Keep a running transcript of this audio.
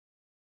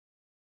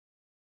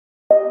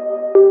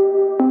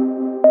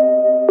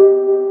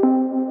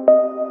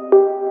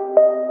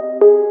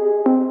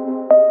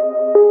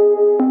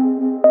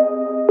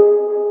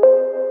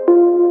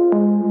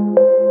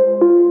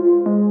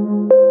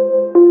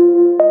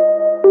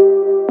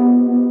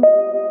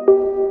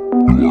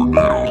You are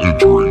now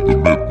entering the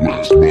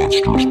Midwest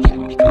Monsters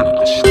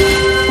Podcast.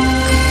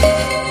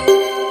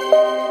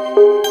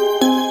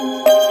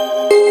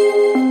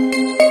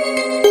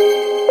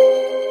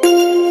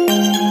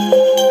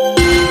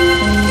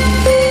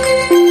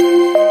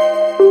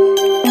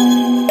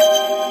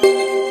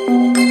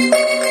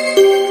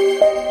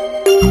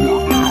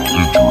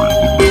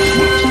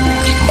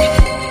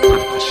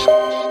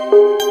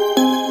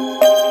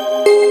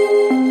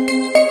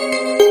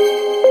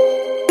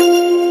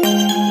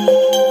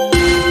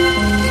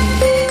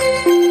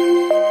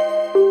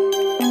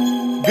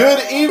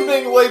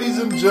 Ladies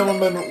and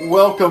gentlemen,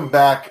 welcome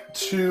back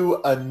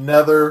to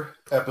another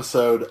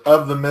episode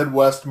of the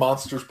Midwest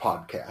Monsters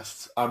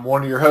Podcast. I'm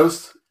one of your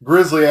hosts,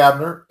 Grizzly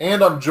Abner,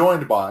 and I'm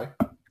joined by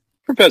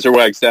Professor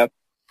Wagstaff.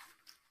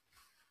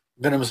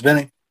 Venomous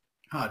Benny.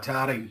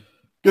 Toddy.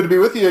 Good to be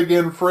with you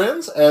again,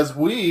 friends, as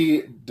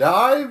we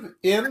dive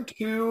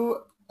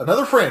into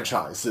another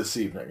franchise this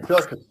evening. I feel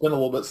like it's been a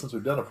little bit since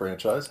we've done a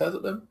franchise. Has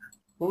it been?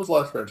 What was the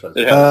last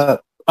franchise?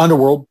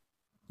 Underworld.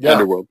 Yeah.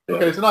 Underworld. Yeah.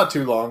 Okay, so not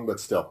too long, but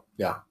still,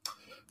 yeah.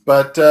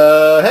 But,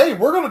 hey,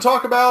 we're going to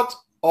talk about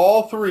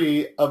all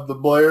three of the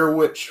Blair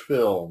Witch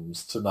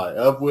films tonight,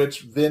 of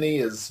which Vinny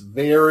is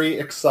very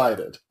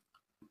excited.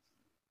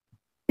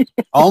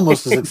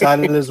 Almost as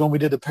excited as when we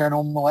did the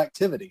Paranormal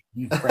Activity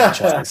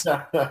franchise.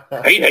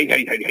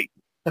 Hey.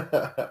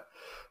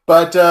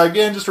 But,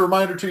 again, just a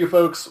reminder to you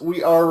folks,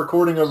 we are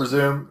recording over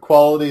Zoom.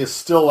 Quality is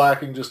still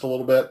lacking just a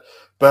little bit,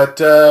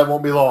 but it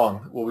won't be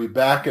long. We'll be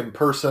back in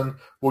person.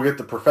 We'll get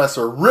the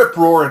professor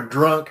rip-roaring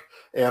drunk,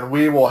 and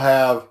we will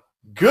have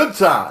good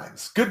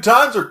times. Good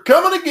times are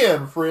coming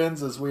again,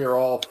 friends, as we are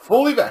all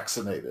fully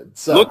vaccinated.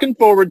 So, looking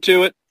forward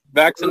to it.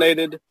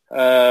 Vaccinated.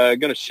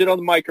 Gonna shit on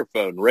the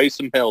microphone. Raise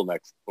some hell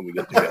next when we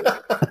get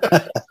together.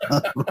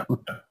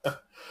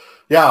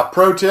 Yeah,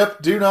 pro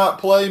tip, do not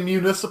play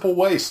municipal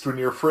waste when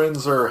your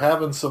friends are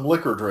having some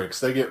liquor drinks.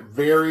 They get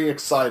very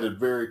excited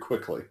very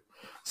quickly.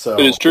 So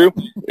It is true.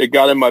 It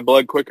got in my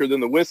blood quicker than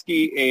the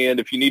whiskey, and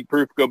if you need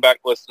proof, go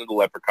back and listen to the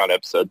Leprechaun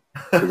episode,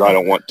 because I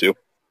don't want to.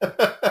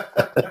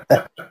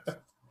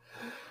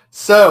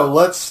 So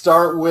let's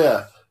start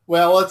with,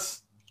 well,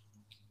 let's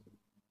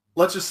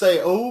just say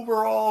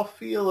overall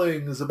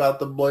feelings about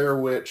the Blair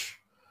Witch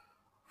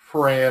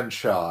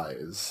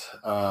franchise.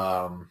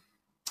 And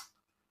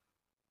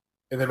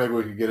then maybe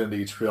we could get into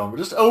each film. But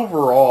just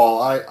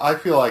overall, I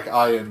feel like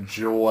I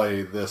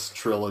enjoy this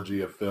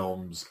trilogy of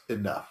films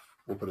enough.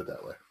 We'll put it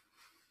that way.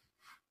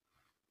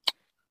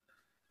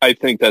 I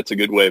think that's a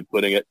good way of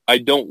putting it. I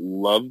don't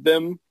love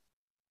them,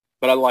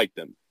 but I like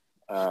them.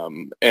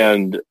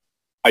 And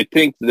I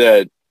think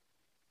that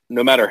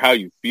no matter how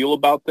you feel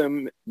about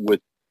them,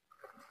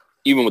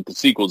 even with the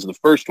sequels, the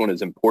first one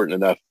is important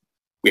enough.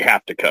 We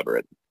have to cover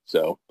it.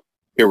 So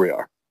here we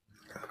are.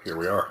 Here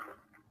we are.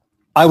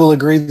 I will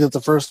agree that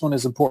the first one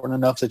is important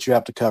enough that you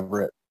have to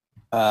cover it.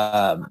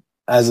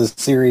 As a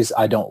series,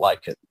 I don't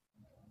like it.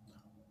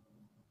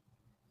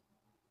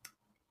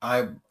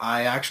 I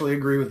actually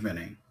agree with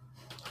Vinny.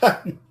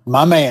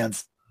 My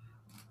man's.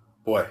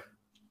 Boy.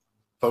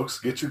 Folks,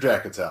 get your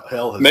jackets out.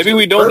 Hell has Maybe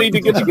we don't need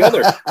to get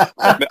together.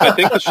 I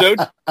think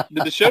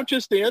did the show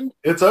just end?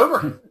 It's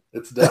over.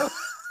 It's done.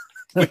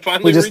 We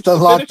finally We just reached the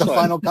unlocked the finish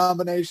line. final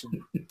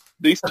combination.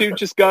 These two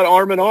just got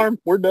arm in arm.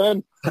 We're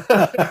done.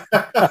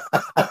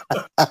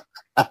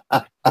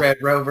 Red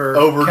Rover.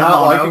 Over come not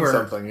on liking over.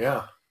 something,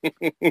 yeah.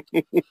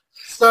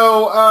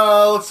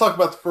 So let's talk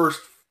about the first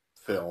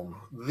film,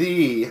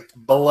 The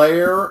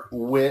Blair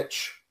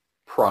Witch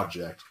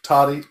Project.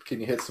 Toddy, can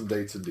you hit some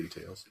dates and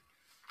details?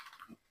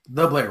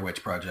 The Blair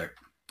Witch Project,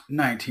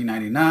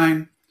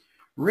 1999,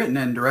 written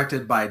and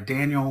directed by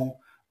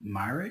Daniel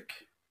Myrick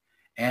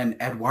and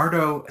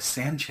Eduardo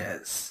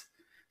Sanchez,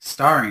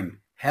 starring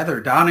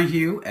Heather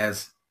Donahue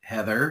as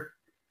Heather,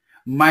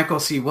 Michael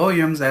C.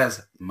 Williams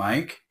as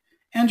Mike,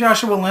 and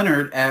Joshua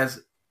Leonard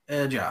as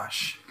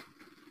Josh.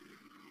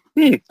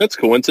 That's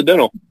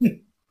coincidental.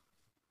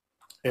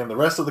 And the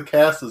rest of the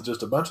cast is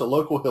just a bunch of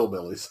local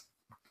hillbillies.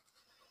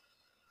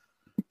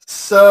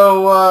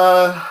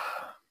 So,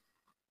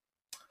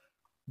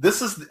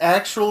 this is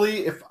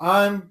actually, if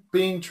I'm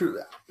being true,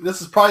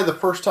 this is probably the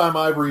first time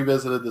I've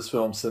revisited this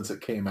film since it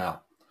came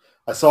out.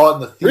 I saw it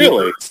in the theater.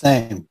 Really?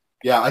 Same.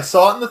 Yeah, I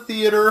saw it in the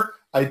theater.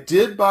 I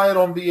did buy it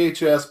on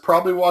VHS.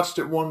 Probably watched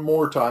it one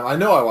more time. I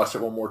know I watched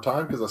it one more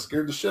time because I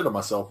scared the shit out of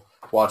myself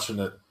watching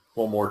it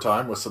one more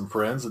time with some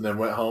friends, and then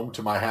went home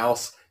to my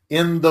house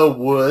in the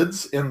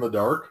woods in the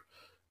dark.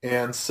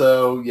 And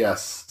so,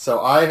 yes.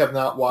 So I have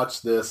not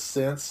watched this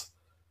since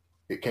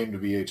it came to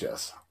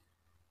VHS.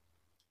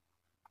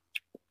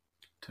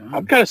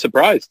 I'm kind of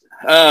surprised.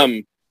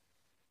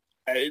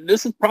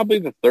 This is probably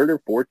the third or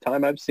fourth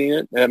time I've seen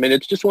it. I mean,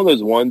 it's just one of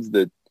those ones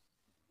that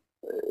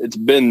it's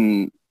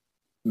been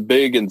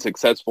big and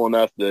successful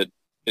enough that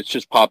it's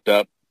just popped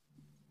up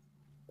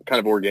kind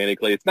of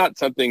organically. It's not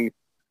something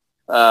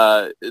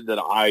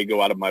that I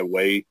go out of my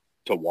way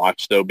to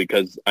watch, though,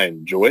 because I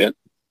enjoy it.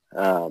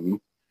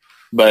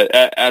 But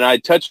and I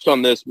touched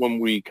on this when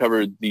we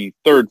covered the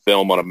third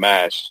film on a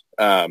MASH.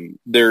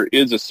 There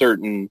is a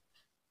certain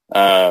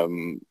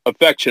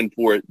affection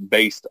for it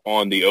based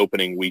on the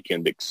opening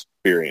weekend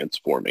experience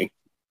for me.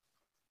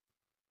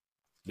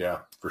 Yeah,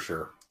 for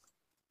sure.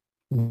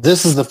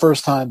 This is the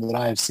first time that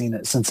I have seen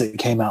it since it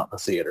came out in the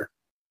theater.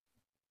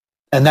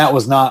 And that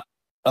was not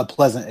a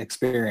pleasant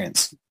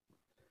experience.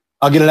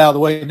 I'll get it out of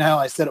the way now.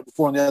 I said it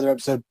before in the other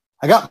episode.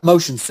 I got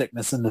motion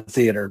sickness in the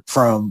theater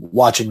from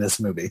watching this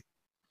movie.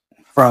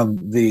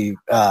 From the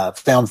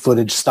found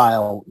footage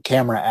style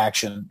camera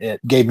action.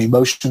 It gave me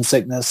motion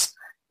sickness.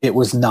 It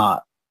was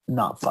not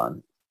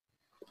fun.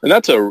 And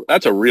that's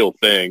a real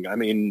thing. I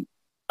mean,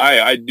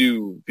 I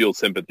do feel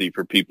sympathy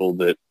for people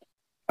that,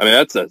 I mean,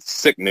 that's a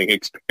sickening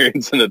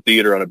experience in the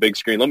theater on a big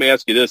screen. Let me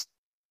ask you this.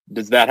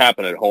 Does that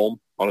happen at home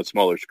on a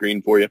smaller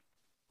screen for you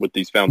with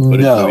these found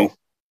footage movies?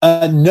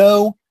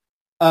 No.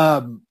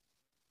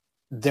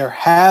 There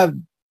have,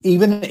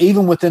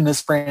 even within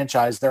this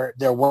franchise,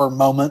 there were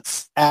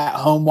moments at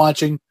home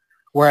watching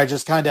where I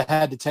just kind of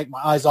had to take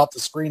my eyes off the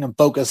screen and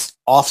focus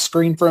off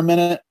screen for a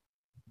minute.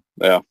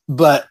 Yeah.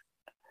 But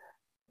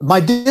my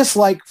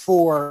dislike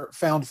for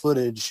found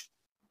footage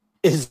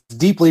is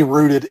deeply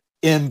rooted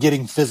in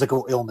getting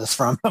physical illness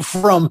from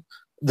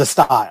the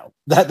style.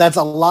 That's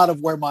a lot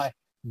of where my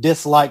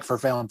dislike for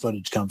found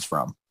footage comes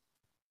from.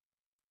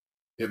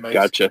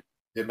 Gotcha.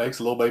 It makes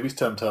little baby's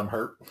tum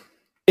hurt.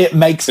 It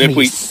makes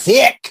me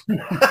sick.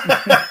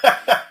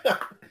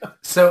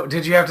 So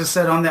did you have to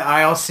sit on the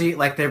aisle seat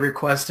like they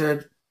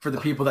requested for the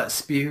people that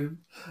spew?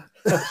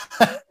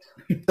 That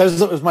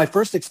was my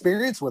first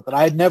experience with it.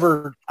 I had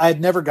never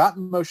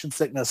gotten motion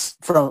sickness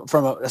from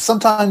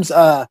sometimes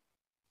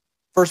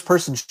first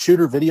person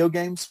shooter video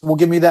games will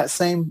give me that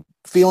same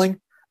feeling.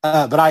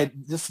 But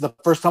this is the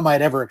first time I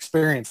had ever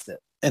experienced it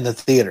in the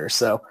theater.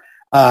 So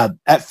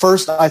at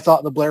first I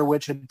thought the Blair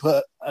Witch had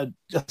put a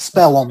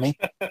spell on me,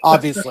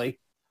 obviously.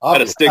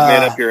 Had a stick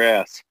man up your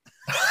ass.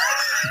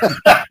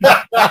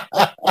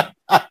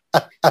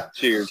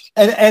 Cheers.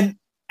 And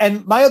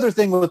my other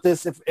thing with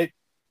this,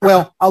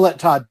 I'll let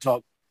Todd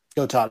talk.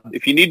 Go, Todd.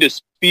 If you need to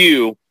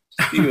spew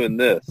in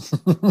this.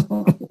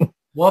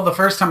 Well, the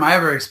first time I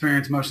ever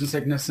experienced motion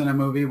sickness in a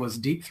movie was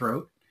Deep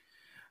Throat.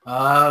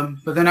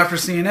 But then after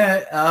seeing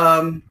it,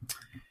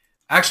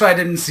 actually I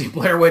didn't see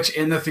Blair Witch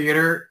in the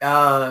theater.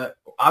 I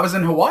was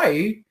in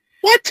Hawaii.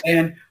 What?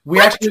 And we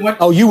actually went.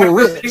 Oh, you were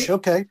rich.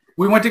 Okay.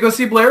 We went to go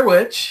see Blair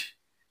Witch,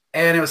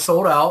 and it was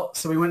sold out.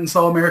 So we went and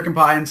saw American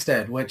Pie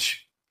instead,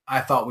 which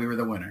I thought we were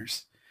the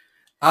winners.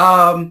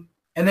 And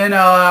then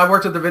I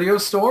worked at the video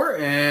store,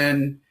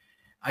 and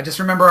I just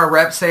remember our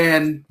rep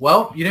saying,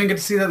 well, you didn't get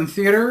to see that in the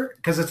theater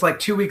because it's like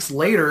 2 weeks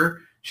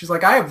later. She's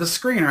like, I have the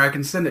screener. I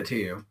can send it to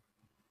you.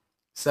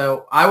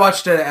 So I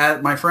watched it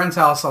at my friend's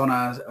house on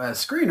a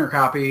screener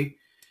copy,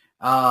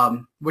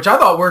 which I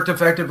thought worked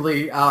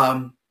effectively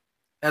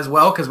as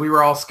well because we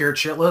were all scared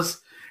shitless.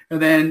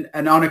 And then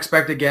an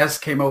unexpected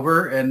guest came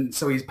over, and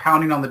so he's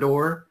pounding on the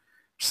door,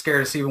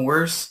 scared us even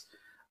worse.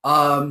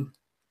 But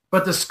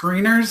the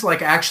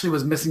screeners actually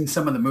was missing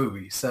some of the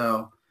movie.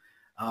 So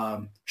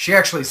she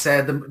actually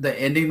said the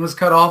ending was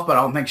cut off, but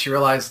I don't think she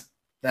realized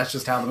that's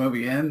just how the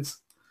movie ends.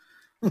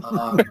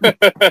 So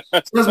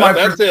this was my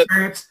first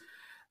experience.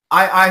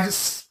 I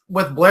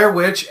with Blair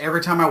Witch, every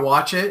time I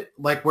watch it,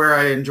 like where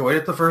I enjoyed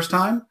it the first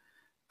time,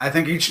 I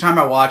think each time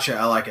I watch it,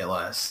 I like it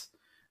less.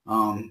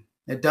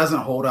 It doesn't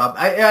hold up.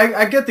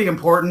 I get the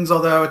importance,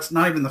 although it's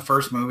not even the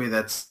first movie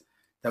that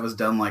was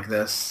done like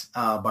this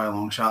by a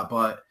long shot.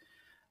 But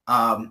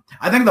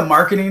I think the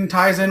marketing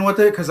ties in with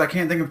it because I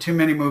can't think of too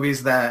many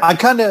movies that I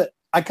kind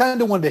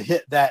of wanted to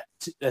hit that,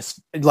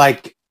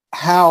 like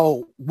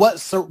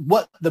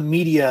what the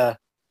media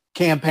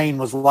campaign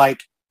was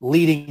like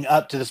leading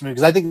up to this movie,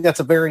 because I think that's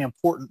a very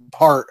important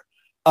part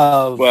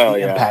of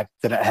the impact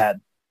that it had.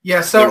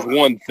 Yeah, so there's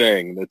one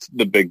thing that's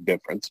the big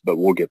difference, but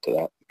we'll get to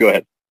that. Go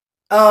ahead.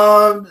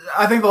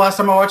 I think the last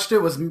time I watched it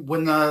was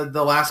when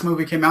the last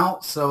movie came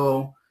out,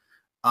 so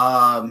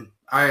I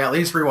at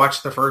least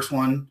rewatched the first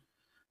one.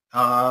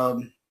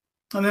 And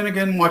then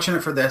again, watching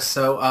it for this.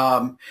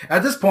 So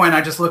at this point,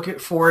 I just look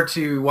forward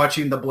to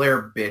watching the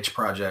Blair Bitch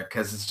Project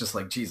because it's just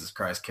like, Jesus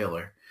Christ,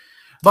 killer.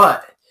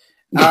 But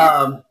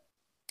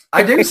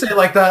I do say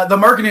the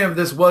marketing of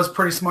this was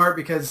pretty smart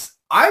because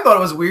I thought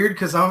it was weird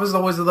because I was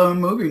always the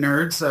movie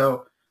nerd.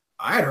 So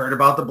I had heard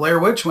about the Blair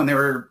Witch when they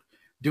were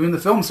doing the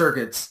film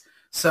circuits.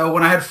 So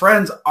when I had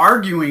friends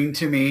arguing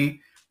to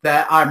me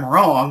that I'm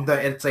wrong,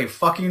 that it's a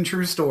fucking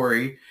true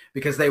story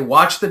because they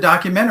watched the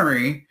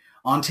documentary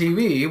on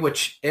TV,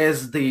 which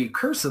is The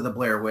Curse of the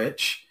Blair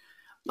Witch.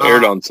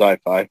 Aired on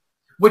Sci-Fi.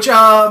 Which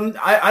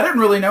I didn't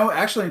really know,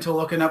 actually, until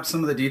looking up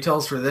some of the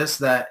details for this,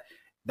 that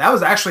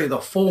was actually the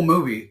full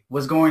movie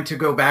was going to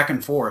go back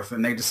and forth,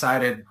 and they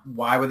decided,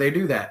 why would they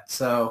do that?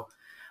 So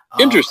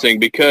interesting,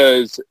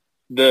 because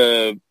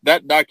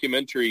that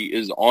documentary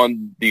is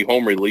on the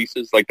home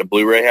releases, like the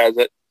Blu-ray has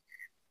it.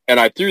 And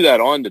I threw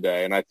that on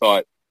today, and I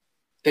thought,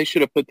 they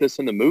should have put this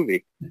in the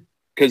movie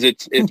because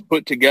it's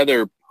put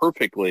together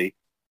perfectly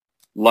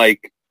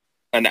like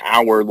an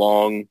hour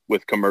long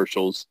with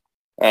commercials,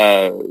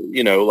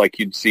 like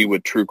you'd see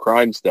with true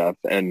crime stuff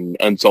and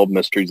unsolved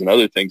mysteries and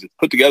other things. It's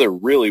put together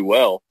really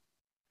well.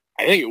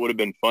 I think it would have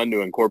been fun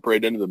to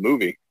incorporate into the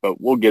movie, but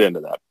we'll get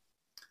into that.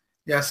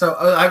 Yeah, so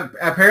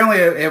apparently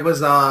it was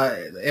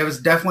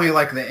definitely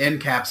like the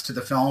end caps to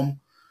the film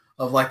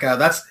of like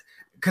that's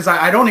because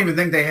I don't even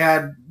think they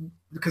had,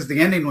 because the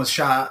ending was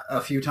shot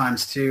a few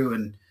times too,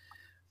 and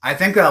I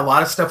think that a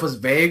lot of stuff was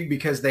vague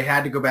because they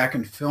had to go back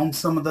and film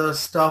some of the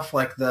stuff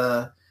like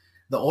the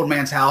old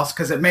man's house,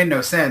 because it made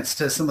no sense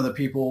to some of the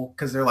people,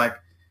 because they're like,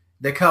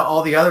 they cut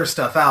all the other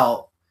stuff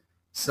out,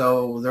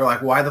 so they're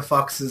like, why the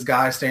fuck's this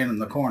guy standing in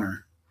the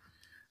corner?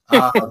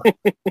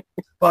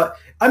 But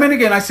I mean,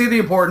 again, I see the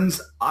importance.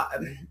 I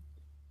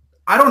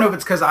don't know if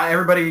it's because I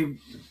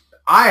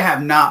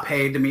have not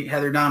paid to meet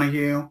Heather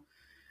Donahue,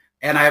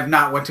 and I have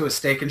not went to a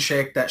Steak and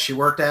Shake that she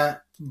worked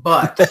at,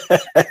 but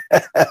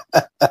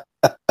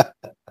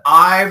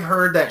I've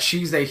heard that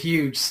she's a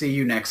huge see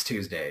you next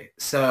Tuesday.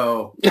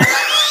 So, and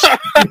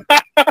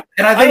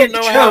I think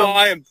don't know how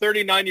I am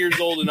 39 years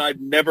old and I've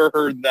never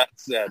heard that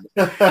said.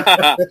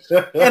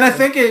 And I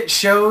think it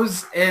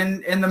shows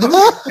in the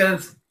movie,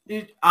 because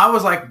I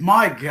was like,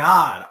 my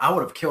God, I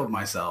would have killed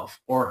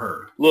myself or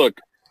her. Look,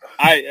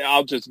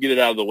 I'll just get it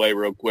out of the way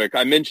real quick.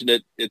 I mentioned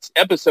it. It's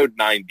episode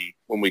 90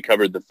 when we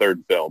covered the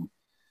third film.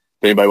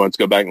 If anybody wants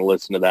to go back and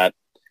listen to that.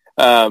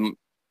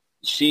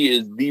 She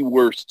is the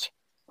worst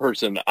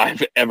person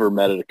I've ever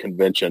met at a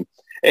convention.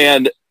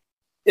 And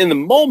in the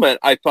moment,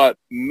 I thought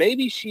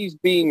maybe she's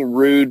being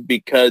rude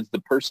because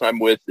the person I'm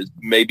with is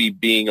maybe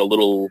being a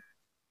little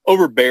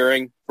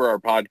overbearing for our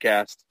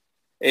podcast.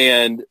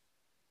 And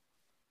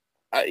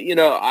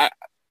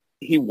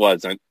he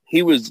wasn't.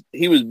 He was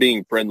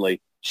being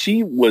friendly.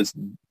 She was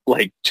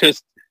like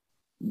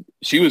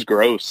she was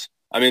gross.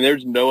 I mean,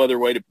 there's no other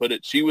way to put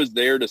it. She was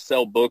there to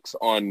sell books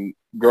on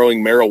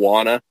growing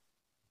marijuana,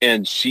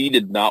 and she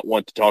did not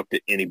want to talk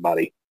to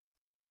anybody.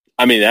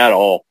 I mean, at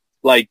all.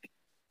 Like,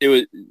 it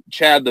was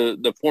Chad,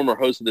 the former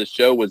host of this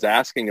show, was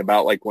asking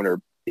about like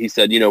when he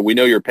said, we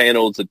know your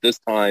panel's at this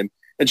time,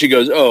 and she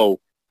goes, oh,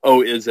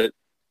 is it?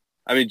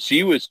 I mean,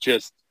 she was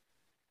just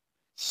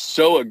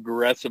so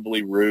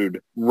aggressively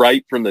rude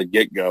right from the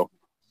get-go.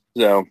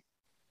 So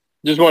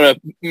just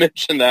want to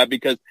mention that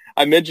because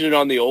I mentioned it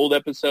on the old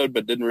episode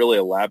but didn't really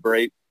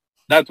elaborate.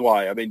 That's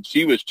why. I mean,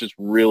 she was just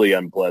really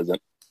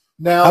unpleasant.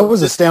 Now, I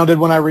was astounded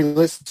when I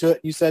re-listened to it.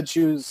 You said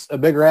she was a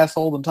bigger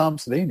asshole than Tom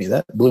Savini.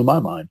 That blew my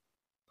mind.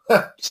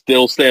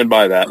 Still stand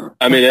by that.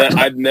 I mean,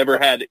 I've never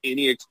had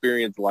any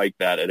experience like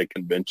that at a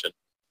convention.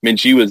 I mean,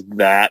 she was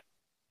that,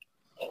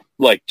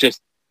 like,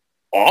 just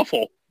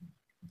awful.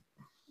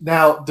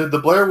 Now, did the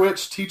Blair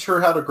Witch teach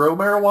her how to grow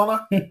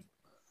marijuana?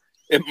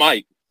 It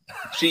might.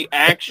 She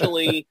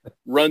actually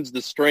runs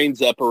the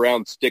strains up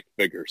around stick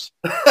figures.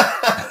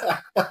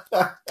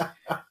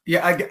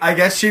 Yeah, I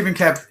guess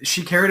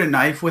she carried a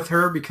knife with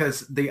her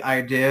because the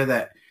idea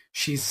that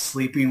she's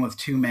sleeping with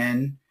two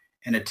men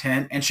in a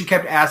tent, and she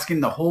kept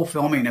asking the whole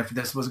filming if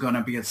this was going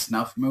to be a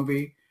snuff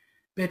movie.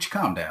 Bitch,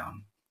 calm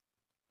down.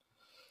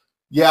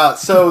 Yeah,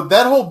 so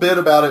that whole bit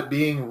about it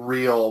being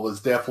real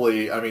was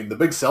definitely, the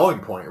big selling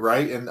point,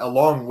 right? And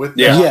along with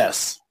that,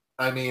 Yes.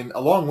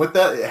 Along with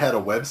that, it had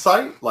a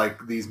website,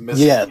 like these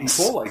missing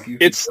people, like you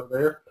can go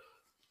there.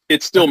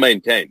 It's still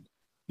maintained.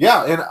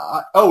 Yeah, and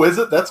is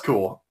it? That's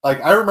cool.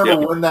 Like, I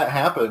remember when that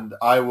happened,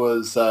 I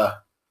went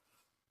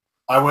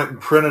and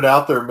printed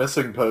out their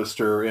missing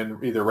poster in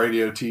either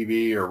Radio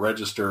TV or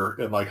Register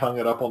and, like, hung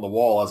it up on the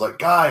wall. I was like,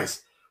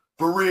 guys,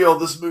 for real,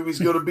 this movie's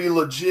going to be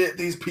legit.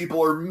 These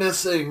people are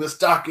missing. This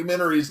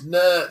documentary's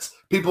nuts.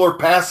 People are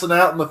passing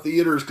out in the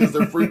theaters because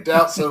they're freaked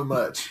out so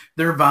much.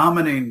 They're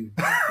vomiting.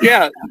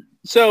 Yeah,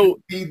 so...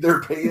 Feed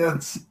their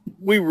pants.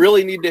 We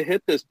really need to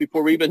hit this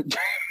before we even...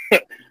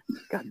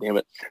 God damn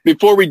it.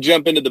 Before we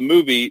jump into the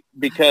movie,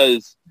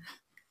 because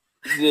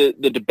the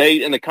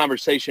debate and the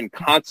conversation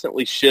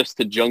constantly shifts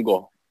to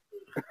jungle.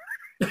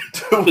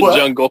 The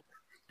jungle.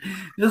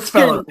 This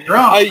fella's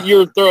drunk.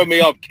 You're throwing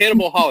me off.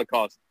 Cannibal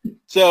Holocaust.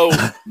 So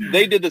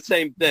they did the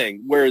same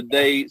thing where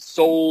they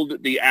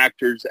sold the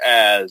actors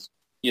as,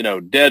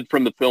 dead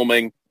from the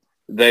filming.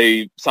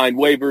 They signed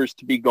waivers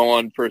to be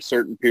gone for a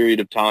certain period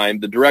of time.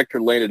 The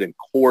director landed in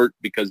court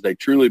because they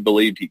truly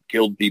believed he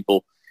killed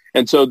people.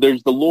 And so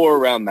there's the lore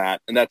around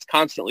that, and that's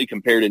constantly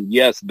compared. And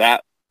yes,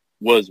 that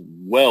was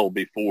well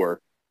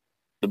before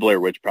the Blair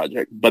Witch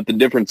Project. But the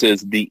difference is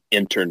the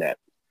internet.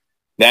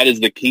 That is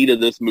the key to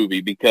this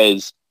movie,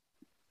 because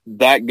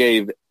that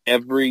gave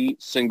every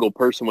single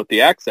person with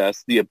the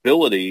access the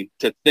ability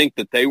to think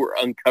that they were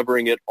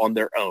uncovering it on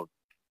their own.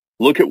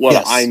 Look at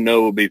what I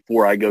know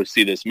before I go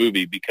see this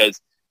movie, because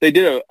they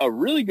did a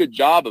really good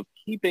job of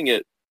keeping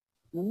it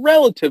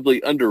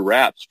relatively under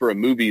wraps for a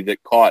movie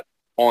that caught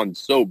on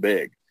so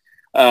big.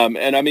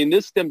 And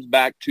this stems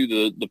back to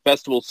the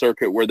festival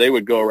circuit where they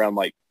would go around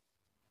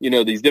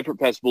these different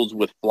festivals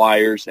with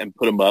flyers and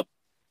put them up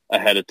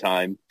ahead of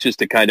time just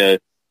to kind of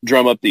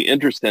drum up the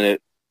interest in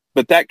it.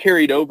 But that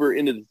carried over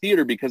into the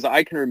theater because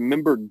I can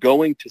remember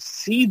going to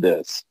see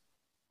this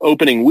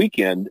opening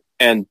weekend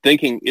and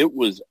thinking it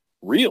was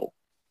real.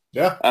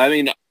 Yeah. I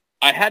mean,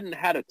 I hadn't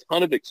had a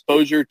ton of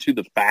exposure to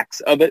the facts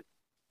of it,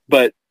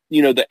 but,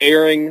 you know, the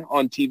airing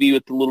on TV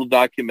with the little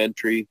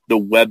documentary, the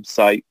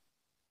website,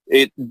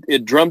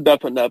 it drummed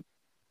up enough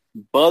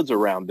buzz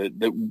around it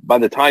that by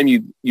the time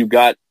you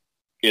got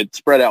it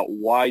spread out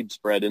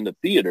widespread into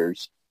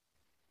theaters,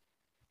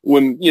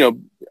 when, you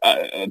know,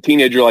 a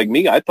teenager like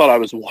me, I thought I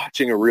was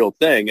watching a real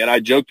thing. And I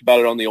joked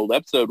about it on the old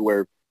episode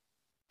where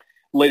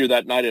later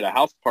that night at a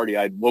house party,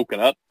 I'd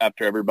woken up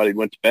after everybody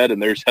went to bed and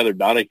there's Heather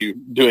Donahue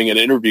doing an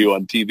interview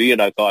on TV.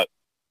 And I thought,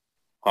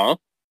 huh?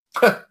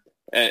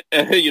 and,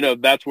 you know,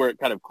 that's where it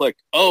kind of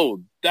clicked.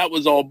 Oh, that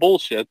was all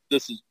bullshit.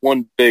 This is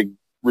one big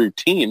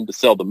routine to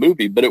sell the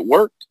movie, but it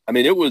worked. I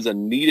mean, it was a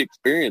neat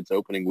experience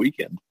opening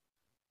weekend.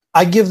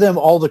 I give them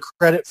all the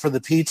credit for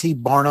the P.T.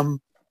 Barnum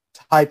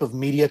type of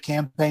media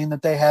campaign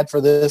that they had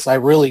for this. I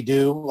really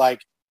do.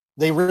 Like,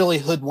 they really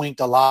hoodwinked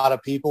a lot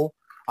of people.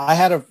 I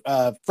had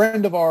a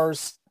friend of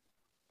ours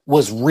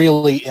was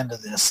really into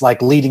this,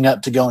 like leading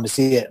up to going to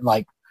see it and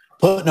like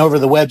putting over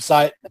the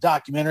website, the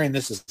documentary, and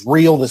this is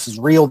real, this is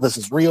real, this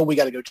is real. We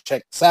got to go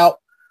check this out.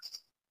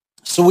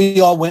 So we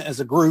all went as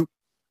a group,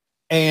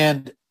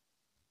 and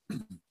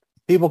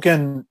people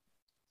can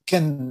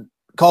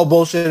call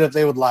bullshit if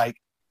they would like.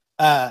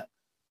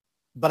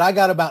 But I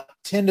got about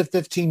 10 to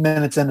 15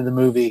 minutes into the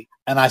movie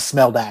and I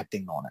smelled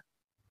acting on it.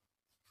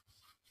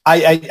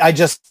 I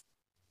just,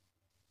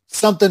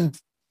 something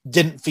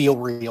didn't feel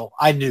real.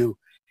 I knew.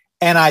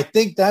 And I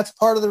think that's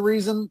part of the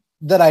reason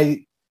that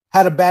I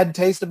had a bad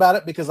taste about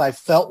it, because I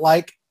felt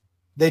like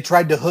they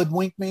tried to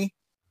hoodwink me.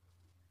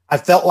 I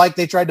felt like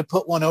they tried to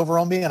put one over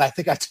on me, and I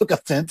think I took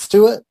offense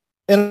to it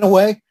in a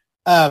way.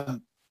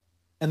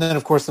 And then,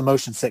 of course, the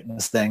motion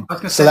sickness thing. I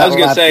was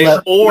going to say,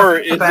 or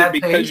is it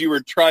because you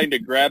were trying to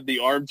grab the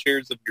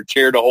armchairs of your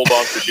chair to hold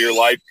on for dear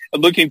life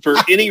and looking for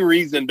any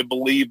reason to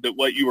believe that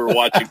what you were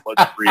watching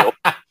wasn't real?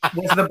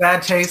 Was the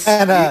bad taste?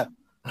 And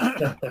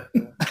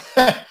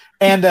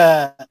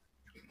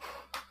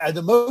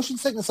the motion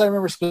sickness, I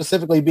remember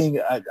specifically being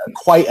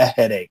quite a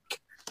headache.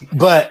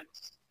 But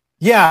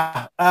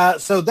yeah,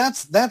 so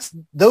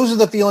those are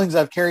the feelings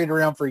I've carried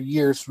around for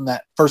years from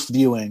that first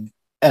viewing,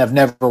 and I've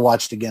never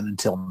watched again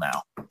until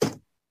now.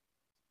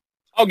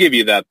 I'll give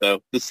you that,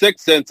 though. The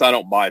Sixth Sense I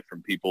don't buy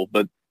from people,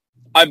 but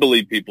I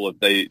believe people if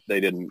they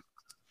didn't.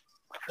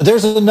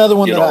 There's another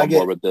one that I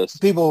get with this.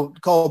 People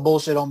call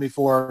bullshit on me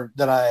for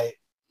that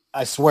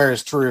I swear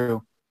is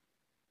true,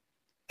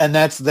 and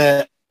that's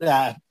that.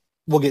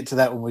 We'll get to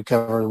that when we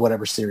cover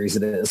whatever series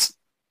it is.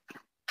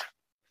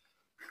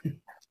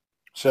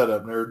 Shut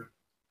up, nerd.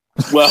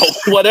 Well,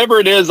 whatever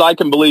it is, I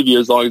can believe you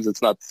as long as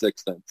it's not the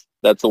Sixth Sense.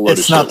 That's a load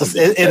of shit.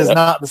 It is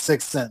not the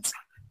Sixth Sense.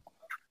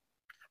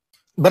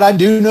 But I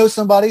do know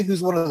somebody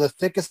who's one of the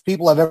thickest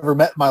people I've ever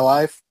met in my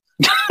life.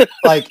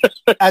 Like,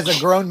 as a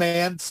grown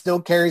man,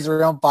 still carries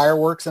around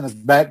fireworks in his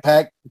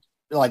backpack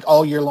like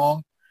all year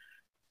long.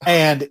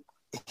 And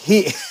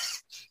he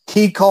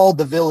called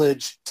The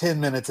Village 10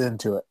 minutes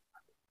into it.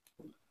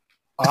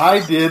 I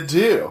did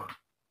too.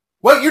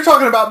 Wait, you're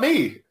talking about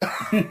me?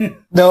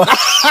 No.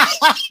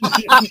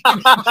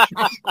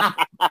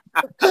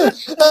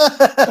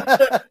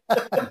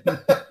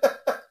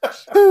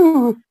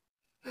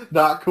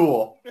 Not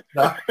cool.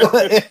 Not cool.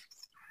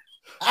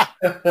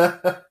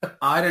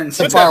 I didn't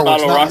see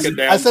fireworks.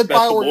 I said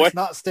fireworks,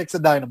 not sticks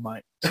of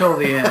dynamite. till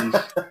the end,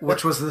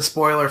 which was the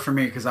spoiler for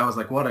me because I was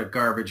like, "What a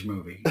garbage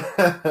movie."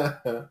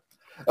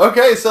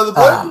 Okay, so the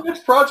Blair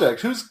Witch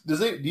Project.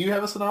 Do you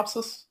have a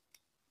synopsis?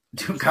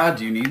 God,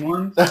 do you need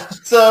one?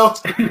 So,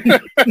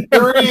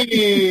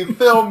 3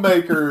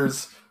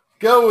 filmmakers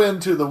go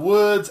into the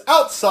woods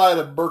outside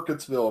of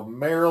Burkittsville,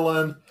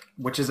 Maryland.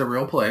 Which is a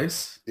real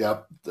place.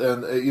 Yep.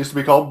 And it used to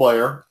be called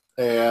Blair.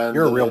 And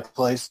you're a real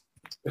place.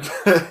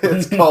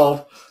 It's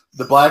called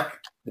the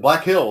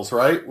Black Hills,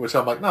 right? Which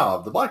I'm like,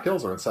 no, the Black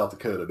Hills are in South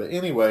Dakota. But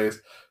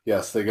anyways,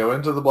 yes, they go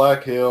into the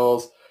Black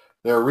Hills.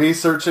 They're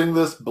researching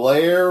this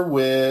Blair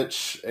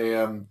Witch.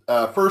 And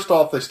first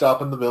off, they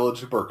stop in the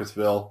village of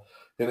Burkittsville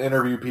and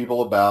interview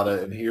people about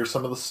it and hear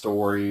some of the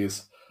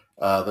stories.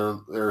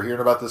 They're hearing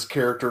about this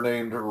character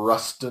named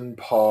Rustin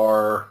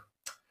Parr.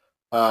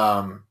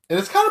 And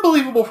it's kind of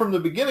believable from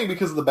the beginning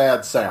because of the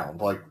bad sound.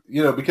 Like,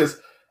 you know, because,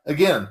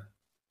 again,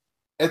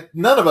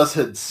 none of us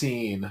had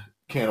seen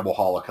Cannibal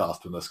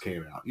Holocaust when this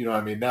came out. You know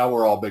what I mean? Now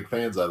we're all big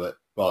fans of it.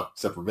 Well,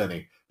 except for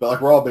Vinny. But, like,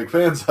 we're all big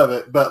fans of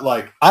it. But,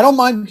 like... I don't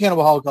mind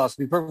Cannibal Holocaust,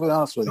 to be perfectly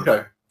honest with you.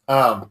 Okay.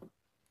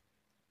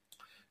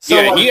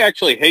 He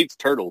actually hates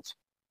turtles.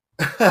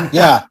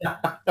 Yeah.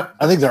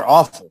 I think they're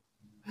awful.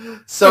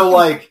 So,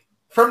 like,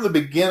 from the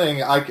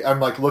beginning, I'm,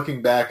 like,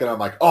 looking back and I'm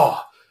like,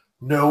 oh,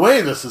 no way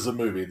this is a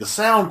movie. The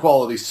sound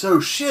quality's so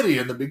shitty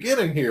in the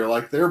beginning here.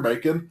 Like, they're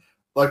making,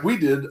 like we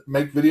did,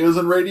 make videos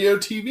on radio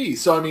TV.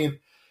 So, I mean,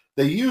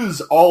 they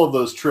use all of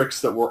those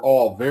tricks that we're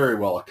all very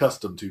well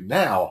accustomed to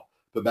now.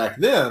 But back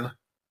then,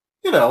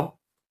 you know,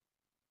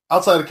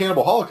 outside of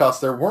Cannibal Holocaust,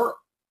 there weren't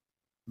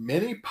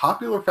many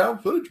popular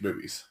found footage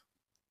movies.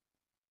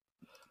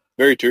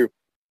 Very true.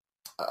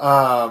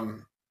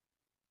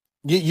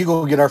 You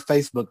gonna get our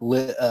Facebook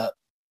lit up.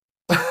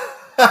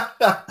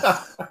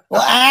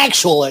 Well,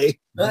 actually.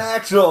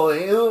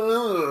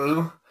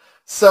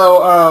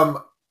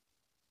 So,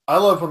 I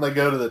love when they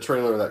go to the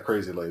trailer of that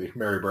crazy lady,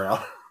 Mary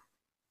Brown.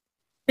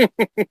 Is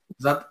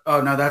that?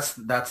 Oh no, that's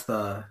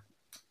the.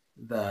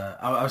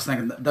 I was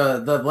thinking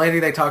the lady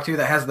they talked to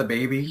that has the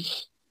baby.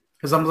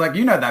 Because I'm like,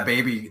 that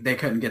baby, they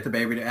couldn't get the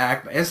baby to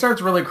act. It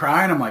starts really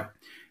crying. I'm like,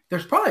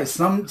 there's probably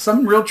some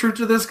real truth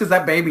to this because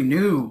that baby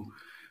knew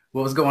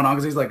what was going on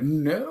because he's like,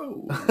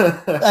 no.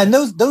 And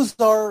those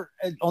are,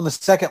 on the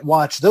second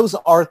watch, those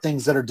are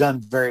things that are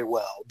done very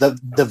well.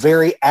 The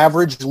very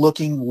average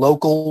looking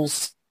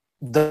locals,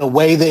 the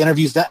way the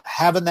interviews, that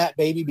having that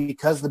baby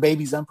because the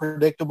baby's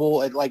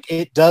unpredictable,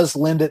 it does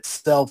lend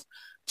itself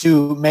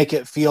to make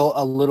it feel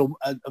a little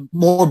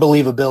more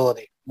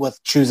believability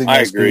with choosing I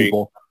those agree.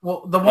 people.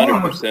 Well, the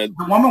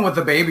woman with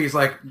the baby is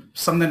like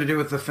something to do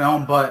with the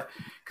film, but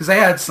because they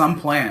had some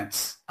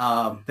plants,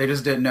 they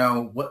just didn't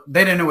know what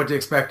to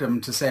expect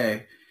them to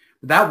say.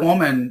 That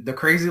woman, the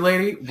crazy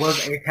lady,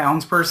 was a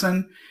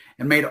townsperson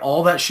and made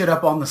all that shit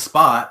up on the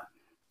spot,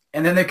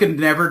 and then they could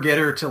never get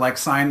her to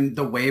sign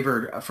the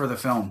waiver for the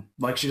film.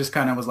 She just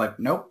kind of was like,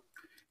 nope,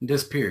 and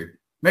disappeared.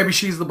 Maybe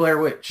she's the Blair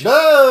Witch.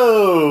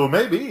 No,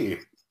 maybe.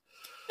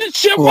 This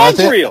shit was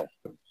real.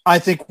 I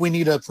think we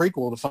need a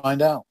prequel to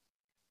find out.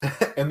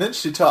 And then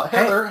she taught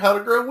Heather how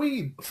to grow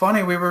weed.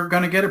 Funny, we were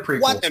going to get a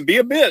prequel. What? And be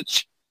a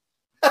bitch.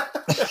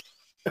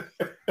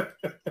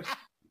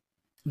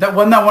 That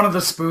wasn't that one of the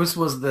spoofs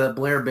was the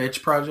Blair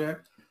Bitch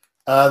Project?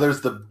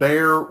 There's the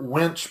Bear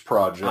Winch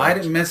Project. I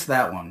didn't miss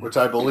that one. Which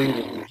I believe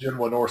is a Jim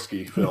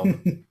Wynorski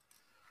film.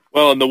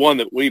 Well, and the one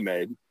that we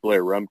made,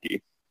 Blair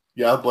Rumpke.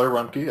 Yeah, Blair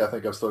Rumpke. I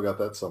think I've still got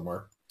that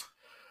somewhere.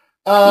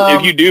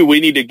 If you do, we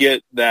need to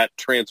get that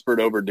transferred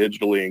over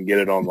digitally and get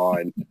it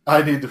online.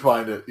 I need to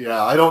find it.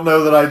 Yeah, I don't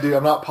know that I do.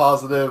 I'm not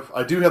positive.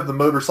 I do have the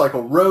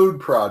Motorcycle Road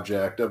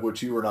Project, of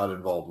which you were not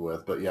involved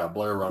with. But yeah,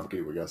 Blair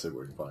Rumpke, we got to see if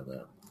we can find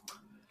that.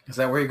 Is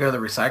that where you go to the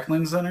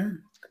recycling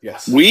center?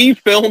 Yes. We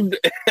filmed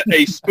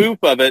a spoof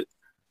of it.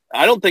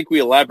 I don't think we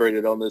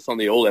elaborated on this on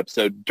the old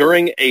episode.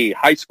 During a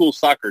high school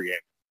soccer game,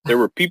 there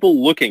were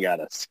people looking at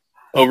us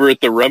over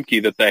at the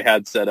Rumpke that they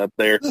had set up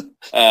there.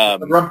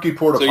 The Rumpke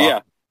Porta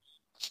So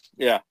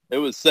yeah, it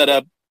was set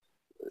up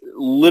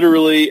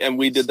literally, and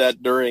we did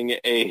that during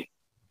an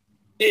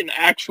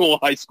actual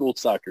high school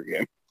soccer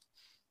game.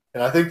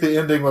 And I think the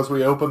ending was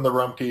we opened the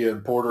Rumpke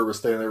and Porter was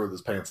standing there with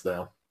his pants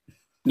down.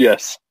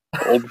 Yes,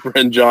 old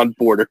friend John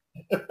Porter.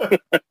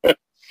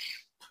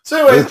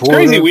 So anyway, it's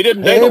crazy. We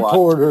didn't date a lot.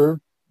 Porter.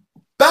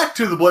 Back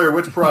to the Blair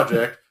Witch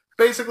Project.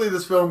 Basically,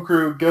 this film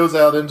crew goes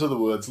out into the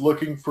woods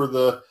looking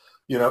for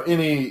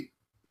any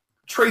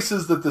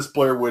traces that this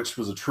Blair Witch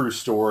was a true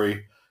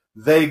story.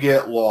 They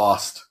get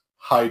lost.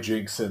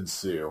 Hijinks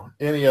ensue.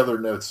 Any other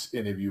notes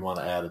any of you want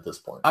to add at this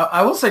point?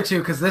 I will say, too,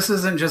 because this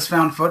isn't just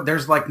found footage.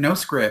 There's, no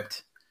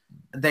script.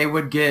 They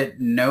would get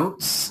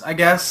notes, I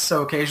guess.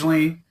 So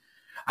occasionally,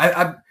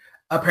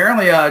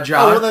 apparently, Josh...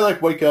 Oh, when they,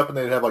 wake up and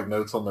they'd have,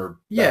 notes on their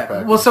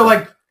backpack. Well,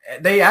 so,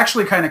 they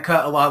actually kind of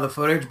cut a lot of the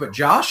footage, but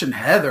Josh and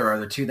Heather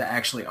are the two that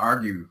actually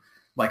argue,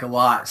 a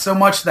lot. So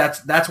much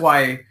that's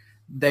why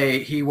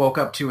he woke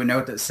up to a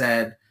note that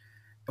said,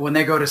 when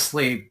they go to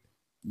sleep,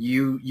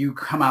 you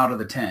come out of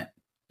the tent,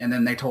 and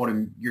then they told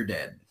him you're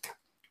dead,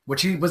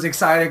 which he was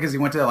excited because he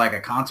went to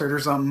a concert or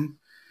something.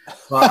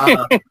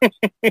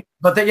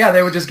 But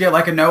they would just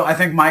get a note. I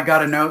think Mike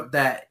got a note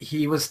that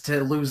he was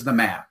to lose the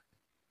map,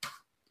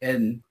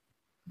 and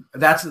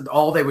that's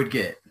all they would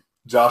get.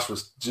 Josh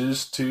was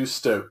just too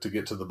stoked to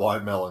get to the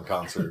Blind Melon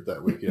concert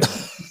that weekend.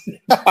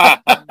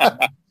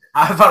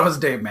 I thought it was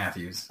Dave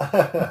Matthews.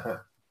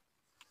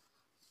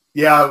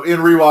 Yeah, in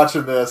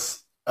rewatching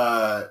this,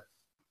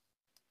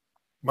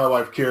 my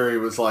wife Carrie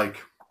was like,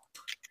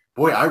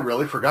 boy, I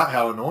really forgot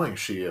how annoying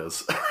she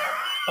is.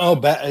 Oh,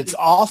 it's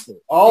awful.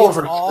 All it's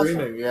of her awful.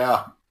 screaming,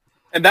 yeah.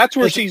 And that's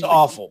where It's she's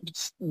awful.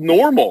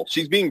 Normal.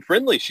 She's being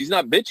friendly. She's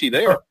not bitchy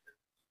there.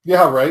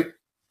 Yeah, right.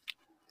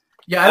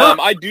 Yeah,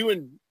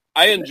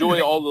 I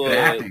enjoy all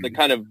the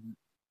kind of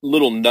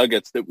little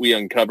nuggets that we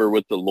uncover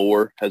with the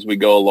lore as we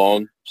go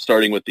along,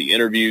 starting with the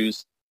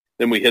interviews.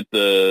 Then we hit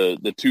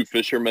the two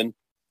fishermen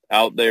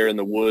out there in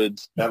the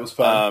woods. That was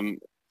fun.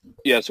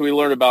 So we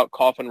learned about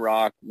Coffin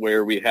Rock,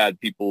 where we had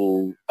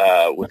people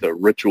with a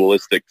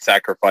ritualistic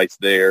sacrifice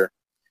there.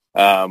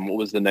 What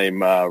was the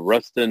name?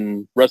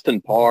 Rustin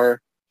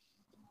Parr,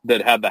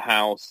 that had the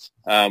house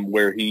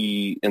where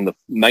he, in the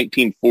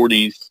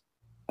 1940s,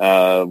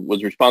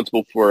 was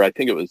responsible for, I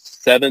think it was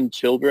 7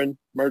 children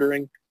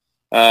murdering.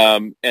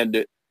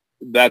 And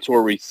that's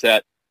where we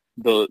set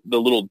the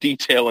little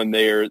detail in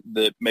there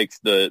that makes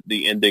the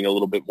ending a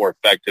little bit more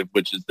effective,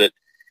 which is that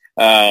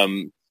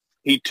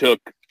he took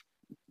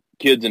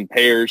kids in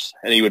pairs,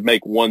 and he would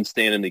make one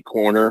stand in the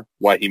corner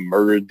while he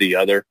murdered the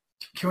other.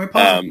 Can we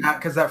pause on that?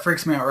 Because that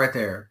freaks me out right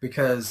there.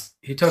 Because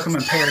he took them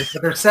in pairs,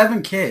 but there's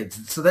 7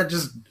 kids. So that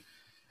just,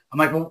 I'm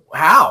like, well,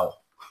 how?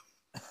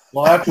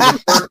 Well,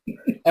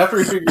 after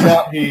he figured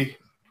out he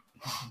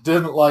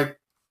didn't like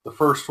the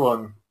first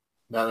one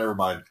No, never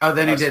mind. Oh,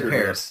 then he I did screwed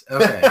Paris.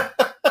 Okay.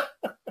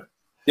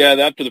 Yeah,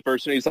 after the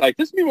first one, he's like,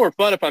 "This would be more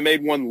fun if I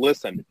made one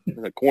listen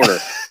in the corner."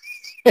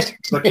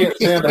 So I can't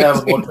stand to have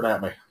him looking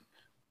at me.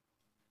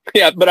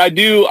 Yeah, but I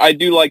do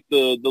like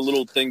the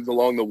little things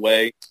along the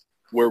way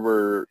where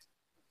we're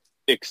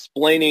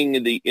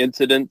explaining the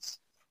incidents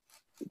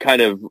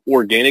kind of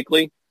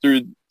organically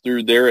through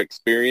their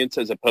experience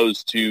as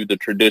opposed to the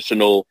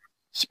traditional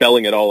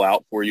spelling it all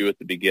out for you at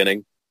the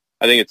beginning.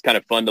 I think it's kind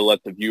of fun to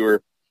let the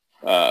viewer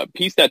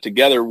piece that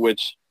together,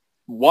 which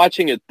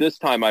watching it this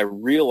time, I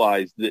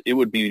realized that it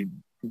would be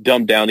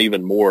dumbed down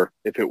even more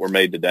if it were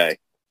made today.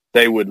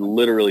 They would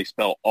literally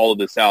spell all of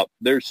this out.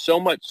 There's so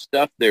much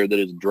stuff there that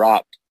is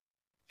dropped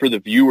for the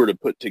viewer to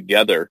put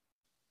together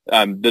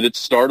that it's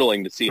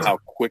startling to see how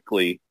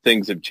quickly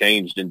things have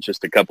changed in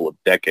just a couple of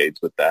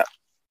decades with that.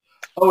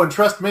 Oh, and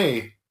trust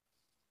me,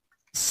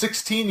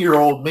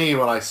 16-year-old me,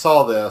 when I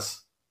saw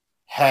this,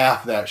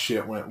 half that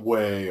shit went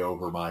way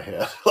over my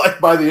head. Like,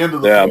 by the end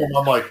of the film,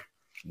 I'm like,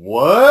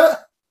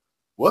 what?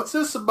 What's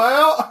this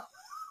about?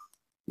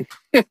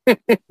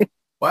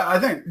 Well, I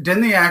think,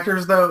 didn't the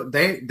actors, though,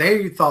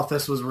 they thought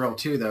this was real,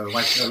 too, though?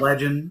 Like, the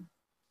legend.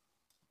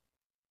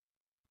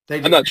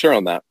 I'm not sure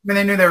on that. I mean,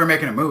 they knew they were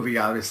making a movie,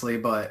 obviously,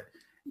 but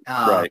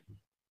right.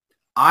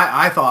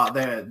 I thought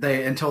that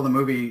until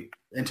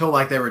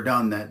they were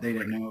done, that they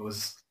didn't know it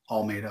was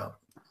all made up.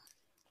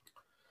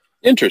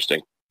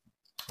 Interesting.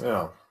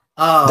 Yeah.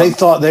 They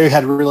thought they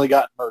had really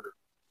gotten murdered.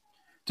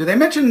 Do they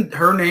mention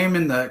her name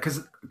in the,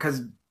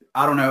 because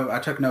I don't know, I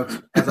took notes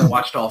as I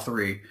watched all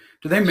three.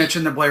 Do they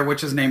mention the Blair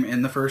Witch's name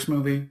in the first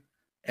movie?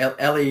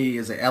 Ellie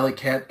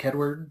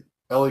Kedward?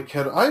 Ellie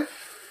Kedward. I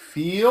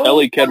feel...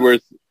 Ellie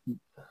Kedward.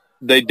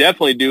 They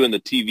definitely do in the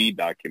TV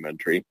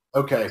documentary.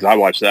 Okay. 'Cause I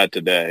watched that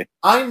today.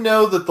 I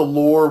know that the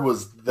lore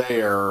was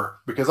there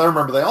because I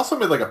remember they also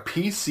made like a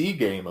PC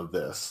game of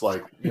this,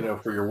 like, you know,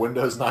 for your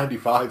Windows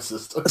 95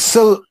 system.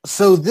 So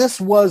this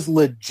was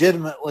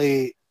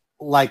legitimately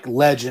like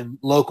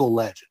local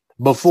legend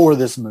before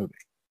this movie.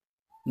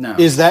 No.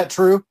 Is that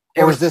true?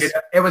 It Or was is this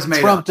it was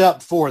made trumped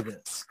up for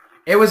this?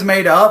 It was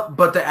made up,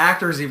 but the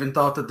actors even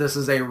thought that this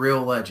is a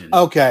real legend.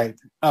 Okay,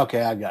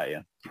 I got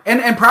you.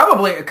 And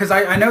probably, because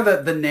I know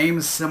that the name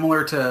is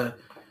similar to,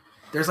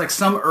 there's like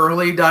some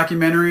early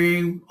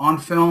documentary on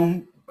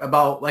film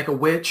about like a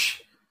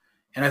witch,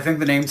 and I think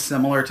the name's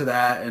similar to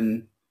that,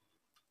 and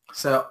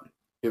so...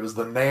 It was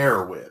the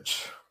Nair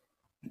Witch.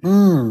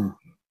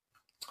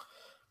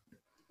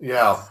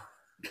 Yeah.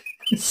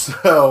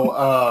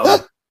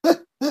 So,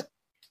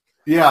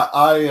 yeah,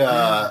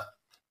 I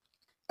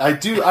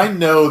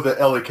know that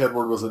Ellie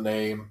Kedward was a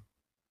name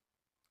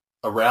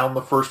around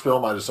the first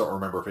film. I just don't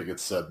remember if it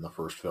gets said in the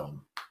first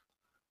film,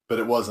 but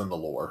it was in the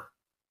lore.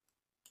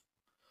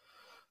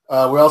 We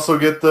also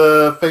get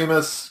the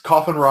famous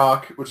Coffin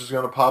Rock, which is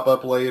going to pop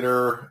up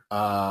later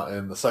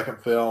in the second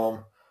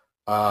film.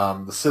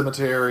 The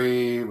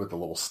cemetery with the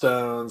little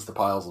stones, the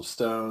piles of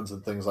stones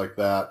and things like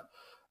that.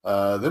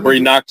 Then where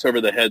he knocks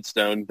over the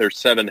headstone. There's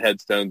 7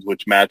 headstones,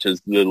 which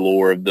matches the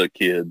lore of the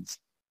kids.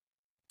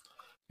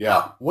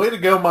 Yeah, way to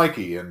go,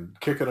 Mikey, and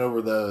kicking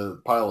over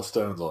the pile of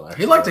stones on it.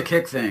 He liked to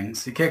kick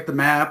things. He kicked the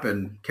map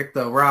and kicked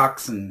the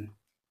rocks and...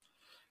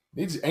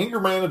 Needs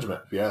anger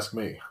management, if you ask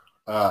me.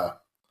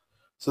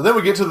 So then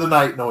we get to the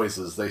night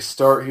noises. They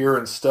start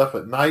hearing stuff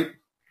at night.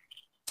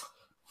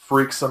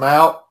 Freaks them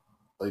out.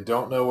 They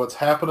don't know what's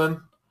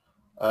happening.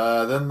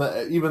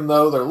 Even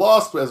though they're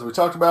lost, as we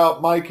talked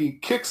about, Mikey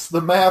kicks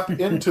the map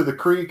into the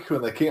creek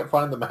when they can't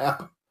find the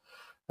map.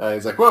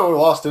 He's like, well, we're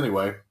lost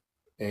anyway.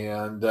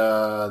 And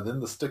then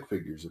the stick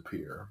figures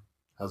appear.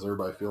 How's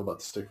everybody feel about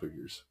the stick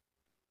figures?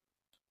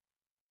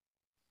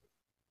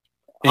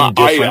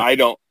 I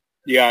don't.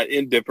 Yeah,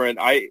 indifferent.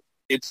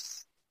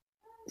 It's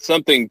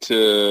something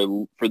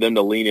for them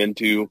to lean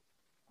into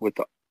with,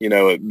 you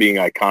know, it being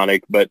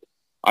iconic. But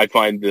I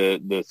find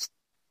the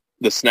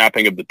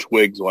snapping of the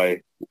twigs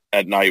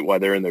at night while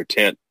they're in their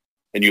tent,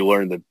 and you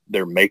learn that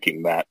they're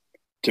making that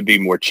to be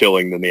more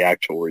chilling than the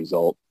actual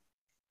result.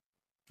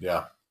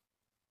 Yeah.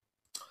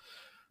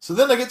 So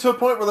then they get to a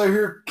point where they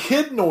hear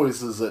kid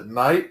noises at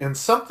night, and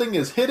something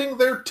is hitting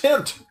their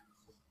tent,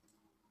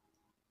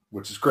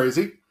 which is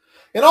crazy.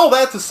 And all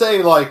that to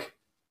say, like,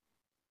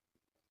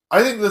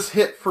 I think this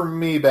hit for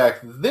me back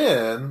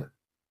then,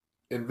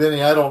 and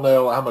Vinny, I don't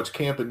know how much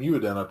camping you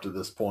had done up to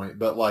this point,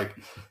 but, like,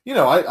 you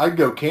know, I'd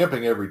go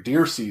camping every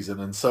deer season,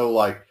 and so,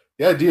 like,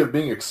 the idea of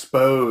being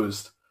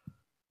exposed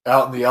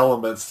out in the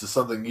elements to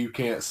something you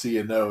can't see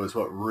and know is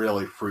what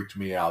really freaked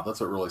me out. That's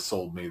what really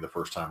sold me the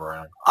first time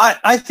around.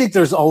 I think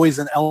there's always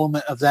an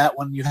element of that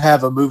when you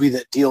have a movie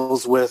that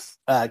deals with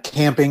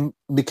camping,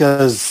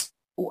 because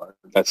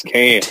that's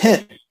camp.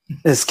 Tent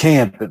is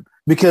camping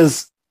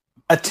because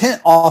a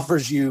tent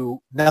offers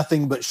you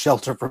nothing but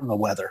shelter from the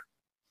weather.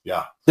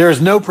 Yeah. There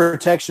is no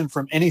protection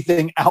from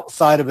anything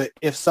outside of it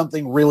if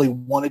something really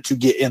wanted to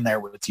get in there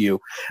with you.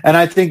 And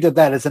I think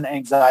that is an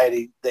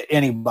anxiety that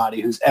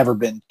anybody who's ever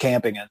been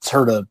camping and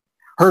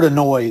heard a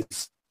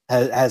noise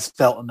has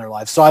felt in their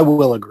life. So I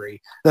will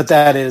agree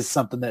that is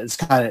something that is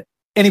kind of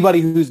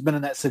anybody who's been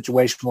in that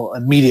situation will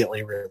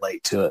immediately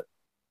relate to it.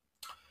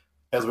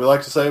 As we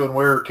like to say when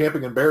we're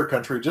camping in bear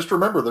country, just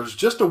remember there's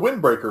just a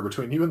windbreaker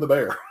between you and the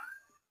bear.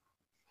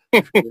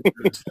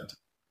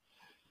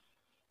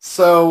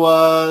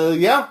 So,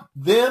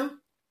 then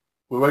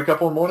we wake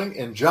up one morning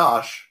and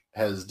Josh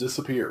has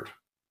disappeared.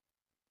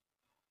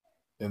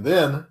 And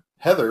then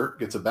Heather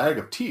gets a bag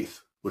of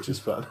teeth, which is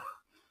fun.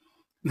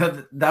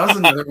 That was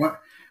another one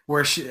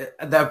where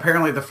that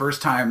apparently the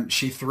first time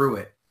she threw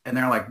it, and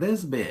they're like,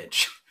 this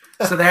bitch.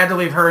 So they had to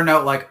leave her a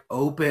note like,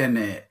 open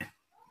it.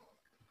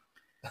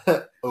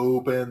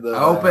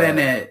 Open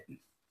it.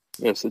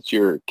 Yes, it's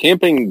your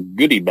camping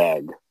goodie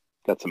bag.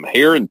 Got some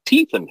hair and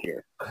teeth in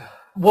here.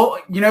 Well,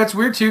 it's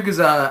weird too because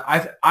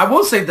I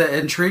will say the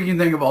intriguing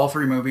thing of all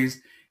three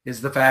movies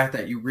is the fact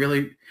that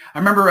I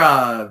remember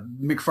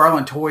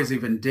McFarlane Toys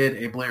even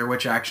did a Blair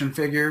Witch action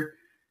figure,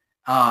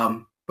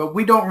 but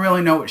we don't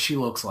really know what she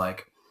looks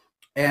like.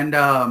 And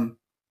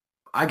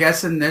I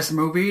guess in this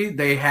movie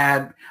they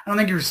had, I don't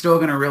think you're still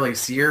going to really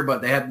see her,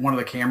 but they had one of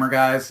the camera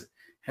guys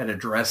had a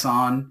dress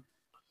on,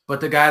 but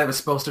the guy that was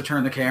supposed to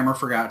turn the camera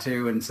forgot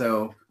to, and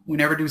so we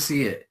never do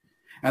see it.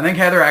 I think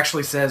Heather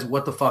actually says,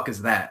 "What the fuck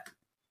is that?"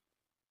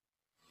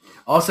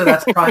 Also,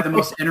 that's probably the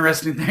most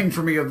interesting thing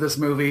for me of this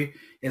movie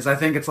is I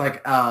think it's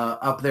like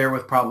up there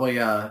with probably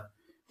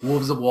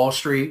Wolves of Wall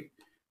Street,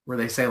 where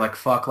they say like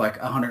fuck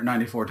like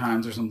 194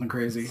 times or something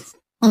crazy.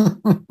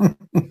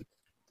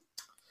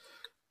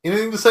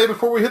 Anything to say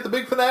before we hit the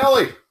big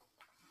finale?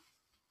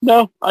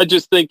 No, I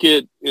just think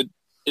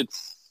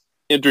it's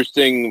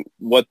interesting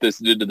what this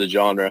did to the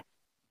genre,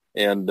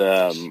 and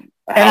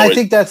I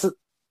think that's.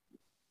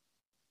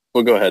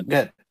 Well, go ahead.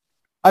 Good.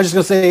 I was just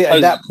going to say at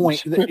that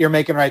point that you're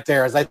making right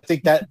there is I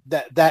think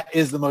that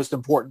is the most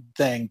important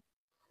thing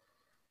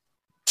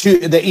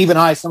to that even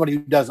somebody who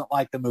doesn't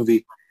like the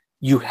movie,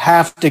 you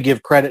have to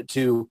give credit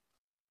to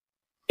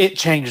it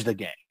changed the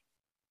game.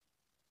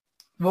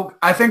 Well,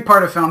 I think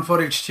part of found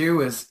footage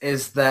too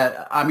is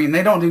that, I mean,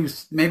 they don't do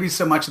maybe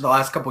so much in the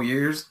last couple of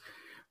years,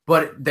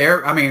 but they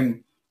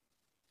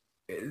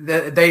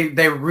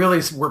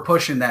really were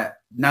pushing that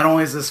not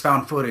only is this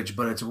found footage,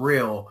 but it's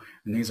real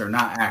and these are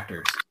not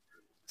actors.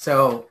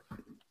 So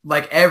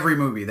like every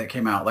movie that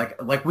came out,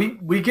 like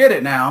we get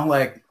it now,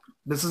 like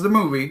this is a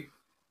movie,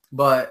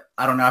 but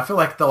I don't know. I feel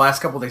like the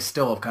last couple they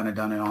still have kind of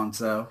done it on.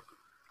 So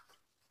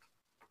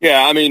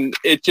yeah, I mean,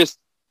 it just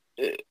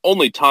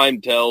only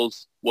time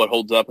tells what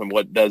holds up and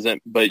what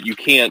doesn't, but you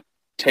can't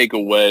take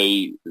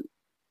away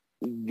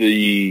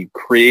the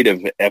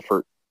creative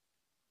effort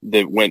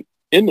that went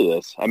into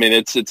this. I mean,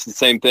 it's the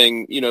same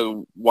thing,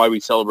 why we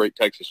celebrate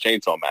Texas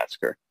Chainsaw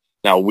Massacre.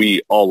 Now,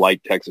 we all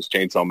like Texas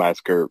Chainsaw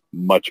Massacre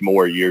much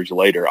more years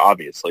later,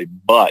 obviously,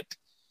 but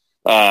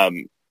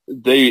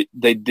they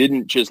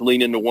didn't just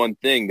lean into one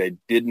thing. They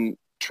didn't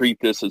treat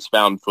this as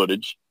found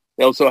footage.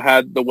 They also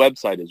had the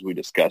website, as we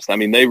discussed. I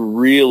mean, they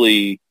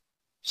really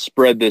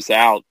spread this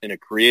out in a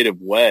creative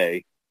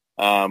way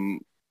in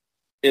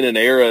an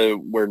era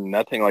where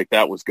nothing like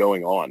that was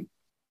going on.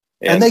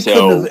 And they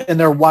couldn't have, in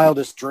their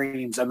wildest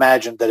dreams,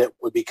 imagined that it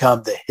would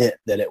become the hit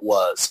that it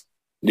was.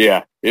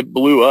 Yeah, it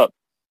blew up.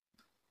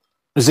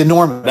 It was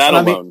enormous. That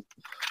alone. I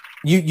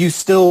mean, you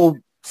still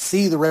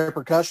see the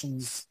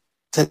repercussions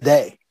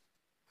today.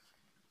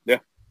 Yeah.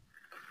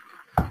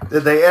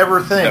 Did they ever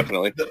think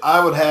Definitely. that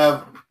I would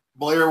have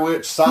Blair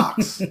Witch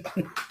socks?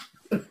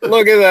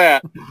 Look at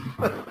that.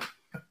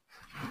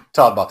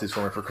 Todd bought these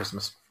for me for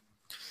Christmas.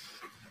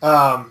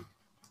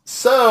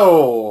 So,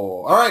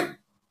 all right.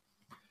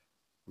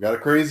 We got a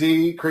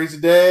crazy, crazy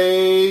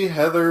day.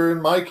 Heather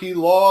and Mikey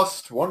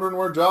lost, wondering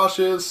where Josh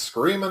is,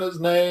 screaming his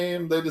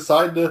name. They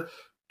decide to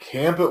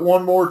camp it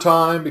one more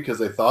time because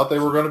they thought they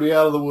were going to be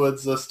out of the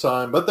woods this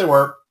time, but they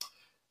weren't.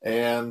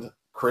 And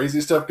crazy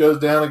stuff goes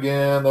down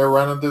again. They're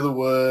running through the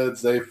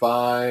woods. They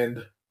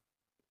find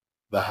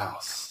the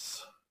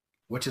house.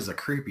 Which is a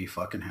creepy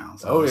fucking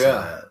house. Oh,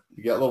 yeah.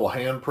 You got little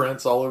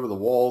handprints all over the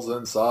walls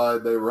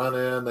inside. They run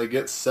in. They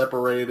get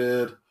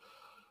separated.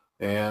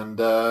 And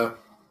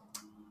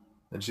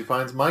then she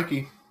finds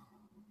Mikey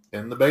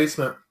in the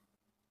basement,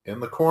 in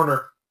the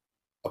corner,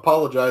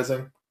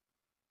 apologizing.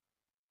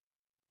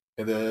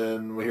 And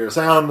then we hear a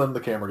sound, and the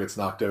camera gets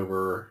knocked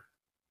over.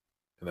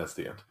 And that's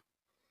the end.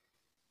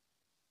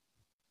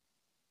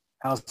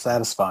 How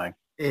satisfying.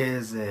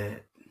 Is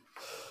it?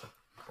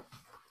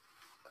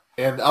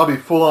 And I'll be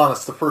full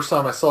honest, the first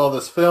time I saw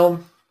this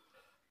film,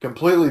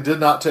 completely did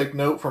not take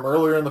note from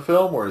earlier in the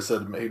film where he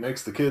said he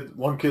makes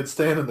one kid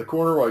stand in the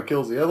corner while he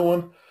kills the other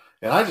one.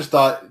 And I just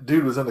thought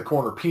dude was in the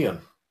corner peeing.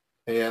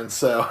 And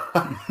so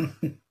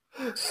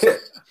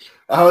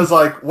I was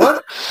like,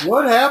 what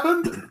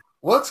happened?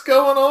 What's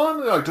going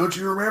on? And like, don't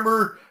you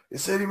remember? It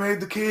said he made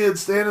the kid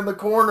stand in the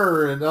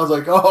corner. And I was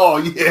like, oh,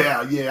 yeah,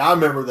 I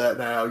remember that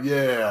now.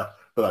 Yeah.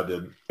 But I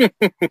didn't.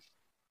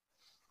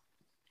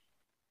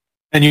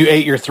 And you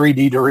ate your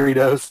 3D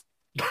Doritos.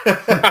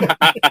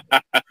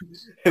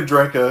 And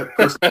drank a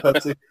Crystal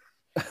Pepsi.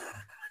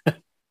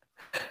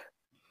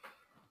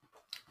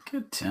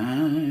 Good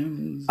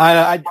times.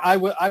 I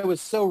was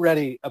so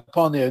ready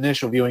upon the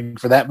initial viewing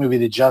for that movie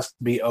to just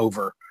be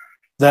over.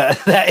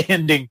 That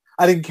ending,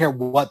 I didn't care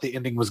what the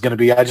ending was going to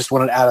be. I just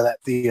wanted out of that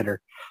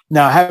theater.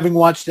 Now, having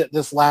watched it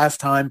this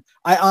last time,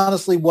 I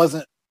honestly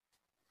wasn't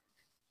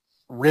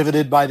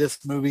riveted by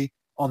this movie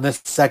on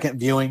this second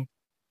viewing.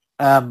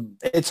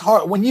 It's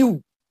hard when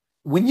you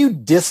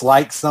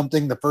dislike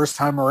something the first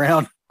time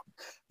around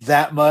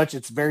that much.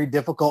 It's very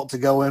difficult to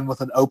go in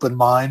with an open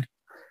mind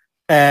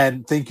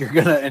and think you're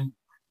going to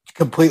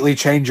completely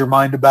change your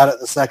mind about it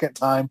the second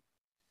time.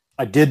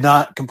 I did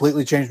not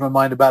completely change my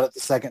mind about it the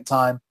second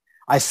time.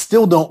 I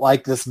still don't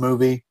like this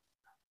movie.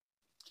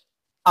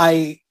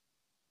 As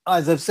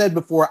I've said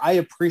before, I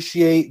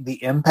appreciate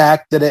the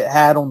impact that it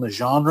had on the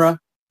genre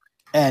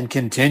and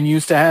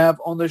continues to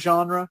have on the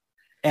genre.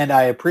 And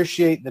I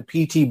appreciate the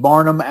P.T.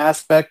 Barnum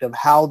aspect of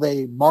how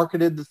they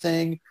marketed the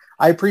thing.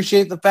 I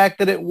appreciate the fact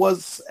that it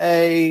was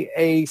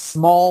a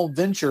small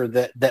venture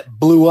that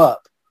blew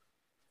up.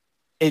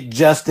 It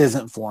just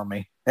isn't for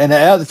me. And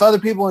if other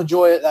people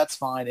enjoy it, that's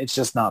fine. It's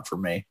just not for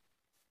me.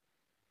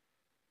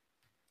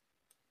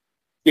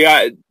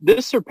 Yeah,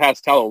 this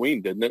surpassed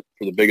Halloween, didn't it,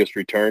 for the biggest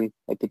return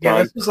at the time?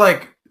 Yeah, this was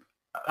like,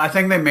 I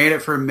think they made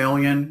it for $1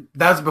 million.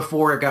 That was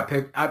before it got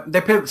picked.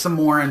 They put some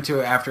more into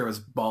it after it was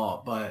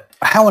bought, but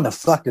how in the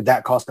fuck did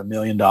that cost $1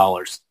 million?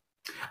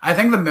 I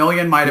think the $1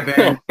 million might have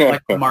been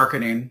like the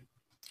marketing,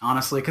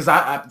 honestly, because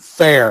I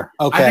fair.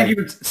 Okay, I think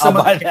even I'll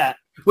buy that.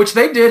 Which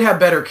they did have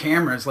better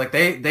cameras. Like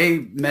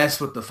they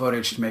messed with the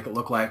footage to make it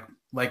look like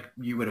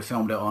you would have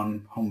filmed it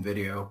on home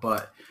video,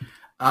 but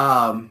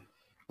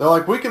they're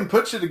like, we can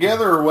put you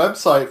together a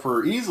website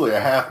for easily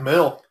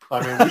 $500,000.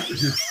 I mean, we could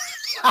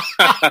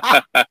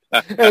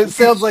It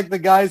sounds like the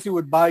guys who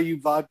would buy you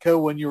vodka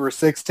when you were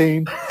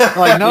 16.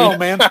 Like, no,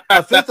 man,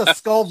 a fifth of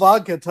Skull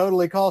vodka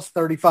totally costs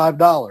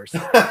 $35.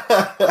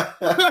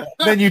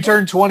 Then you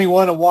turn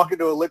 21 and walk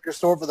into a liquor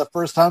store for the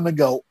first time and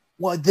go,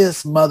 what,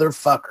 this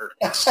motherfucker?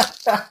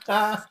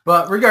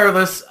 But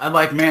regardless, it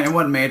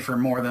wasn't made for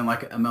more than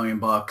like $1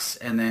 million,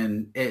 and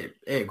then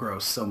it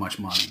grossed so much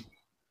money.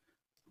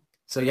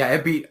 So yeah,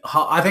 it beat.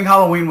 I think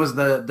Halloween was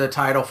the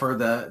title for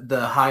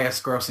the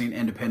highest grossing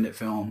independent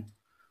film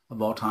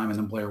of all time, and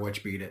then Blair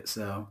Witch beat it.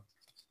 So,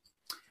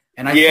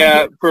 and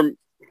I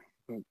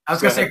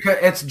was gonna say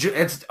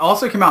it's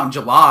also came out in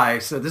July,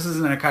 so this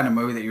isn't a kind of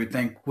movie that you would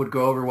think would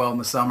go over well in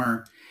the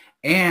summer.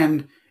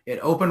 And it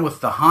opened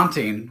with The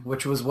Haunting,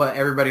 which was what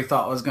everybody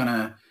thought was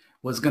gonna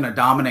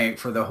dominate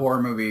for the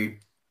horror movie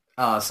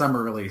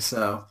summer release.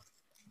 So,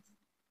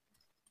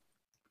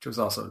 which was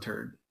also a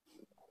turd.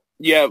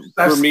 Yeah,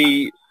 for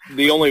me,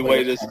 the only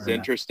way this is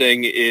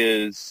interesting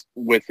is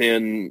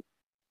within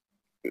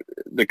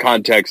the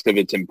context of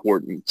its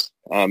importance.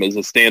 As a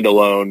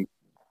standalone,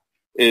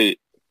 it's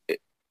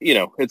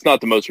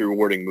not the most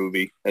rewarding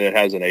movie, and it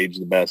hasn't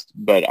aged the best.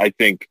 But I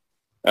think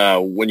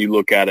when you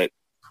look at it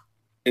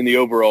in the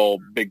overall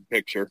big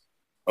picture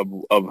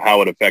of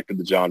how it affected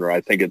the genre,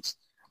 I think it's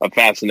a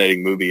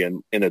fascinating movie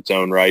in its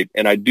own right.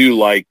 And I do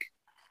like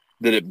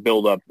that it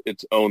built up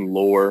its own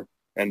lore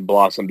and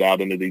blossomed out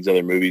into these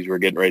other movies we're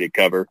getting ready to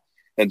cover.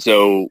 And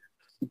so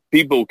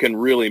people can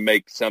really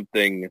make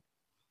something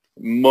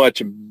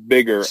much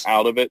bigger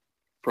out of it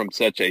from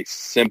such a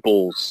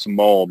simple,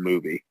 small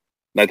movie.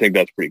 And I think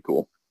that's pretty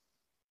cool.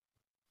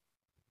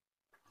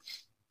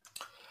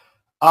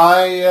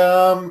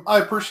 I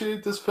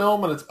appreciate this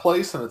film and its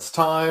place and its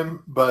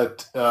time,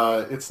 but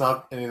it's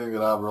not anything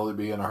that I'll really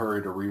be in a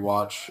hurry to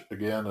rewatch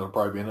again. It'll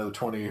probably be another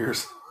 20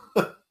 years.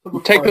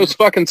 Take those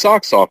fucking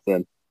socks off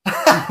then.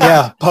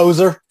 Yeah,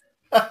 poser.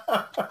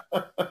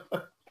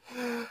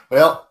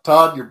 Well,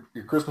 Todd, your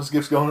Christmas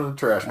gift's going in the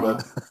trash,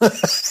 bud.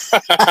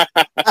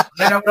 I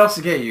didn't know what else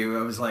to get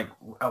you. It was like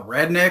a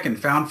redneck and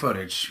found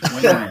footage.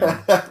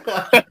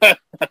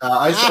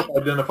 I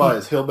self-identify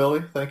as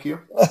hillbilly. Thank you.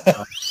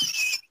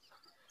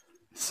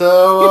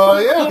 So,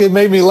 yeah. It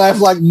made me laugh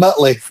like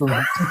Muttley from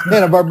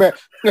Hanna-Barbera.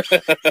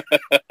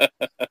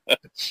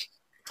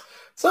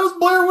 So it's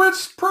Blair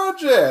Witch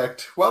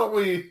Project. Why don't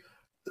we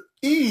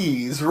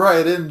ease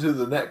right into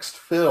the next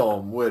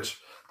film, which,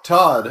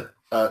 Todd,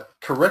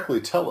 correctly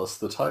tell us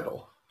the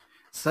title.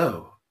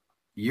 So,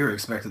 you're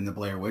expecting the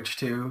Blair Witch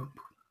 2?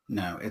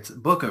 No, it's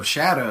Book of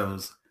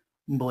Shadows,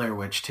 Blair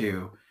Witch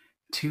 2,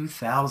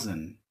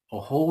 2000, a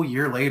whole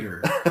year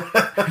later.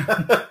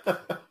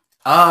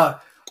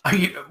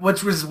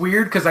 Which was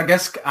weird because I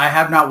guess I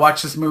have not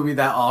watched this movie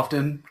that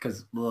often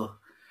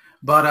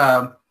but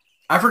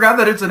I forgot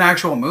that it's an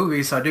actual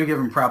movie, so I do give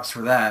him props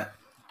for that.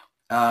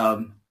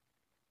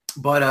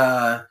 But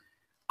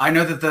I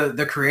know that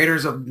the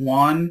creators of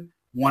One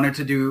wanted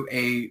to do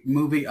a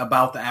movie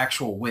about the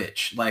actual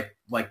witch, like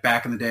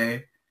back in the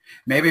day.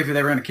 Maybe if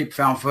they were going to keep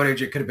found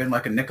footage, it could have been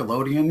like a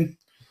Nickelodeon.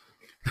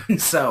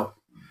 So,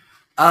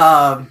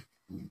 I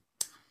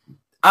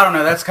don't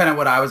know. That's kind of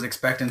what I was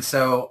expecting.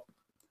 So,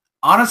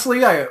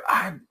 honestly,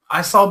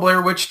 I saw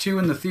Blair Witch 2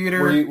 in the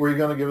theater. Were you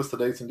going to give us the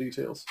dates and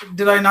details?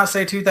 Did I not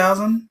say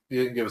 2000?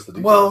 You didn't give us the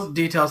details. Well,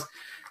 details.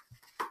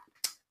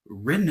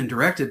 Written and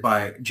directed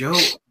by Joe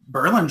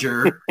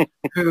Berlinger,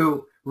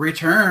 who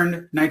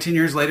returned 19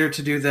 years later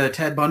to do the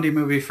Ted Bundy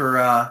movie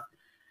for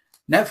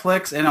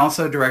Netflix, and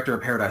also director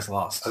of Paradise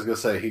Lost. I was going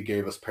to say he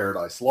gave us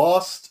Paradise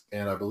Lost,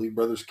 and I believe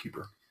Brothers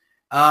Keeper.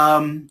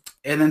 And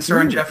then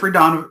starring Jeffrey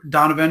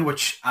Donovan,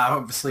 which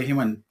obviously he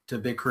went to a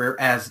big career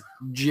as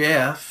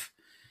Jeff.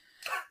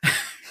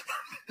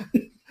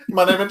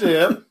 My name is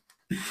Jeff.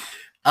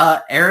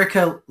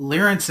 Erica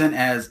Lerenson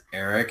as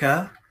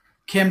Erica.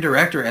 Kim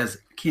Director as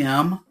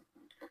Kim.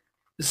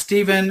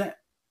 Stephen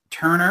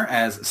Turner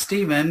as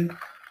Steven.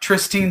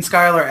 Tristine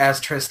Schuyler as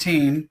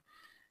Tristine.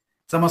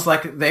 It's almost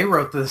like they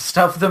wrote the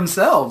stuff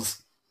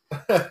themselves.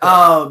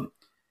 I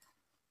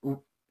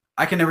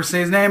can never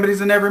say his name, but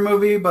he's in every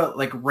movie. But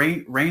like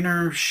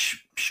Rainer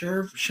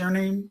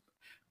Schername.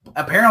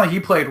 Apparently he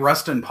played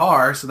Rustin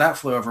Parr, so that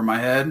flew over my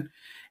head.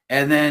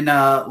 And then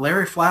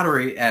Larry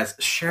Flattery as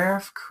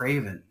Sheriff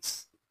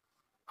Cravens.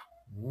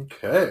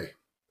 Okay.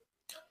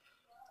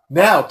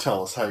 Now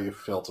tell us how you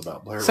felt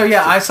about Blair Witch. So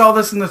yeah, I saw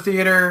this in the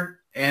theater,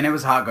 and it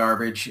was hot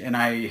garbage, and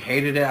I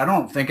hated it. I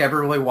don't think I ever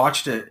really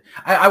watched it.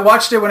 I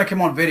watched it when it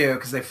came on video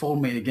because they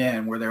fooled me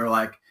again, where they were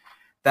like,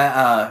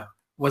 "That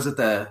was it."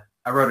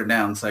 I wrote it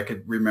down so I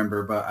could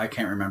remember, but I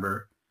can't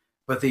remember.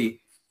 But the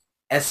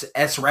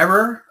S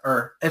Rever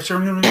or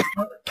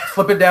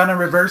flip it down and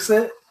reverse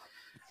it.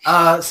 So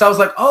I was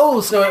like,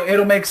 "Oh, so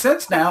it'll make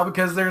sense now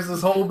because there's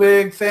this whole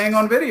big thing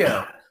on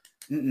video."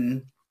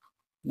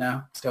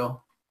 No,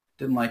 still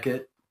didn't like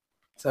it.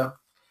 So,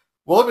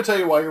 well, let me tell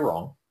you why you're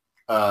wrong.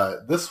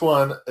 This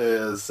one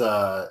is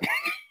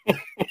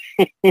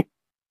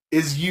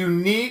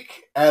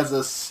unique as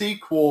a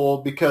sequel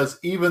because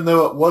even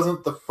though it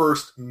wasn't the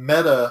first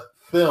meta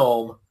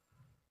film,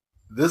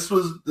 this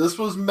was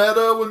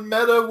meta when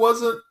meta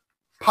wasn't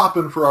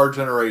popping for our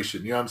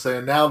generation. You know what I'm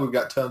saying? Now we've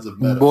got tons of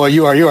meta. Boy,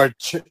 you are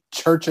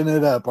churching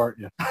it up, aren't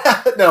you?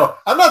 No,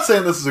 I'm not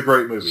saying this is a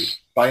great movie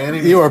by any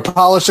means. You are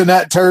polishing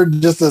that turd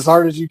just as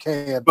hard as you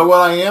can. But what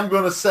I am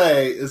going to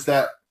say is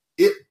that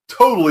it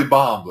totally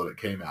bombed when it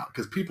came out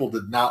because people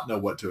did not know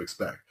what to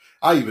expect.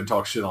 I even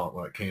talked shit on it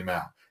when it came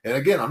out. And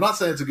again, I'm not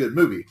saying it's a good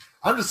movie.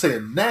 I'm just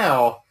saying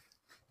now,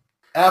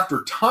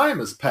 after time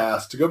has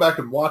passed, to go back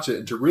and watch it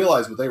and to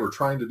realize what they were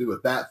trying to do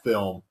with that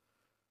film,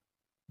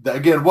 that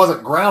again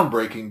wasn't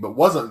groundbreaking but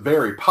wasn't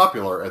very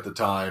popular at the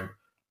time,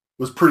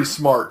 was pretty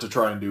smart to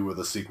try and do with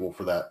a sequel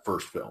for that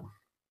first film.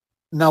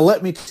 Now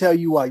let me tell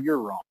you why you're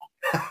wrong.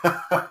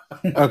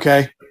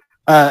 Okay.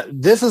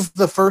 This is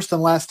the first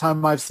and last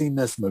time I've seen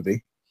this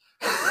movie.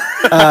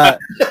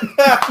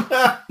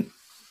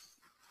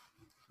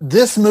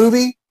 This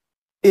movie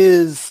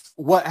is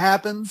what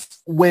happens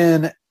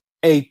when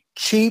a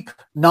cheap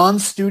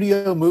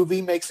non-studio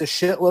movie makes a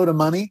shitload of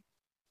money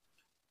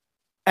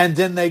and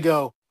then they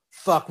go,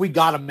 fuck, we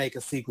got to make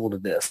a sequel to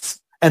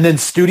this. And then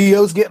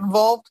studios get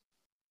involved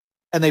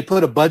and they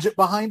put a budget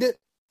behind it,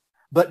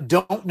 but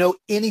don't know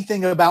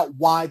anything about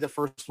why the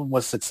first one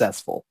was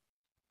successful.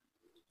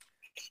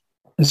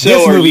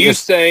 So are you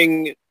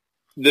saying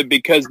that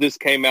because this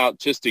came out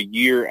just a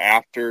year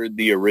after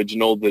the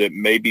original, that it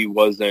maybe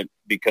wasn't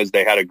because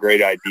they had a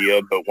great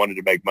idea but wanted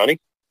to make money?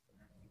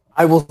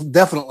 I will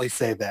definitely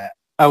say that.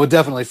 I would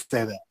definitely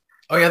say that.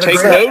 Oh yeah, take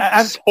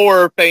notes,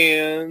 horror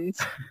fans.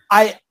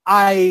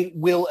 I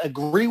will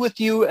agree with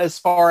you as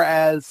far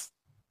as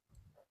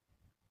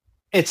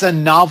it's a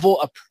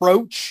novel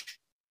approach.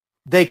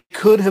 They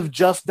could have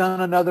just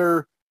done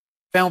another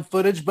found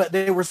footage, but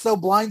they were so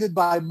blinded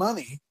by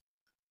money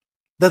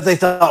that they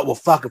thought, well,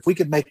 fuck, if we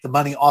could make the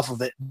money off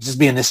of it just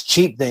being this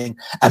cheap thing,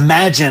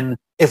 imagine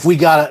if we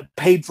got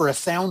paid for a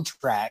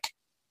soundtrack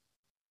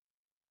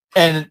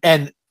and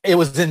it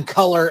was in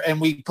color and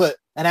we put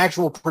an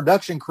actual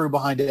production crew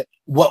behind it,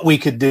 what we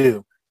could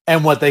do.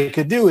 And what they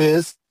could do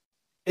is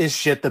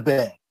shit the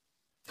bed,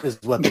 is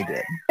what they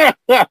did.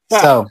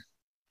 So.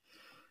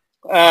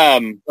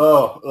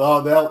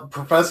 That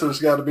professor's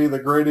got to be the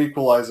great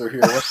equalizer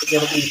here. What's it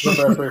going to be,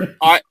 Professor?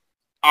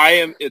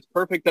 It's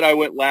perfect that I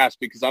went last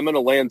because I'm going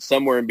to land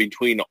somewhere in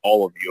between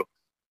all of you.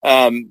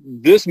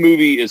 This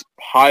movie is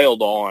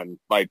piled on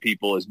by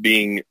people as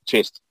being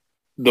just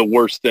the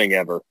worst thing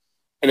ever,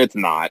 and it's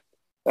not.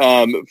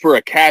 For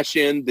a cash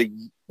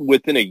in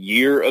within a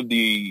year of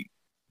the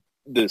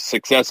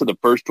success of the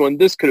first one,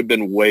 this could have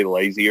been way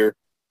lazier.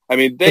 I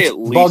mean, they at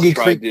least Boggy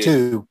tried Creek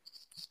to. 2.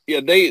 Yeah,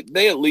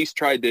 they at least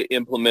tried to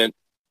implement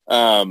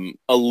a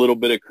little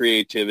bit of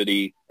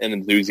creativity and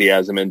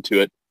enthusiasm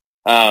into it.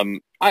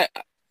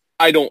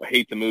 I don't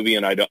hate the movie,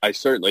 and I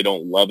certainly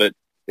don't love it.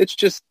 It's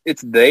just,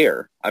 it's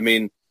there. I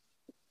mean,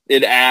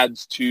 it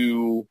adds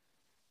to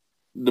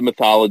the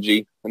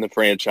mythology and the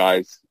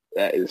franchise.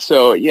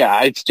 So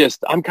yeah, it's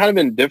just, I'm kind of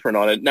indifferent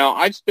on it. Now,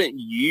 I've spent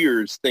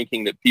years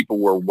thinking that people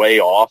were way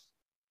off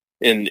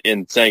in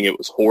saying it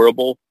was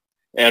horrible,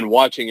 and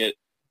watching it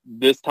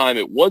this time,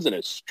 it wasn't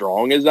as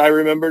strong as I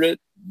remembered it,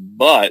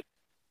 but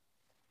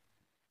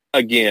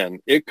again,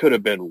 it could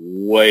have been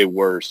way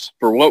worse.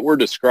 For what we're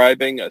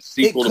describing, a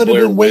sequel to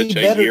Blair Witch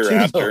a year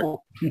after.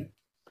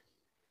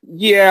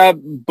 Yeah,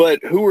 but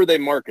who are they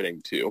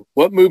marketing to?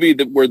 What movie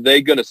were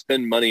they going to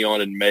spend money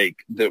on and make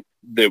that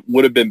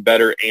would have been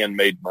better and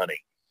made money?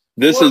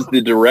 This is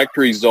the direct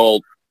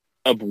result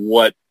of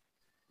what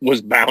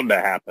was bound to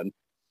happen.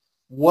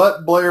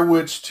 What Blair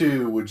Witch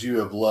 2 would you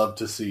have loved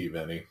to see,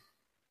 Vinny?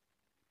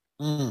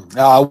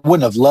 I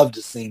wouldn't have loved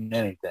to see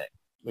anything.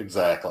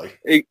 Exactly.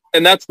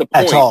 And that's the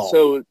point. At all.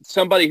 So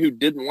somebody who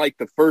didn't like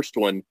the first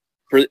one,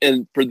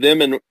 for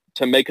them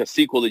to make a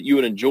sequel that you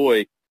would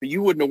enjoy, but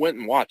you wouldn't have went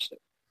and watched it.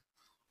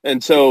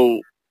 And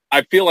so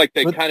I feel like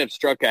they kind of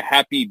struck a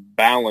happy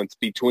balance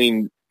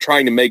between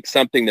trying to make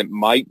something that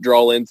might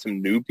draw in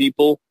some new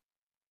people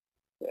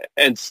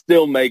and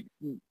still make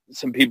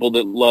some people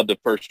that love the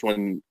first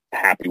one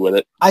happy with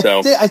it.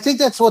 I think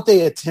that's what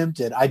they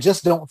attempted. I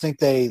just don't think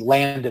they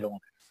landed on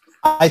it.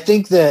 I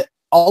think that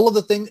all of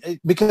the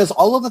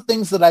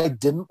things that I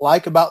didn't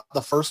like about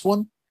the first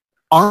one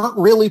aren't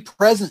really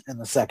present in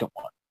the second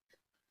one.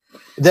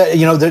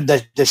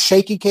 The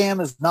shaky cam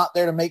is not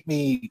there to make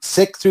me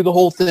sick through the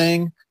whole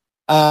thing.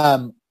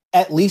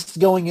 At least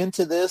going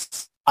into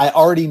this, I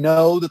already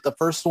know that the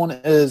first one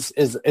is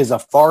a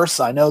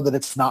farce. I know that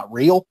it's not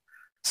real,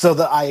 so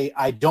that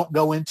I don't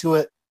go into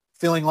it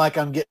feeling like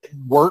I'm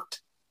getting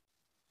worked.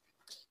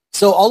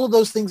 So all of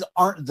those things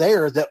aren't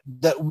there that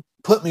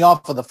put me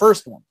off of the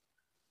first one.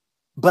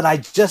 But I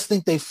just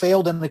think they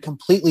failed in a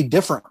completely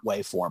different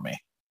way for me.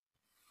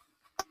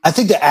 I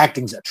think the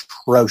acting's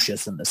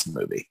atrocious in this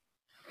movie.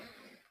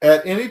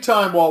 At any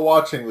time while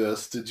watching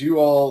this, did you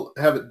all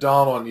have it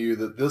dawn on you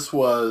that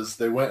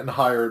they went and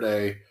hired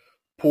a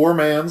poor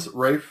man's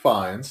Ralph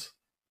Fiennes,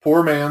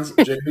 poor man's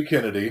Jamie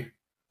Kennedy,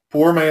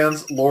 poor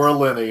man's Laura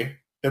Linney,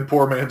 and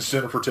poor man's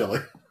Jennifer Tilly?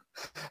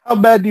 How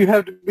bad do you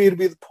have to be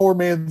the poor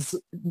man's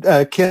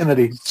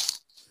Kennedy?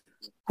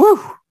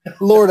 Whew.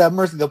 Lord have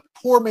mercy. The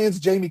poor man's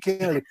Jamie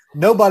Kennedy.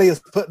 Nobody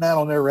is putting that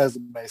on their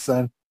resume,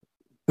 son.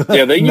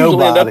 Yeah, they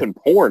usually end up in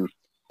porn.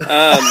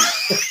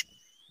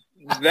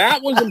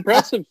 That was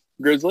impressive,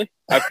 Grizzly.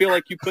 I feel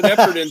like you put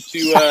effort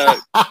into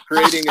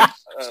creating a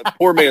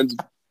poor man's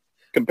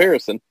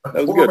comparison. That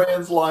was poor good.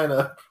 Man's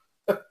lineup.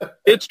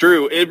 It's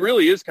true. It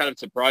really is kind of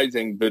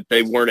surprising that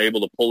they weren't able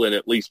to pull in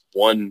at least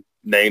one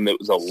name that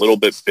was a little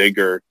bit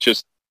bigger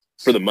just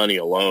for the money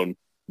alone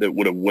that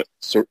would have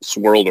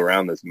swirled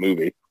around this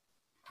movie.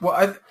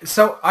 Well,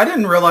 I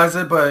didn't realize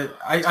it, but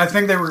I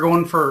think they were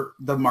going for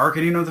the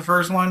marketing of the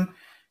first one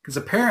because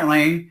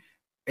apparently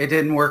it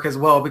didn't work as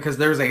well because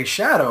there's a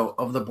shadow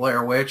of the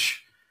Blair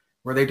Witch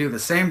where they do the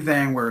same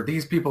thing where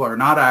these people are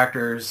not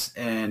actors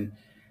and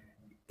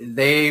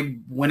they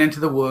went into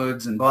the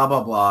woods and blah,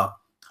 blah, blah.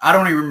 I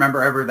don't even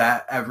remember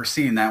ever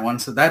seeing that one,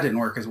 so that didn't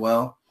work as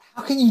well.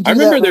 How can you do I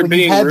remember that there when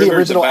being you had the rumors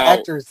original about-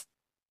 actors?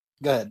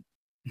 Good.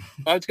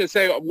 I was going to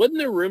say, wasn't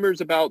there rumors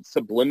about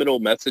subliminal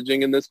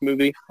messaging in this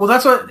movie? Well,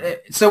 that's what.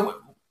 So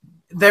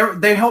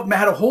they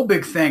had a whole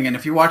big thing, and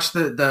if you watch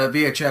the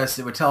VHS,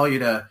 it would tell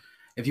you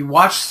if you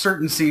watch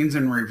certain scenes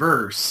in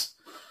reverse.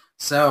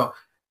 So,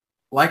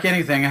 like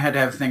anything, I had to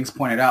have things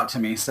pointed out to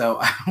me.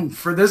 So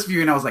for this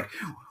viewing, I was like,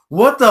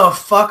 "What the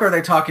fuck are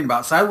they talking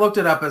about?" So I looked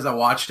it up as I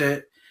watched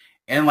it,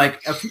 and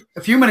like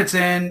a few minutes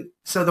in,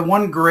 so the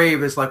one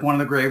grave is like one of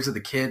the graves of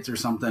the kids or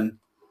something.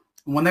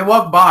 When they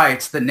walk by,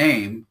 it's the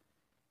name.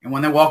 And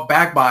when they walk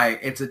back by,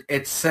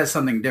 it says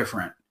something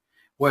different,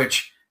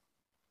 which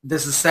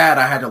this is sad.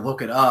 I had to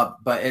look it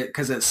up, but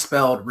because it's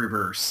spelled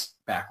reverse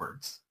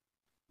backwards.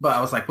 But I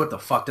was like, what the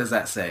fuck does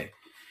that say?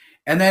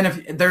 And then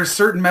if there's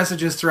certain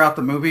messages throughout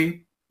the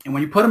movie, and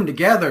when you put them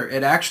together,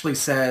 it actually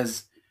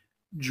says,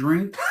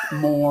 drink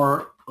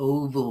more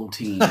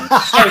Ovaltine.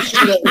 I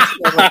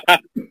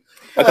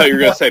thought you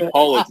were going to say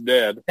Paul is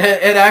dead.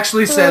 It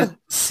actually said,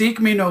 seek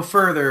me no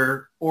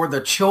further, or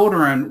the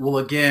children will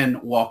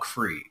again walk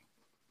free.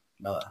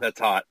 That's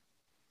hot.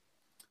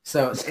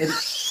 So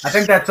I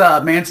think that's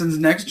Manson's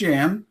next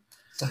jam.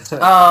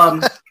 For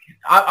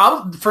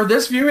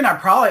this viewing,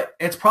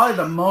 it's probably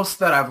the most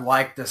that I've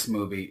liked this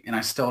movie, and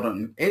I still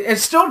don't.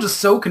 It's still just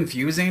so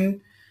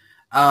confusing.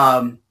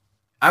 I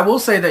will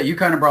say that you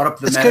kind of brought up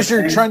the. It's because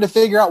you're trying to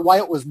figure out why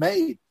it was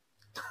made.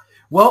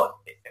 Well,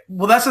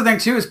 that's the thing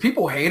too is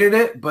people hated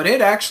it, but it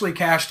actually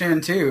cashed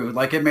in too.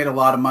 Like it made a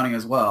lot of money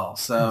as well.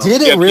 So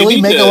did it really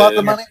make a lot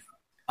of money?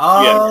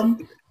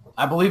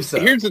 I believe so.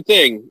 Here's the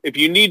thing. If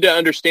you need to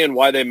understand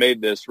why they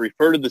made this,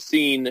 refer to the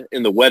scene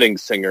in The Wedding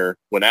Singer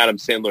when Adam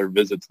Sandler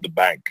visits the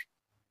bank.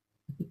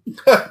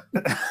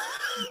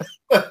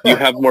 You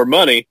have more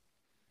money.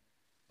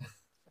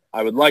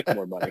 I would like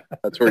more money.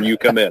 That's where you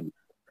come in.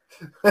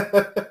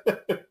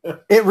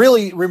 It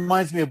really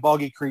reminds me of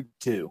Boggy Creek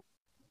 2.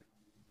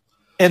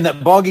 And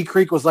that Boggy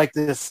Creek was like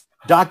this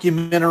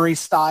documentary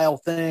style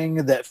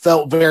thing that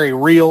felt very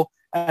real.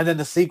 And then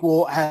the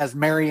sequel has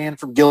Marianne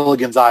from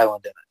Gilligan's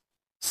Island in it.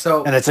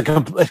 So, and it's a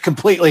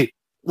completely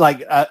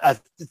like a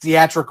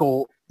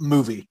theatrical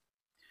movie.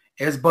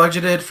 It's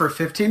budgeted for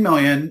 $15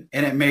 million,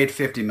 and it made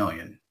 $50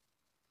 million.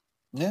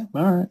 Yeah,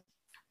 all right.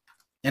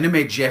 And it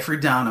made Jeffrey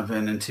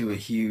Donovan into a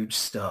huge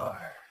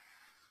star.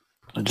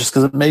 Just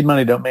because it made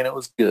money don't mean it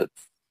was good.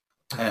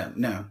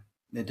 No,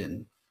 it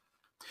didn't.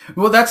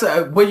 Well, that's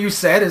what you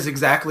said is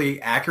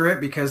exactly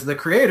accurate because the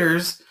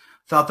creators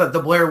thought that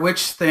the Blair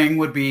Witch thing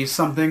would be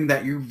something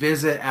that you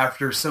visit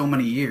after so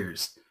many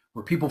years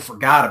where people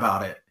forgot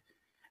about it.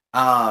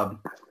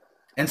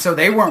 And so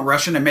they weren't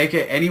rushing to make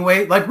it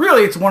anyway. Like,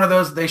 really, it's one of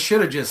those, they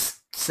should have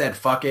just said,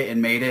 fuck it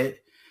and made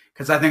it.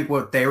 Because I think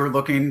what they were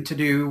looking to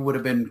do would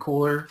have been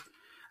cooler.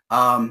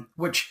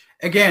 Which,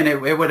 again,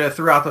 it would have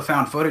threw out the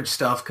found footage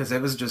stuff because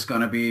it was just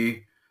going to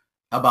be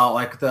about,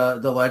 like, the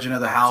legend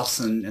of the house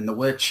and the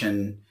witch.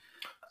 And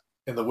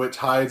the witch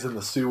hides in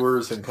the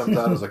sewers and comes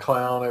out as a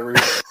clown every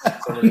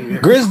so many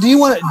years. Grizz, do you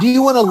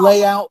want to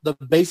lay out the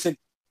basic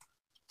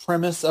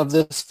premise of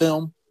this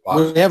film?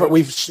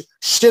 We've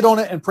shit on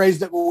it and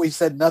praised it, but we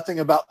said nothing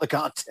about the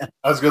content.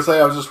 I was gonna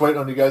say I was just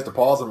waiting on you guys to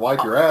pause and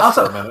wipe your ass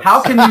also, for a minute.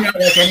 How can you not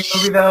like any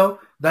movie though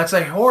that's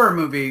a horror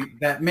movie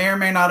that may or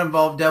may not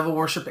involve devil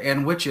worship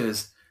and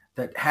witches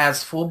that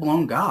has full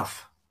blown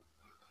goth?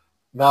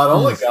 Not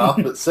only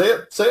goth, but say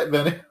it,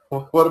 Vinny.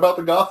 What about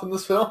the goth in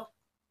this film?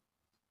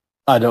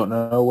 I don't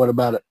know. What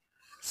about it?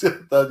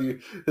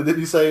 And then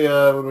you say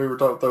when we were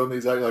throwing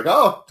these out, you're like,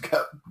 "Oh,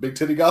 got big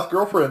titty goth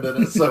girlfriend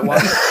in it." So why?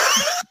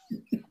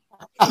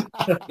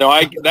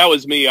 No, that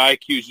was me. I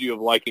accused you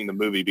of liking the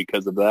movie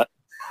because of that.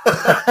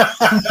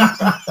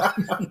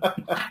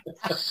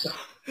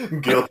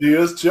 Guilty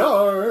as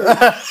charged.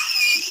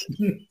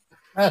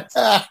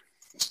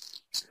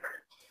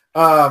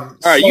 All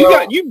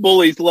right, you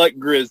bullies let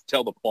Grizz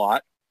tell the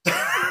plot.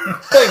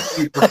 Thank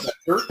you,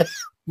 Professor,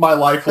 my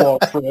lifelong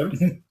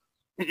friend.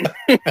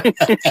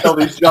 Tell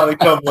these Johnny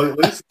come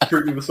latelys,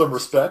 treat me with some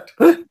respect.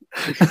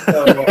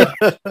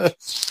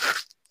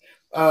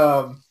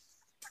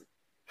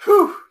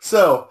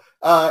 So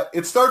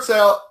it starts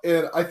out,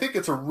 and I think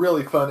it's a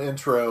really fun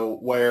intro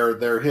where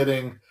they're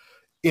hitting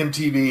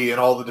MTV and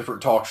all the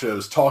different talk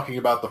shows talking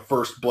about the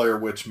first Blair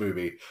Witch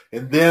movie.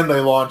 And then they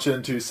launch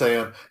into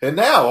saying, and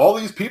now all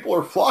these people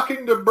are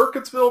flocking to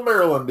Burkittsville,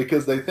 Maryland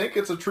because they think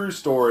it's a true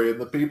story.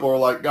 And the people are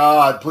like,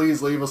 God,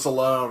 please leave us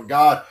alone.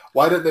 God,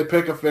 why didn't they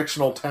pick a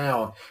fictional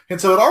town? And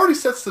so it already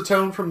sets the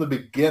tone from the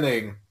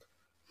beginning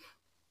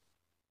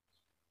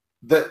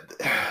that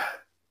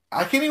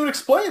I can't even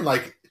explain.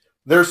 Like,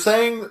 they're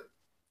saying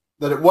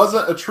that it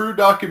wasn't a true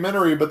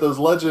documentary, but those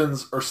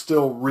legends are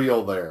still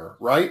real there,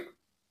 right?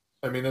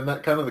 I mean, isn't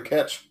that kind of the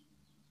catch?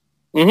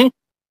 Mm-hmm.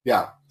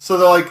 Yeah. So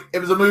they're like, it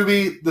was a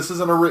movie. This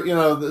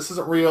isn't this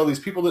isn't real. These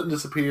people didn't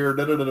disappear.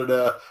 Da da da da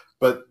da.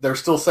 But they're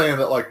still saying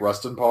that like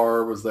Rustin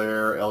Parr was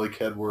there, Ellie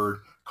Kedward,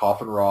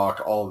 Coffin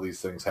Rock, all of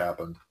these things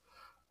happened.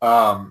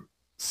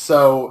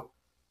 So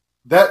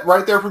that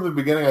right there from the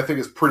beginning, I think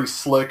is pretty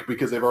slick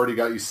because they've already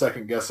got you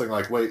second guessing.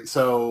 Like, wait,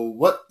 so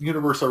what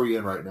universe are we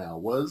in right now?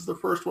 Was the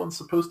first one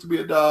supposed to be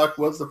a doc?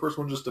 Was the first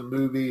one just a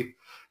movie?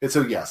 And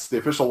so, yes, the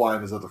official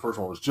line is that the first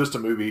one was just a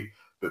movie,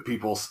 but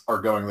people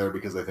are going there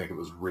because they think it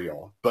was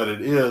real. But it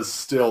is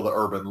still the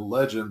urban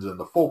legends and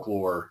the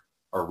folklore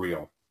are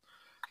real.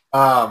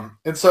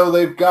 And so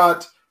they've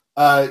got,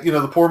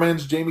 the poor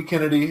man's Jamie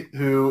Kennedy,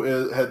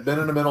 who had been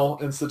in a mental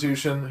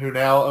institution, who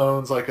now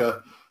owns like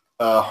a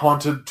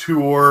haunted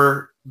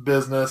tour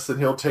business, and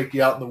he'll take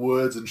you out in the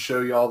woods and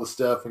show you all the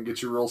stuff and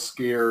get you real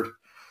scared.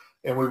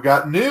 And we've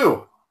got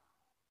new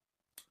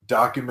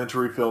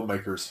documentary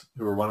filmmakers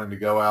who are wanting to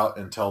go out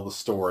and tell the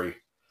story,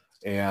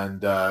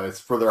 and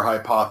it's for their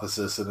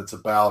hypothesis, and it's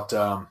about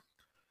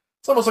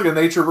it's almost like a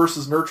nature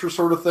versus nurture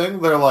sort of thing.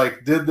 They're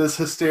like, did this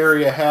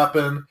hysteria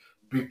happen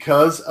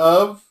because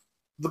of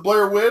the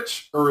Blair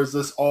Witch, or is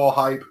this all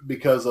hype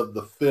because of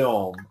the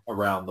film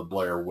around the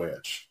Blair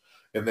Witch?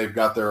 And they've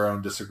got their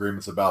own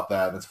disagreements about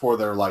that, and it's for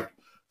their like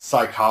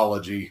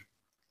psychology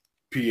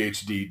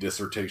PhD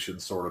dissertation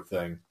sort of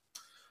thing.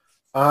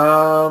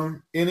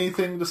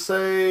 Anything to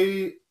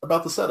say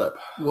about the setup?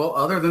 Well,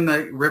 other than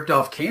they ripped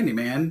off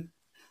Candyman.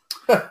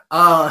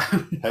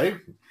 Hey.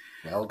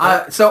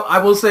 So I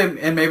will say,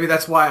 and maybe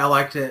that's why I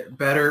liked it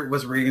better,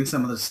 was reading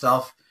some of the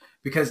stuff,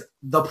 because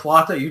the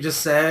plot that you just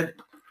said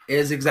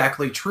is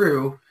exactly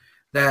true,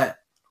 that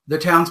the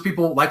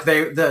townspeople, like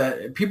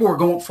the people were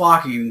going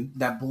flocking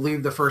that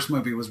believed the first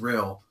movie was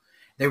real.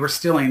 They were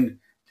stealing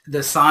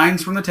the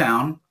signs from the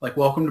town, like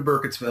 "Welcome to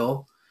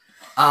Burkittsville."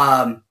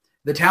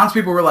 The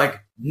townspeople were like,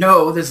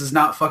 "No, this is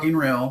not fucking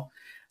real."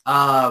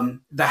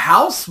 The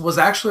house was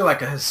actually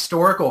like a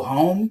historical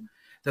home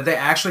that they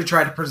actually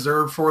tried to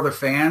preserve for the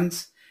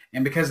fans,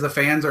 and because the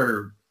fans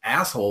are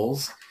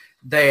assholes,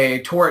 they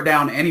tore it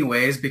down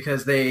anyways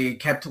because they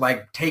kept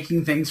like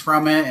taking things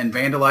from it and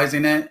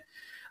vandalizing it.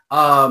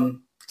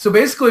 So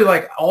basically,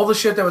 like all the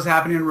shit that was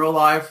happening in real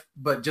life,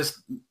 but just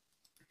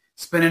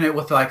spinning it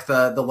with like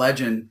the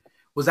legend,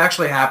 was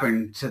actually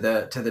happening to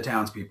the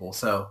townspeople.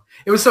 So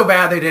it was so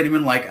bad they didn't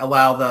even like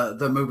allow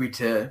the movie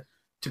to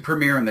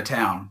premiere in the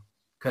town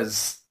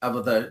because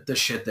of the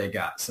shit they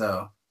got.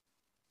 So,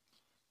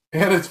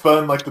 and it's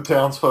fun. Like the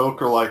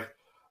townsfolk are like,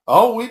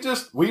 "Oh,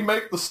 we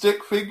make the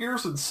stick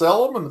figures and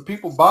sell them, and the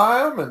people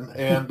buy them,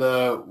 and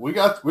we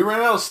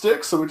ran out of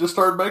sticks, so we just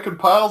started making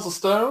piles of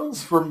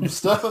stones from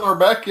stuff in our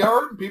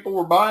backyard, and people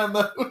were buying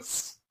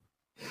those."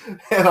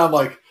 And I'm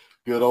like,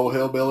 Good old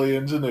hillbilly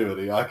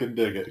ingenuity. I can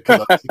dig it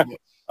because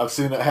I've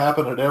seen it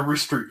happen at every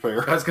street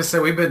fair. I was gonna say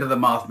we've been to the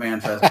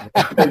Mothman Festival.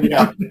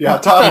 yeah.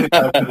 Tommy and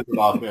I have been to the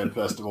Mothman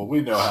Festival.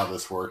 We know how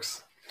this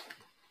works.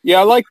 Yeah,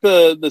 I like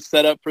the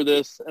setup for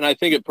this, and I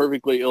think it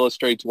perfectly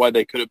illustrates why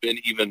they could have been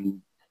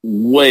even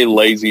way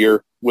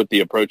lazier with the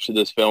approach to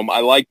this film. I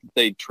like that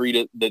they treat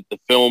it that the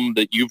film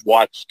that you've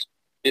watched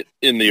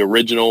in the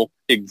original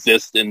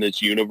exists in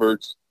this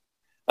universe.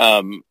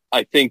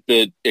 I think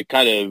that it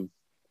kind of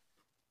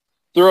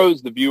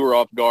throws the viewer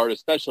off guard,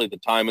 especially at the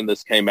time when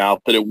this came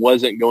out, that it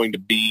wasn't going to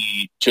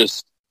be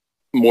just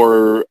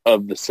more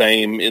of the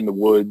same in the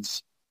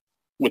woods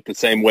with the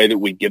same way that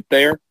we get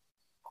there.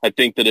 I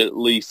think that it at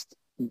least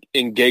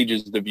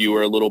engages the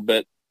viewer a little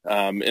bit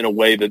in a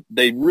way that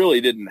they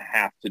really didn't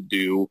have to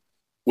do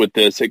with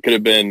this. It could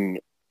have been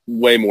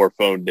way more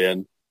phoned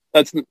in.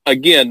 That's,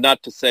 again,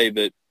 not to say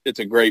that it's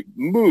a great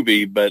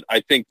movie, but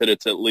I think that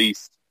it's at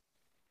least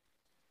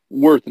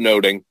worth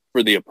noting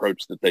for the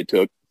approach that they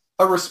took.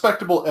 A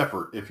respectable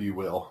effort, if you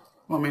will.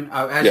 Well, I mean,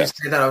 as you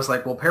say that, I was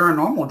like, well,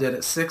 Paranormal did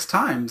it 6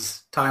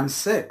 times, times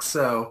 6.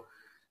 So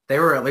they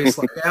were at least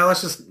like, yeah,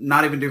 let's just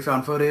not even do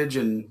found footage.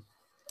 And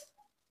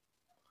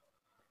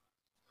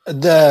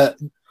the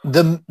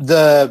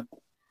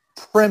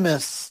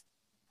premise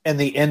and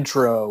the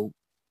intro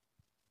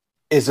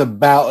is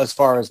about as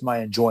far as my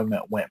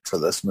enjoyment went for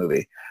this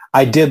movie.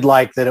 I did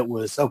like that it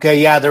was,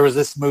 okay, yeah, there was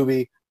this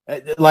movie.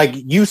 Like,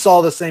 you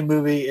saw the same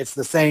movie. It's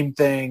the same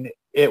thing.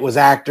 It was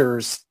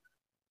actors.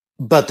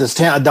 But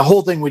the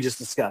whole thing we just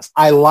discussed,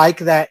 I like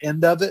that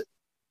end of it,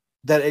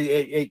 that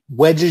it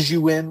wedges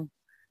you in.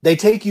 They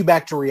take you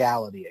back to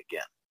reality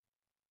again.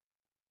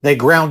 They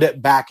ground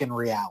it back in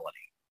reality.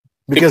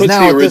 Because it puts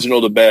the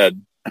original to bed.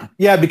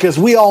 Yeah, because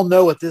we all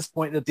know at this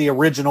point that the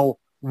original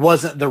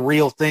wasn't the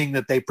real thing,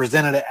 that they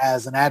presented it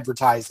as an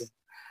advertising.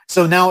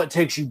 So now it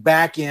takes you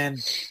back in.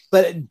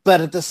 But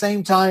at the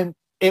same time,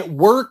 it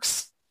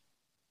works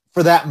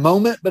for that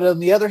moment. But on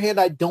the other hand,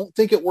 I don't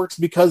think it works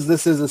because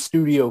this is a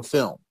studio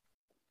film.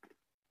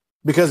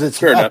 Because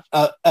it's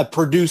a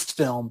produced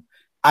film,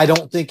 I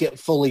don't think it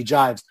fully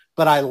jives.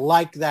 But I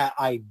like that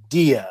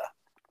idea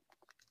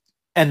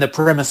and the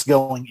premise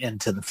going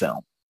into the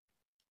film.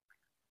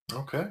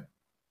 Okay.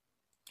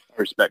 I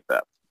respect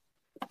that.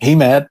 He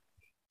mad?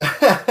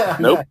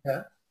 Nope.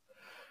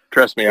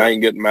 Trust me, I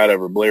ain't getting mad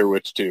over Blair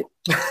Witch 2.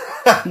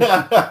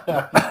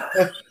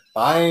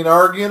 I ain't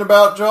arguing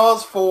about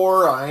Jaws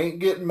 4. I ain't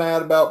getting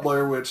mad about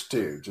Blair Witch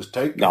 2. Just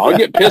take No, I'll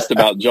get pissed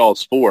about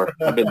Jaws 4.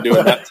 I've been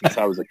doing that since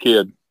I was a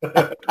kid.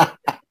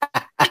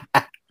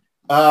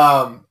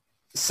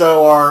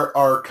 So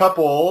our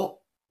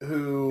couple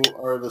who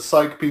are the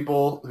psych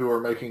people who are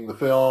making the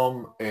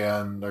film,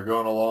 and they're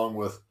going along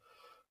with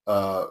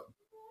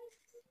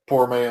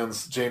poor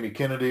man's Jamie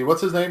Kennedy.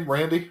 What's his name?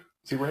 Randy?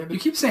 Is he Randy? you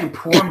keep saying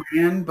poor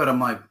man, but I'm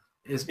like,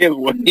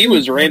 he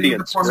was Randy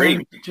in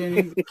Scream.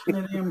 Jamie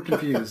Kennedy, I'm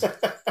confused.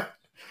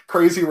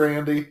 Crazy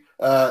Randy.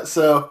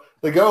 So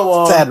they go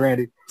along. Sad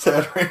Randy.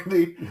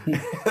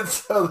 And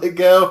so they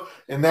go,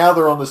 and now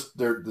they're on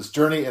this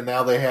journey, and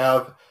now they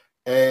have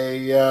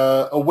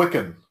a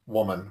Wiccan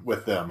woman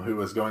with them who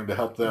is going to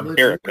help them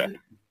Erica.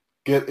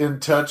 get in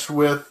touch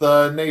with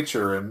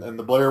nature and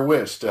the Blair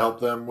Witch to help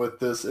them with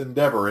this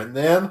endeavor. And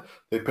then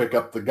they pick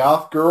up the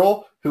goth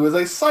girl who is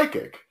a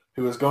psychic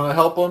who is going to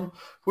help them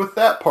with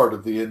that part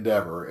of the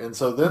endeavor. And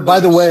so then... By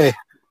the way,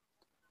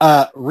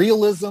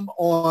 realism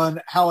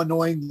on how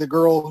annoying the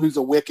girl who's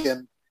a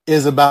Wiccan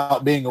is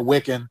about being a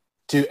Wiccan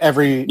to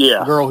every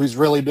girl who's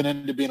really been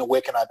into being a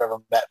Wiccan I've ever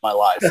met in my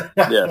life.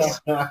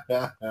 Yes.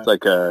 It's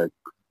like a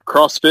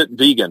CrossFit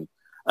vegan.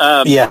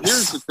 Yes.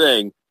 Here's the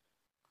thing.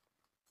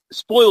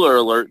 Spoiler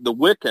alert, the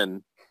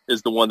Wiccan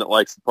is the one that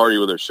likes to party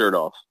with her shirt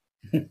off,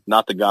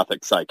 not the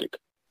gothic psychic.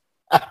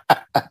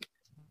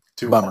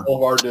 To Bummer. all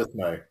of our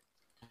dismay.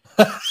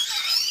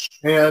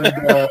 And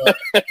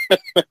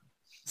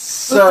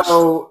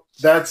so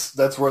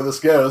that's where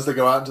this goes. They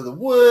go out into the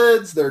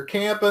woods. They're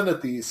camping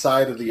at the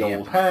side of the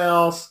old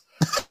house.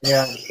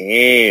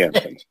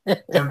 And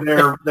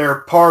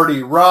they're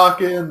party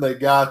rocking. They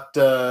got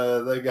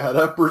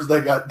uppers, they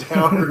got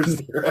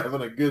downers. They're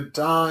having a good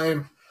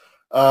time.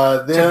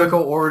 Then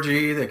Typical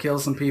orgy that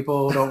kills some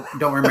people.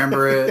 Don't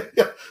remember it.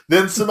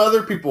 Then some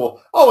other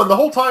people. Oh, and the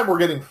whole time we're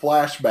getting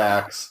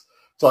flashbacks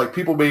to like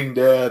people being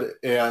dead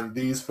and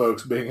these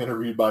folks being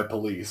interviewed by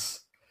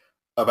police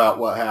about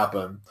what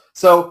happened.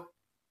 So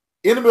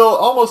in the middle,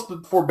 almost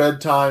before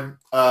bedtime,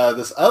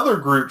 this other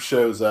group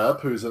shows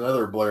up, who's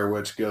another Blair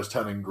Witch ghost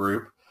hunting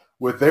group,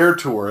 with their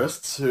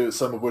tourists,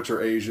 some of which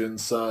are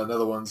Asians,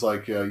 another one's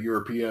like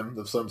European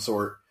of some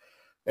sort.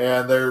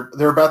 And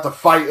they're about to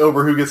fight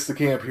over who gets to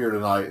camp here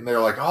tonight. And they're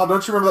like, oh,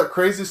 don't you remember that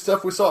crazy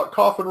stuff we saw at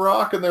Coffin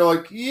Rock? And they're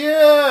like,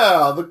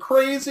 yeah, the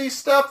crazy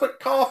stuff at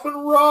Coffin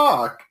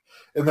Rock.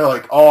 And they're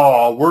like,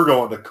 oh, we're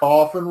going to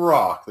Coffin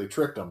Rock. They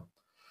tricked them.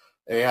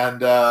 And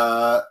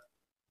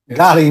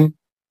Got him.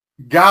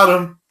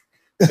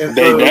 And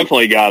They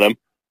definitely got him.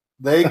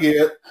 They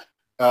get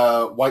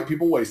white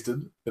people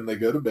wasted, and they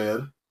go to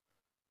bed.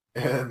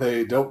 and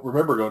they don't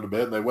remember going to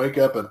bed, and they wake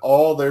up and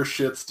all their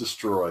shit's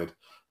destroyed.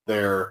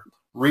 Their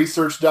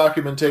research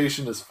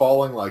documentation is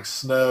falling like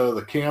snow.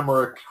 The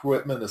camera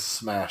equipment is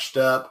smashed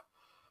up,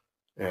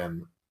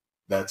 and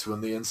that's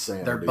when the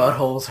insanity. Their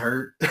buttholes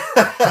hurt.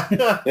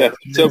 Yeah.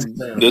 So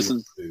this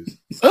is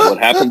what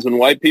happens when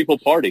white people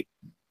party.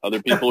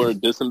 Other people are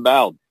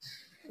disemboweled.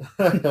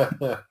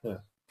 Then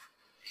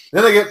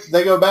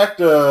they go back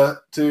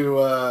to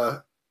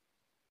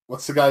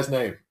what's the guy's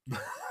name?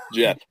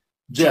 Jeff.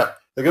 Jeff.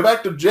 They go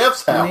back to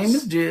Jeff's house. My name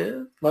is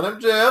Jeff. My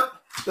name's Jeff.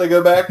 They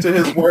go back to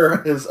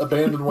his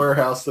abandoned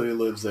warehouse that he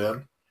lives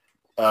in.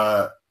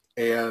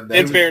 And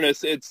in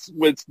fairness, it's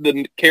with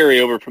the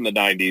carryover from the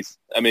 90s.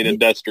 I mean,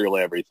 industrial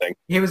everything.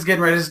 He was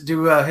getting ready to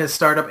do his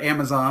startup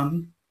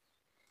Amazon.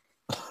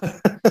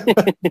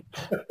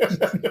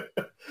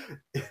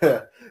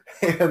 Yeah.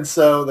 And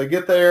so they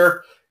get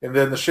there, and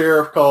then the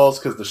sheriff calls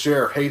because the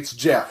sheriff hates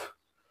Jeff.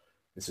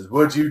 He says,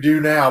 "What'd you do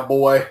now,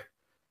 boy?"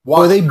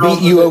 Boy, they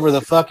beat you over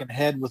the fucking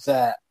head with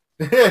that.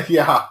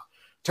 Yeah.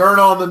 Turn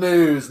on the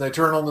news. And they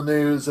turn on the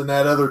news, and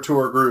that other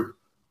tour group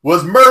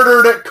was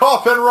murdered at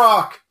Coffin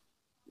Rock.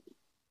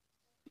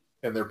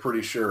 And they're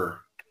pretty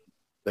sure.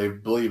 They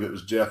believe it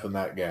was Jeff and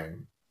that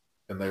gang.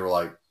 And they were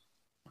like,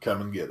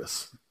 come and get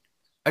us.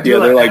 I do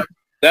they're like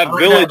that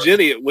village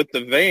idiot with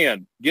the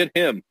van. Get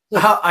him.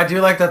 I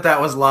do like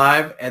that was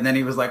live, and then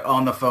he was like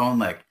on the phone,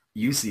 like,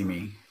 "You see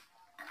me."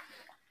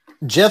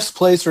 Jeff's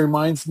place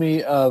reminds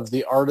me of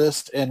the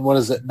artist in, what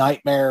is it,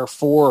 Nightmare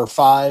 4 or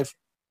 5?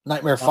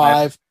 Nightmare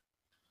 5?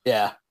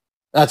 Yeah.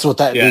 That's what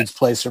that dude's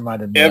place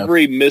reminded me of.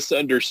 Every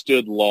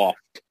misunderstood loft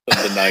of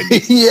the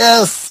 90s.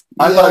 Yes.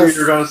 I thought you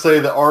were going to say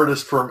the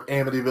artist from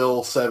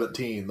Amityville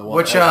 17. The one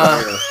Which,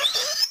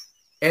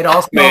 it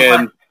all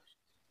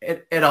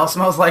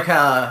smells like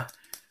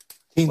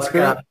Teen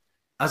Spirit?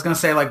 I was going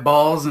to say like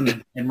balls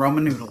and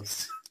Roman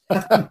noodles.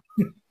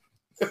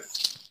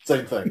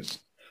 Same thing.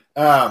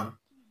 And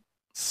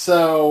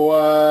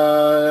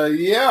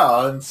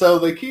so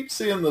they keep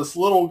seeing this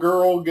little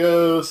girl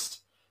ghost,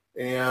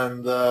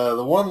 and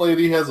the one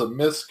lady has a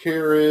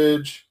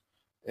miscarriage,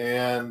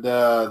 and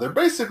they're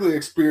basically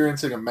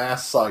experiencing a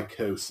mass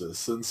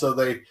psychosis. And so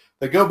they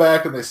go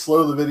back and they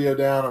slow the video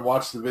down and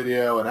watch the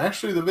video, and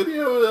actually the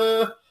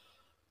video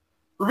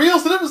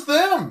reveals that it was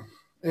them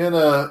in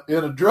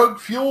a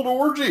drug-fueled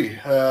orgy,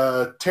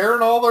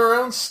 tearing all their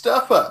own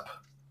stuff up.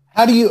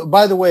 How do you,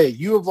 by the way,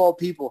 you of all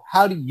people,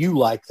 how do you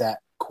like that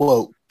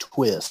quote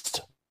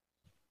twist?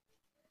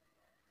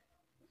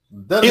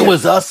 It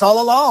was us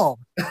all along.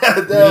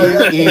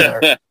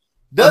 Either.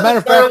 Matter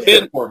of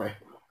fact, for me.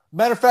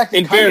 Matter of fact,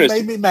 it kind of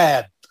made me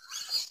mad.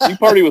 You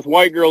party with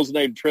white girls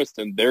named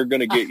Tristan, they're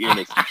going to get you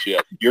into some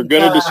shit. You're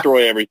going to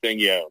destroy everything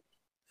you own.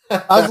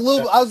 I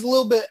was a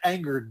little bit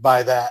angered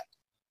by that.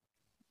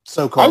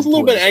 So-called I was a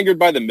little twist. bit angered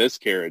by the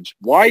miscarriage.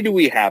 Why do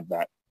we have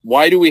that?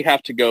 Why do we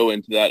have to go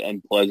into that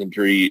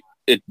unpleasantry?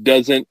 It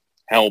doesn't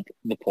help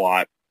the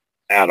plot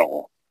at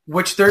all.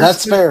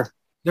 That's fair.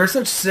 They're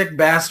such sick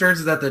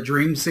bastards that the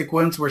dream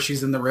sequence where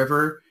she's in the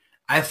river,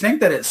 I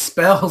think that it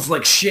spells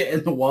like shit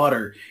in the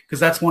water because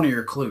that's one of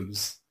your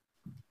clues.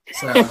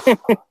 So,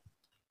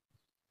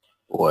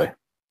 boy,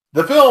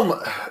 the film,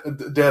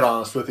 dead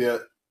honest with you,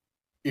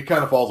 it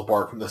kind of falls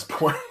apart from this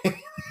point.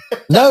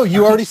 No,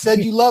 you already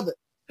said you love it.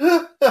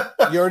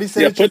 You already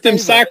said it's put your them favorite.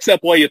 socks up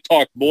while you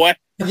talk, boy.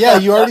 Yeah,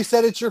 you already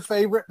said it's your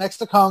favorite next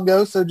to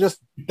Congo, so just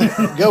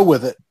go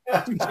with it.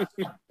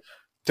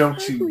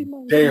 Don't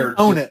you dare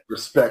own it.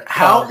 Respect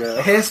how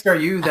Congo. pissed are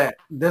you that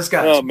this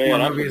got? Oh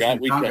man, I forgot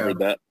we covered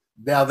that.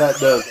 Now that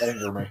does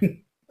anger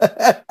me.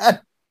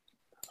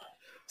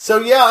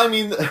 So yeah, I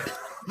mean,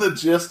 the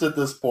gist at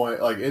this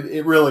point, like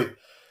it really,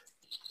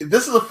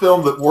 this is a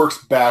film that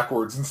works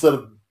backwards instead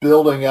of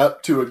building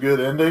up to a good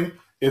ending.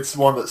 It's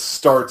one that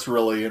starts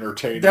really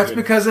entertaining. That's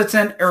because it's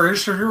an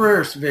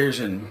reverse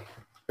vision.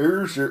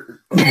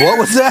 What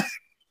was that?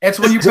 It's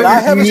when you Did put I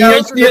have a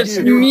yes.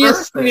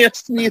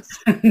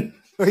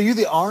 Are you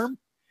the arm?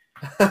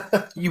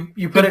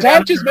 You put Did it Todd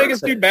down just and make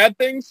reverse us do it. bad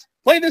things?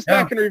 Play this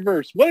back in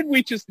reverse. What did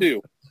we just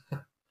do?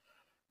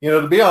 You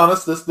know, to be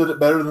honest, this did it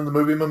better than the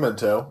movie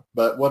Memento,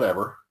 but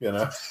whatever, you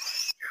know.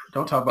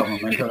 Don't talk about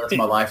Memento. That's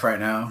my life right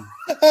now.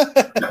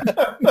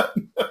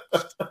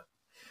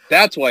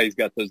 That's why he's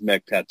got those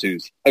neck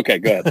tattoos. Okay,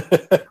 go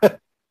ahead.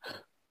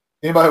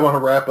 Anybody want to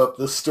wrap up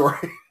this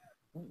story?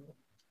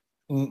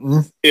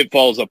 Mm-mm. It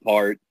falls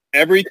apart.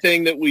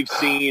 Everything that we've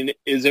seen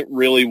isn't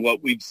really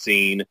what we've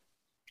seen.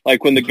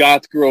 Like when the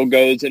goth girl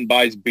goes and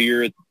buys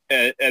beer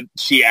and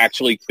she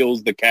actually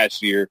kills the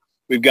cashier.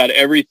 We've got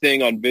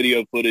everything on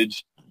video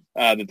footage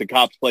that the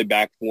cops play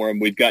back for him.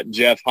 We've got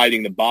Jeff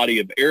hiding the body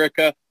of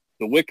Erica,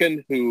 the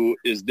Wiccan, who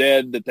is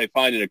dead, that they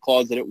find in a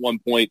closet at one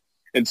point.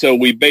 And so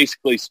we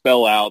basically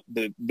spell out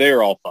that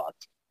they're all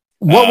fucked.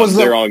 What was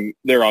they're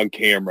on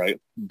camera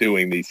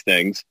doing these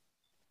things.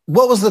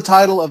 What was the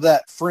title of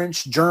that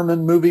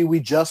French-German movie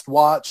we just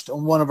watched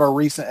on one of our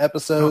recent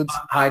episodes?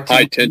 High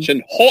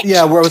tension.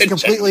 Yeah, where it was tension.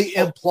 completely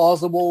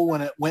implausible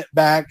when it went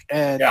back.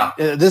 And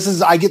this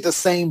is, I get the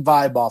same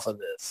vibe off of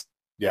this.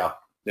 Yeah.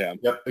 Yeah.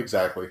 Yep,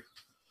 exactly.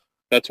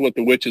 That's what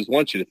the witches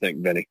want you to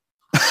think, Benny.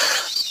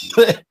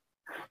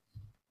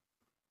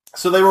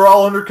 So they were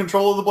all under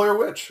control of the Blair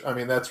Witch. I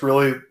mean, that's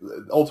really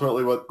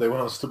ultimately what they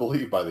want us to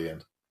believe by the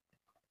end.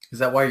 Is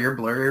that why you're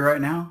blurry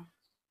right now?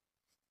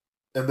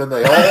 And then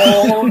they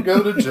all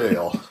go to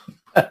jail.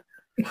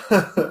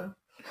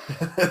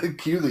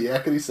 Cue the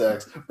yakety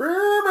sax.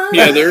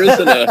 Yeah, there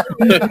isn't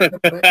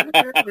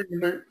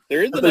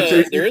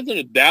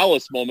a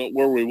Dallas moment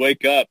where we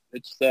wake up.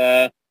 It's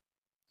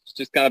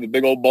just kind of a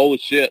big old bowl of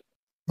shit.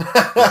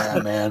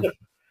 Yeah, man.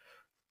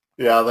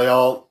 Yeah,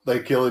 they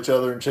kill each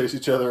other and chase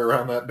each other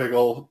around that big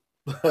old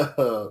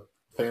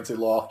fancy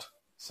loft.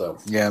 So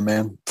Yeah,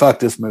 man. Fuck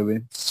this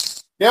movie.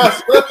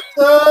 yes, let's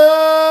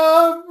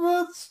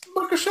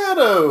Book of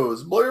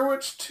Shadows, Blair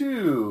Witch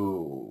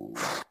 2.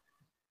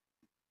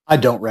 I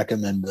don't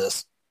recommend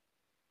this.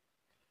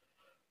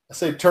 I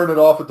say turn it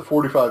off at the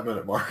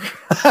 45-minute mark.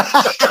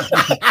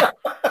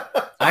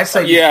 I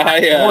say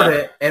record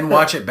it and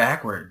watch it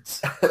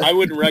backwards. I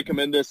wouldn't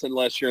recommend this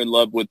unless you're in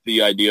love with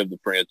the idea of the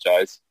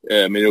franchise.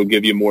 I mean, it'll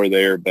give you more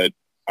there, but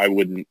I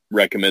wouldn't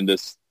recommend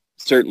this,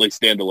 certainly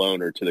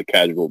standalone or to the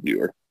casual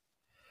viewer.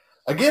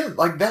 Again,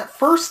 like that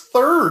first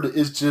third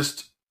is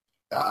just,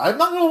 I'm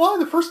not going to lie,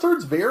 the first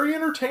third's very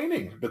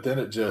entertaining, but then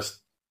it just...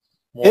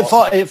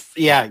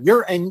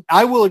 and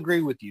I will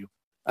agree with you.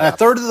 Yeah. A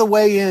third of the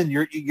way in,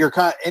 you're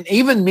kind of, and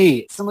even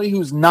me, somebody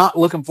who's not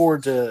looking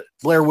forward to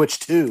Blair Witch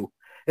 2,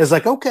 is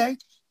like, okay.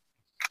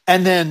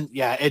 And then,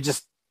 it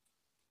just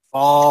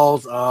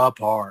falls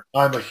apart.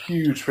 I'm a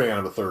huge fan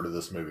of a third of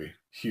this movie.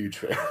 Huge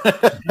fan.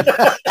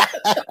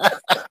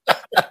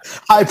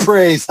 High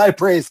praise.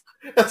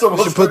 That's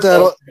We should put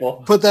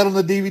that on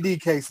the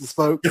DVD cases,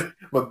 folks. I'm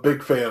a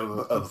big fan of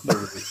the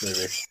third of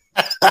this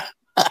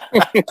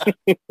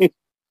movie.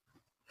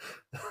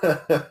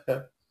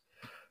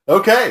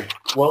 Okay,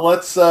 well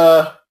let's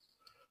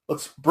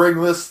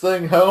bring this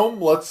thing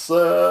home. Let's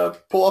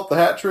pull up the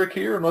hat trick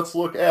here and let's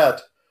look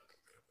at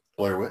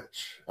Blair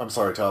Witch. I'm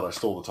sorry, Todd, I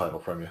stole the title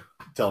from you.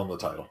 Tell them the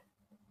title.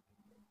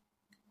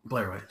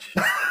 Blair Witch.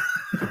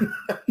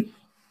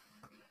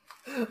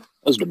 That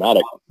was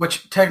dramatic.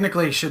 Which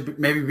technically should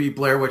maybe be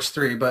Blair Witch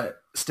 3,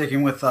 but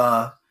sticking with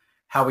how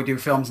we do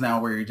films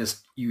now, where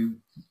you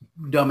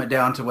dumb it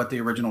down to what the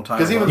original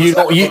title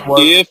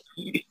was.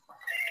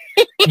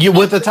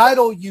 With the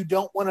title, you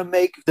don't want to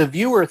make the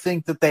viewer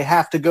think that they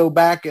have to go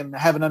back and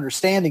have an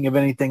understanding of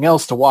anything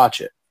else to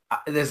watch it.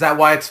 Is that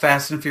why it's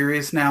Fast and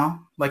Furious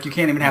now? Like, you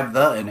can't even have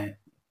the in it.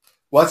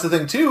 Well, that's the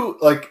thing, too.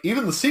 Like,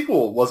 even the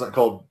sequel wasn't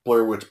called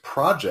Blair Witch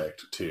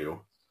Project 2.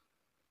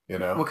 You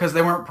know? Well, because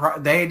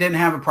they didn't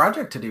have a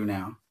project to do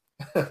now.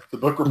 The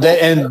book report.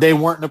 They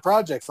weren't in the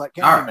projects like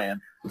Candyman.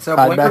 Right. So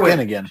tied back in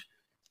again.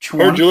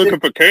 Heard you looking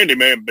for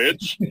Candyman,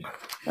 bitch.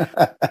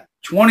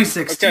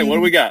 2016. Okay, what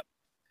do we got?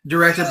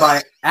 Directed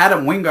by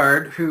Adam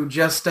Wingard, who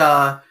just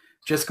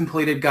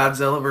completed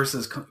Godzilla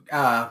versus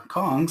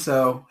Kong.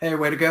 So, hey,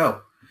 way to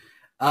go.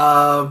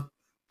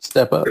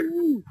 Step up.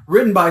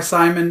 Written by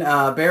Simon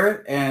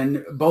Barrett,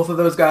 and both of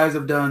those guys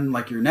have done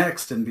like Your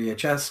Next and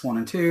VHS 1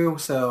 and 2.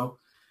 So,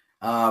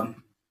 I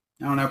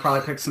don't know,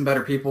 probably picked some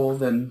better people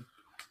than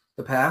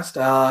the past.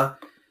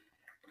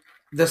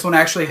 This one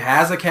actually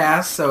has a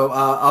cast. So,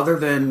 other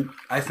than,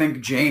 I think,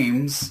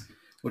 James,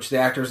 which the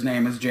actor's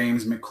name is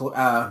James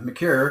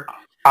McCure.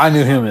 I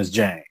knew him as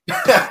Jane.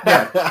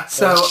 Yeah.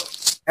 So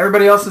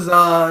everybody else is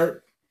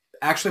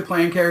actually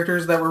playing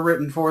characters that were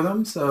written for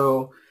them.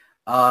 So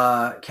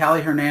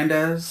Callie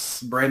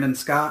Hernandez, Brandon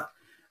Scott,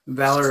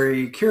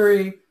 Valerie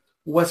Curie,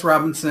 Wes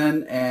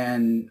Robinson,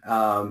 and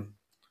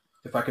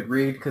if I could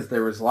read, because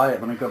there was light,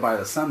 let me go by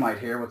the sunlight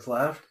here, what's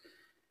left.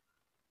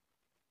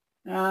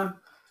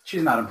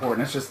 She's not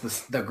important. It's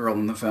just the girl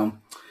in the film.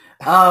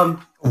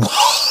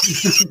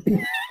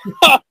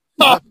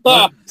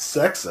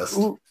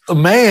 Sexist.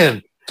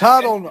 Man,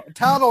 Todd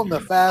on the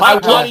fast. My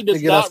path body to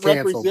does get us not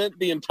canceled. represent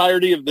the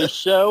entirety of this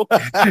show.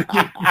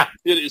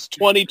 It is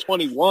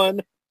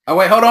 2021. Oh,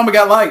 wait, hold on. We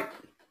got light.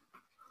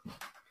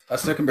 I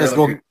still can barely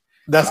hear.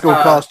 That's going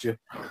to cost you.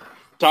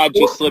 Todd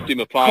just slipped him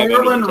a $5 under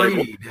Carolyn the table.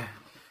 Reed.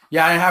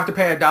 Yeah, I have to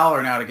pay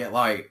 $1 now to get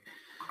light.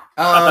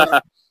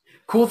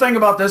 Cool thing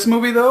about this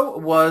movie, though,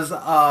 was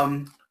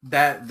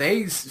that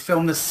they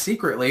filmed this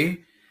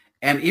secretly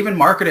and even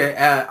marketed it.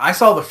 I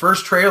saw the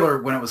first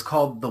trailer when it was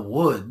called The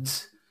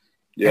Woods.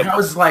 Yep. And I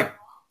was like,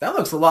 that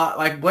looks a lot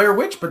like Blair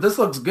Witch, but this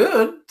looks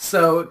good,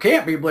 so it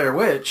can't be Blair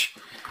Witch.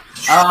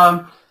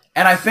 And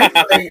I think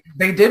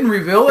they didn't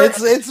reveal it.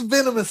 It's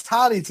venomous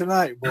toddy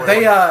tonight, boy.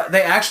 They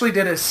actually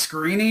did a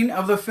screening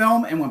of the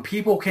film, and when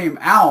people came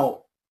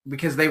out,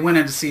 because they went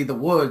in to see The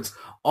Woods,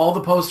 all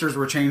the posters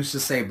were changed to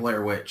say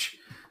Blair Witch.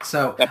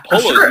 So That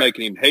polo is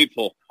making him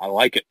hateful. I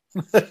like it.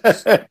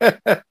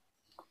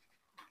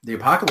 The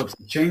apocalypse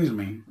changed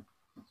me.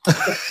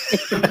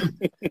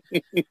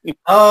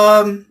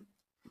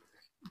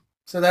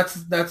 So that's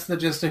the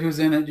gist of who's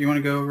in it. Do you want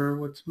to go over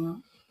what's what?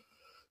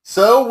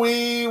 So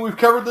we've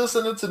covered this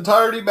in its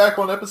entirety back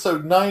on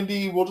episode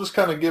 90. We'll just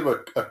kind of give a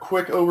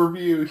quick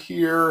overview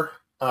here.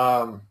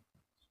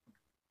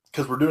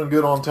 because we're doing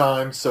good on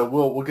time, so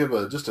we'll give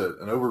an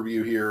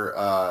overview here.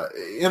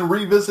 In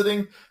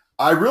revisiting,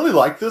 I really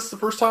liked this the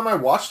first time I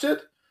watched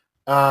it,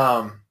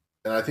 and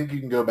I think you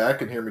can go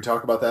back and hear me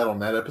talk about that on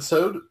that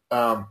episode.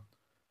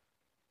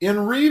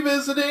 In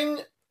revisiting,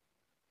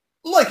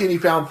 like any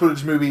found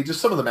footage movie,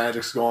 just some of the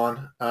magic's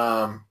gone,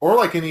 or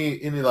like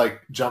any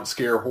like jump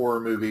scare horror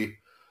movie.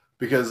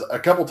 Because a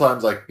couple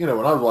times, like, when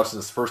I was watching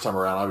this the first time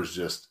around, I was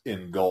just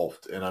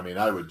engulfed. And I mean,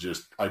 I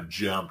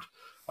jumped.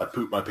 I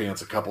pooped my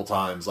pants a couple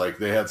times. Like,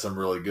 they had some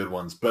really good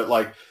ones. But,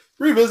 like,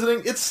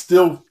 revisiting, it's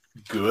still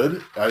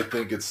good. I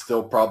think it's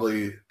still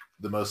probably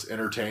the most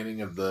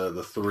entertaining of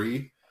the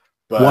three.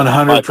 But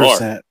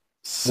 100%.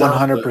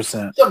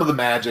 100%. Some of the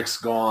magic's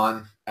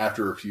gone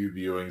after a few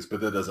viewings,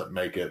 but that doesn't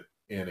make it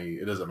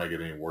any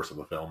worse of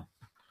a film.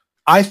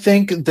 I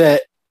think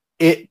that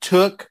it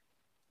took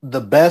the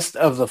best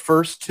of the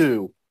first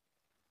two,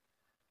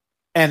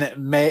 and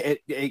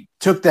it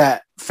took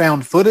that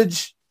found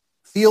footage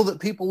feel that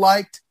people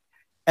liked,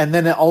 and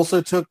then it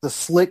also took the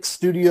slick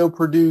studio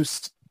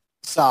produced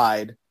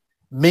side,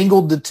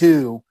 mingled the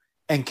two,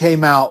 and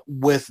came out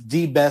with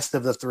the best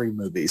of the three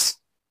movies.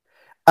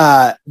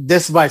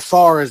 This by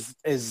far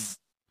is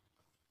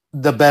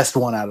the best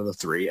one out of the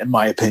three, in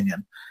my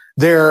opinion.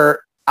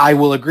 I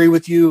will agree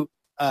with you,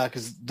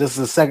 because this is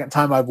the second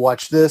time I've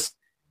watched this.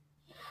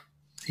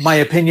 My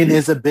opinion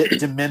is a bit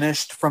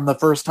diminished from the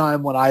first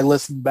time when I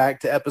listened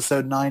back to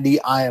episode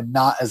 90. I am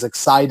not as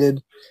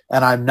excited,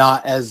 and I'm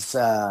not as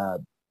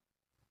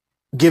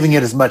giving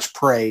it as much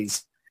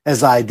praise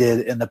as I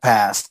did in the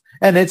past.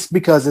 And it's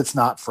because it's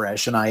not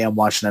fresh, and I am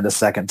watching it a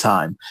second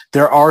time.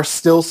 There are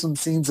still some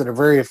scenes that are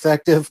very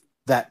effective.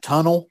 That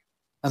tunnel,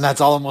 and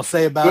that's all I'm going to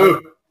say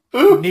about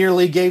it,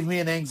 nearly gave me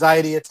an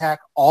anxiety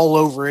attack all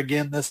over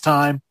again this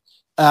time.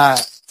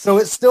 So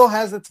it still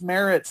has its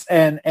merits,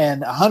 and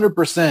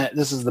 100%,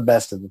 this is the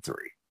best of the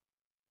three.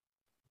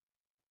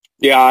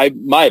 Yeah,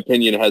 my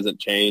opinion hasn't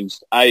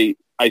changed. I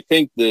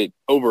think that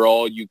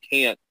overall you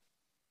can't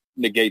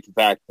negate the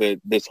fact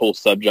that this whole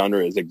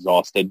subgenre is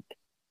exhausted.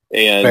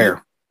 And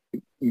Fair.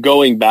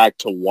 Going back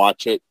to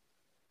watch it,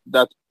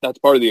 that's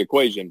part of the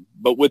equation.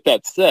 But with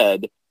that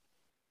said,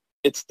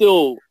 it's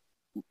still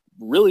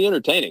really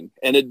entertaining,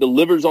 and it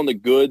delivers on the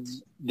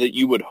goods that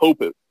you would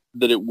hope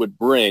that it would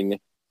bring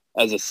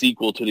as a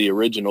sequel to the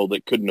original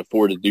that couldn't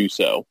afford to do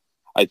so.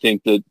 I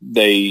think that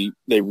they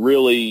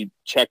really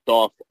checked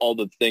off all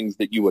the things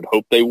that you would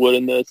hope they would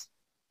in this.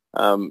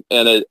 And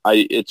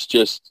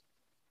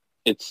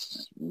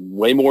it's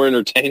way more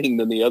entertaining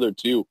than the other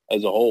two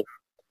as a whole.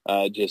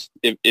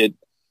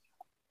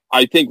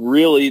 I think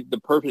really the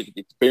perfect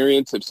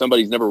experience, if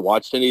somebody's never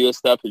watched any of this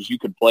stuff, is you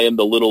could play them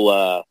the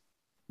little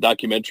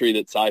documentary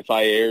that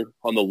Sci-Fi aired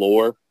on the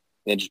lore, and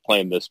then just play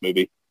them this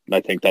movie. And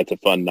I think that's a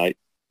fun night.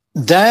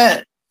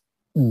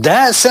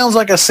 That sounds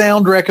like a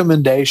sound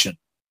recommendation.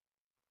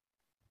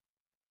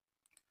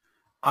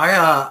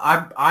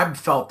 I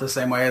felt the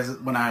same way as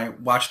when I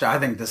watched it. I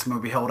think this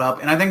movie held up,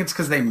 and I think it's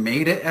because they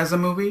made it as a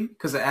movie,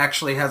 because it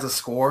actually has a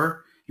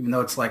score, even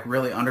though it's like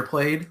really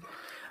underplayed.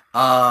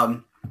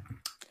 But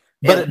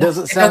it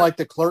doesn't sound like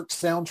the Clerks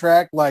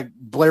soundtrack like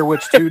Blair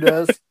Witch 2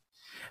 does.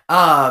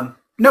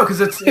 No,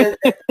 because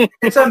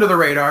it's under the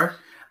radar.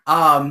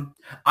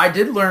 I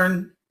did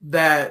learn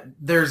that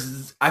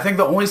I think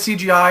the only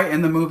CGI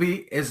in the movie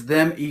is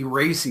them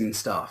erasing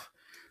stuff.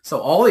 So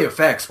all the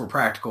effects were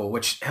practical,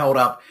 which held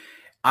up.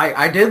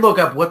 I did look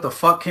up what the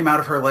fuck came out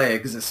of her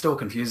legs. It still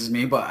confuses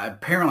me, but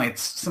apparently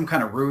it's some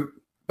kind of root.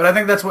 But I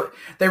think that's what,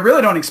 they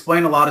really don't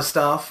explain a lot of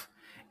stuff.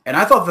 And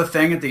I thought the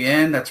thing at the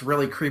end that's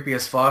really creepy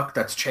as fuck,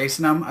 that's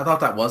chasing them, I thought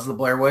that was the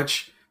Blair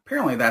Witch.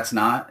 Apparently that's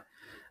not.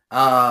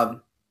 I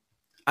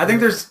think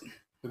there's...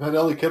 Is that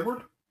Ellie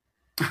Kidward?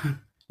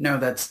 No,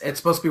 it's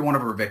supposed to be one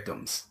of her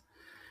victims.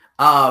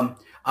 I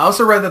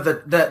also read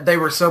that they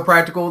were so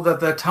practical that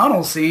the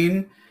tunnel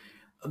scene,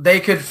 they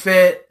could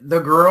fit the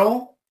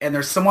girl, and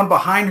there's someone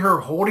behind her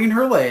holding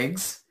her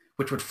legs,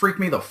 which would freak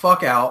me the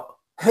fuck out.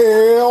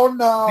 Hell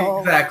no.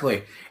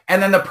 Exactly.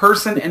 And then the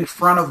person in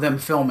front of them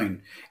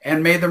filming,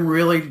 and made them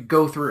really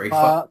go through a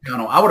fucking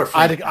tunnel. I would have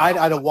freaked out.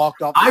 I'd have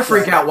walked off. I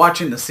freak out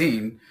watching the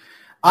scene.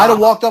 I'd have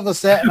walked off the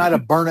set and I'd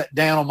have burned it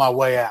down on my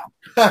way out.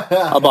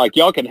 I'm like,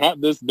 y'all can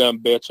have this dumb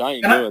bitch. I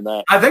ain't doing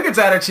that. I think it's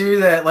added too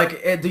that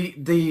like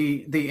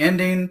the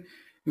ending,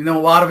 you know,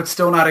 a lot of it's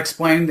still not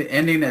explained. The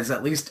ending is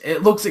at least,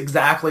 it looks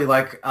exactly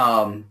like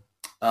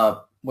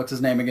what's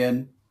his name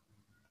again?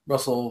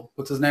 Russell,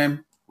 what's his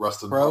name?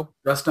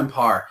 Rustin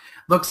Parr.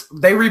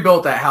 They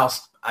rebuilt that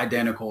house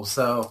identical.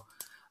 So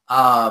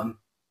man,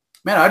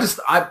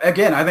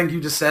 I think you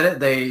just said it.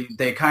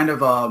 They kind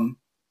of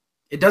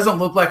it doesn't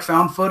look like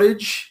found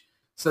footage,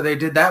 so they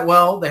did that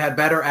well. They had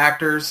better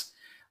actors.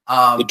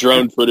 The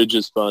drone footage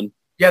is fun.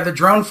 Yeah, the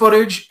drone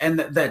footage and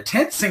the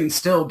tent scene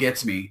still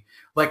gets me.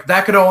 Like,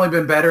 that could have only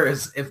been better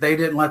is if they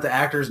didn't let the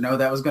actors know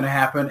that was going to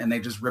happen and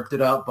they just ripped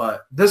it up.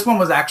 But this one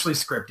was actually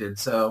scripted,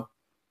 so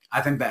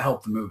I think that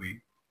helped the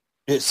movie.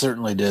 It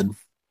certainly did.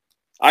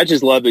 I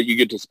just love that you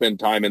get to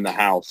spend time in the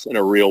house in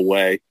a real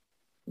way.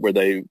 where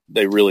they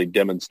really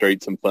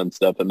demonstrate some fun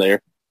stuff in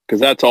there. Because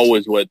that's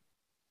always what,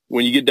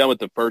 when you get done with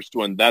the first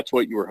one, that's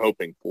what you were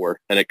hoping for.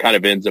 And it kind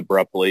of ends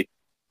abruptly.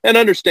 And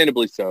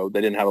understandably so.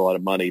 They didn't have a lot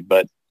of money.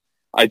 But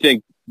I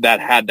think that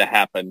had to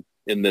happen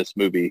in this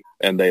movie,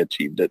 and they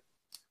achieved it.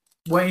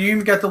 Well, you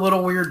even got the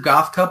little weird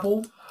goth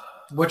couple,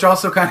 which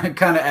also kind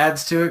of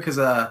adds to it because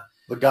The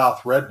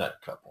goth redneck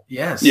couple.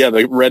 yes, Yeah,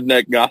 the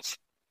redneck goths.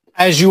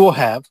 As you will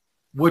have.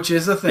 which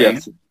is a thing.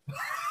 Yes.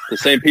 The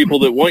same people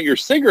that want your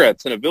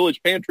cigarettes in a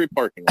Village Pantry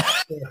parking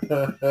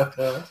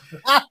lot.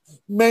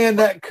 Man,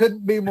 that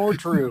couldn't be more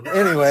true.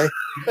 Anyway.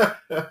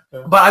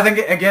 But I think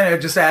again, it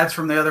just adds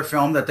from the other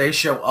film that they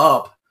show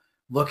up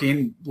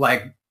looking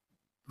like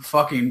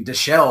fucking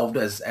disheveled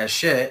as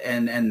shit,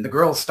 and the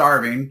girl's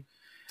starving.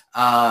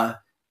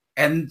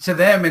 And to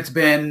them, it's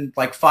been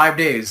like 5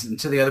 days, and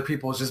to the other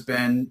people, it's just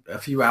been a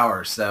few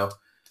hours. So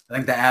I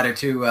think that added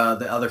to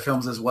the other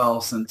films as well.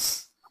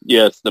 Since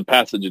Yes, the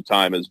passage of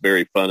time is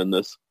very fun in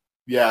this.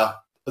 Yeah,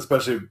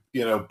 especially,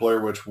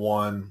 Blair Witch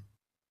 1,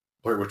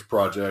 Blair Witch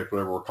Project,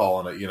 whatever we're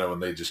calling it,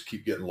 and they just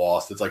keep getting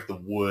lost. It's like the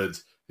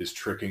woods is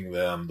tricking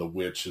them. The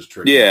witch is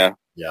tricking them.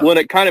 Yeah. Well,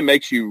 it kind of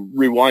makes you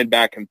rewind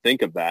back and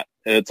think of that.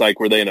 And it's like,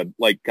 were they in a,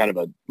 like, kind of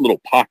a little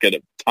pocket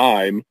of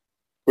time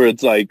where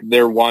it's like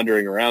they're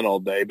wandering around all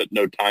day, but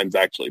no time's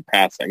actually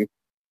passing.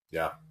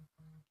 Yeah.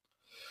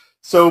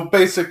 So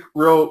basic,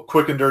 real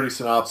quick and dirty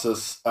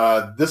synopsis.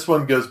 This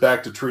one goes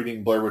back to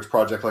treating Blair Witch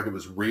Project like it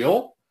was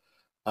real.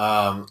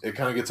 It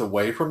kind of gets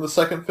away from the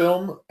second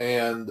film,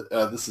 and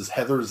this is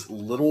Heather's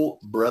little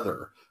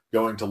brother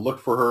going to look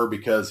for her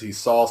because he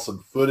saw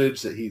some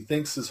footage that he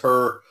thinks is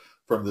her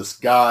from this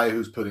guy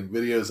who's putting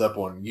videos up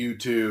on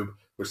YouTube,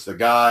 which the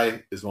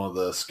guy is one of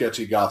the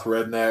sketchy goth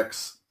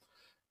rednecks.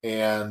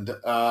 And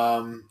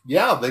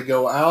they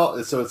go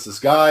out. So it's this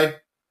guy,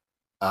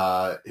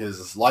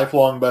 his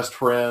lifelong best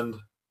friend.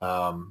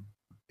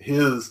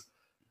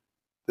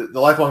 The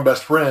lifelong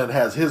best friend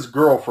has his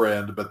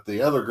girlfriend, but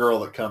the other girl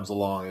that comes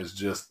along is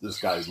just this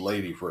guy's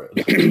lady friend.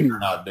 They're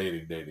not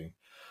dating.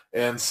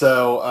 And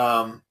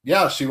so,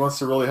 she wants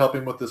to really help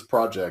him with this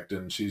project,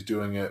 and she's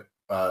doing it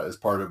as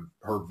part of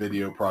her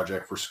video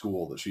project for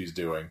school that she's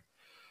doing.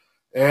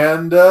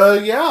 And,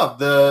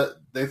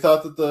 they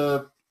thought that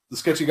the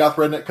sketchy goth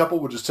redneck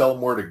couple would just tell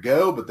them where to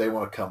go, but they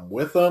want to come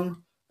with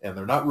them, and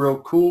they're not real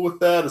cool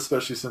with that,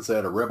 especially since they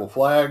had a rebel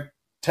flag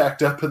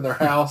tacked up in their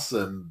house,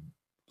 and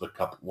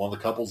one of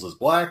the couples is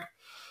black.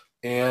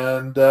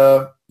 And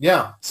so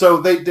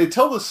they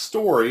tell the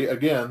story,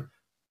 again,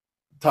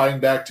 tying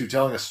back to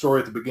telling a story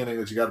at the beginning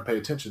that you got to pay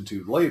attention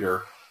to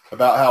later,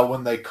 about how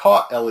when they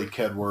caught Ellie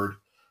Kedward,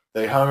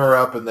 they hung her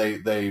up, and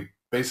they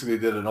basically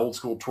did an old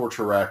school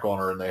torture rack on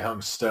her, and they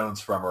hung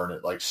stones from her, and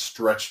it like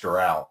stretched her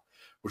out,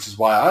 which is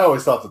why I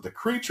always thought that the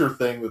creature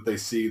thing that they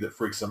see that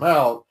freaks them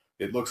out,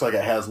 it looks like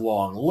it has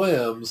long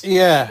limbs.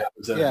 Yeah.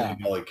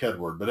 Representing Ellie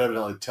Kedward, but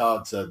evidently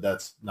Todd said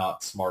that's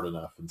not smart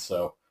enough, and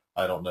so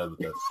I don't know that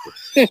that's.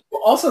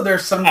 well, also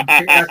there's some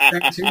big ass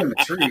thing too in the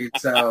tree,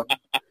 so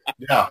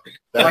Yeah,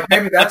 like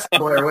maybe that's the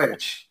Blair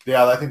Witch.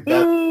 Yeah, I think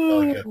that's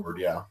Ellie Kedward.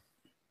 Yeah.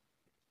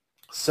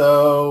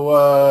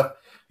 So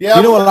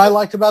You know what I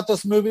liked about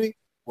this movie?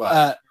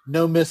 What?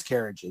 No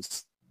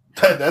miscarriages.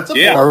 That's a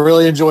Yeah. I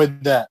really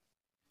enjoyed that.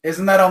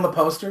 Isn't that on the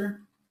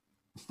poster?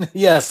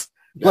 Yes.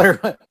 Yeah.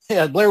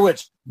 Blair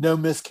Witch, no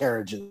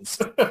miscarriages.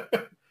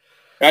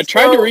 I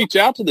tried to reach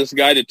out to this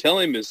guy to tell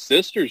him his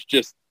sister's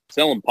just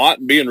selling pot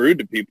and being rude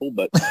to people,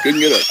 but couldn't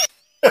get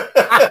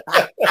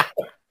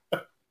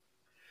it.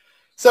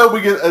 So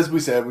we get, as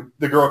we said,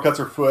 the girl cuts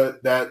her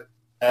foot. That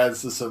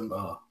adds to some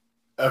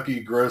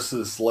ucky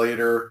grossness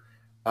later.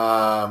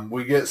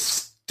 We get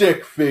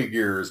stick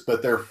figures,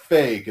 but they're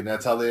fake, and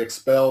that's how they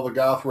expel the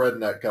goth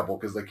redneck couple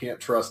because they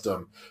can't trust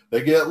them.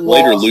 They get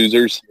lost. Later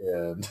losers.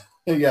 Again.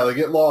 Yeah, they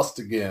get lost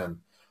again.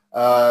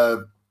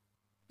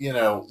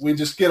 We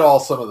just get all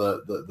some of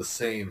the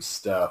same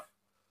stuff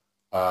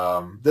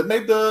that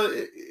made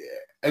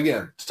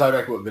again, to tie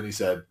back to what Vinny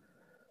said,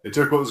 they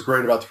took what was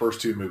great about the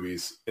first two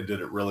movies and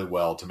did it really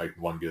well to make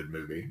one good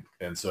movie.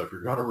 And so if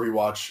you're going to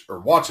rewatch or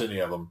watch any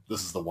of them,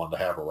 this is the one to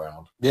have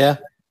around. Yeah.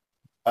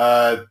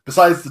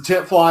 Besides the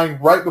tent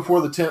flying, right before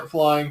the tent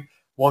flying,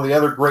 one of the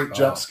other great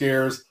jump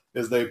scares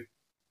is they've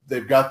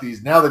got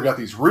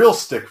these real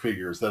stick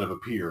figures that have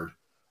appeared,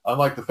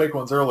 unlike the fake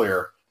ones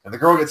earlier. And the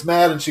girl gets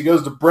mad and she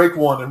goes to break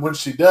one, and when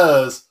she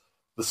does,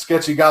 the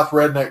sketchy goth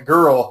redneck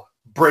girl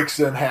breaks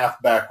in half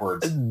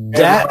backwards.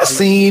 That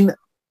scene,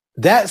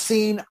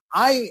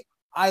 I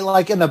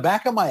like in the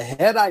back of my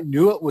head, I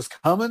knew it was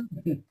coming,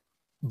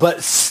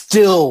 but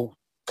still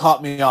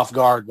caught me off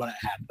guard when it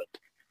happened.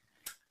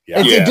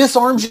 Yeah. It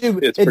disarms you.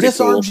 It's It pretty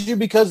disarms you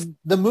because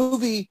the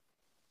movie,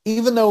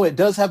 even though it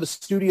does have a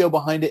studio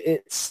behind it,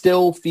 it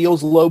still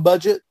feels low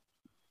budget.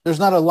 There's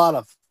not a lot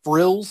of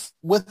frills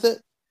with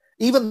it.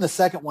 Even the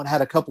second one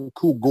had a couple of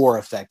cool gore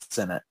effects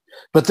in it,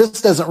 but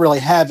this doesn't really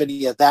have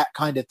any of that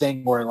kind of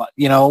thing where, like,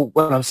 you know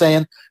what I'm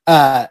saying?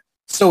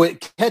 So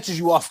it catches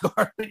you off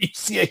guard when you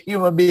see a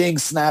human being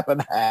snap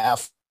in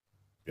half.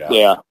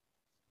 Yeah.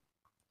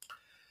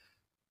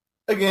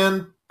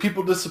 again,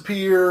 people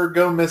disappear,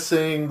 go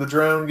missing, the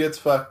drone gets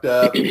fucked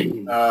up,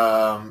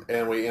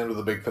 and we end with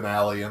a big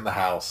finale in the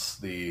house,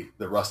 the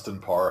Rustin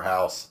Parr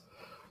house.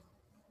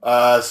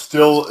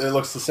 Still, it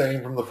looks the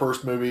same from the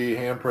first movie,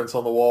 handprints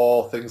on the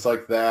wall, things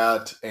like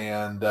that,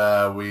 and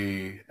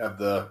we have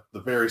the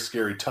very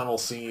scary tunnel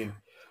scene,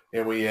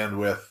 and we end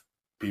with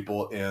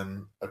people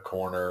in a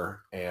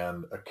corner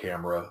and a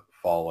camera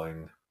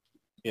falling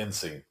in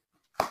scene.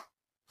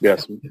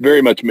 Yes,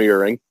 very much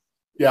mirroring.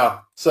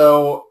 Yeah,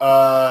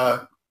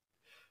 so...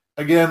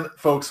 again,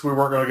 folks, we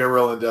weren't going to go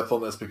real in-depth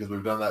on this because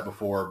we've done that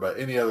before, but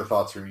any other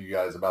thoughts from you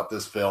guys about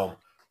this film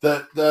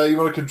that you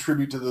want to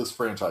contribute to this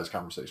franchise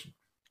conversation?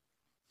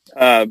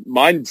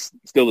 Mine's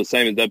still the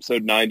same as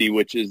episode 90,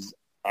 which is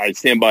I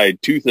stand by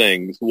two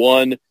things.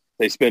 One,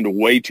 they spend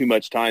way too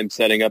much time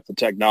setting up the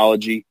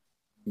technology.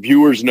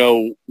 Viewers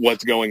know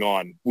what's going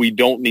on. We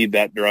don't need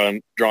that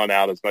drawn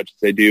out as much as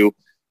they do.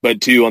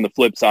 But two, on the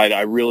flip side,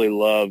 I really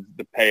love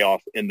the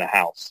payoff in the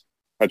house.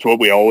 That's what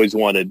we always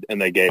wanted,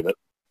 and they gave it.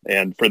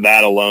 And for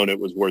that alone, it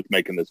was worth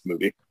making this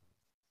movie.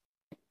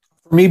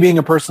 For me, being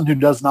a person who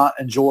does not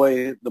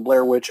enjoy the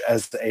Blair Witch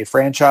as a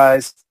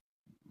franchise,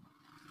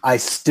 I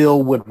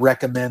still would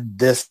recommend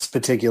this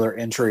particular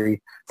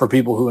entry for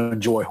people who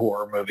enjoy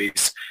horror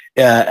movies,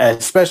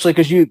 especially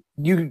because you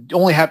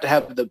only have to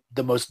have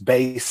the most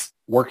base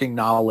working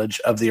knowledge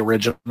of the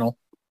original.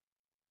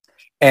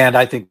 And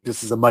I think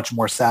this is a much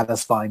more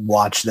satisfying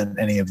watch than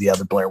any of the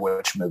other Blair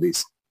Witch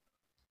movies.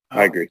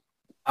 I agree.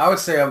 I would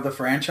say of the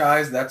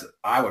franchise,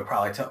 I would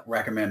probably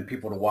recommend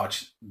people to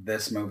watch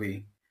this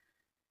movie.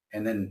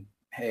 And then,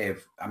 hey,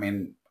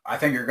 I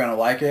think you're going to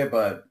like it,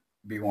 but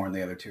be warned,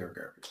 the other two are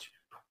garbage.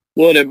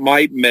 Well, and it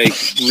might make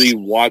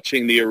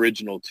rewatching the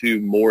original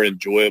two more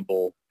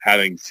enjoyable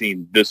having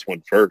seen this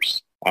one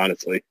first,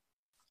 honestly.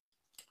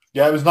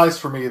 Yeah, it was nice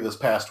for me this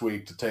past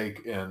week to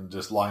take and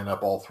just line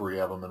up all three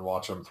of them and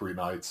watch them 3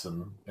 nights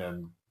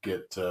and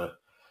get to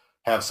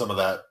have some of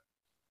that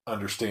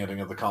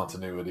understanding of the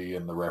continuity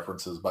and the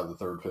references by the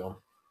third film.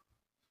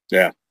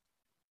 Yeah.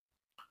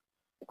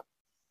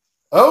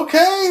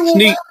 Okay.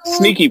 Well,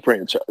 sneaky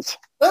franchise.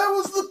 That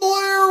was the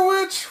Blair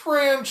Witch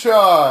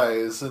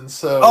franchise. And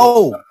so...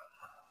 Oh,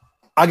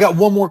 I got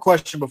one more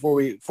question before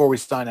we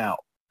sign out.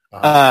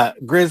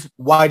 Grizz,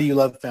 why do you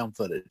love found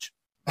footage?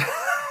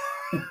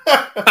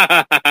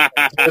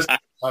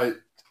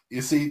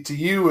 You see, to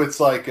you, it's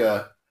just like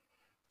a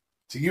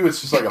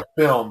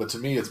film, but to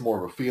me, it's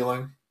more of a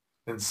feeling.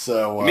 And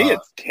so... To me,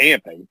 it's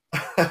camping.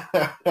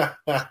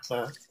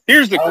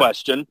 Here's the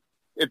question.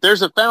 If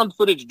there's a found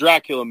footage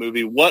Dracula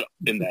movie, what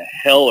in the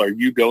hell are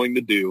you going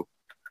to do?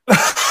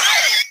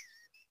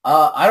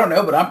 I don't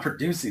know, but I'm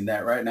producing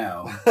that right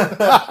now.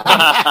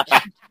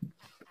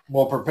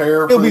 Well,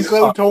 prepare for... It'll be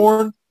so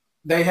torn.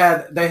 They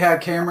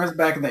had cameras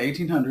back in the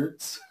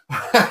 1800s.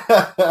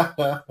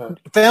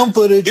 Found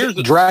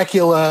footage,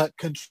 Dracula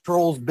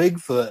controls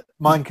Bigfoot,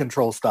 mind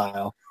control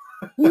style.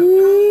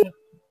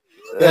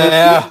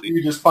 Yeah.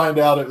 You just find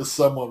out it was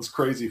someone's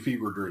crazy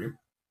fever dream.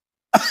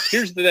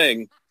 Here's the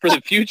thing. For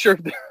the future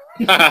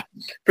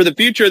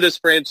of this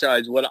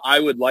franchise, what I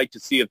would like to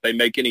see if they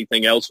make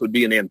anything else would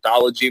be an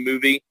anthology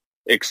movie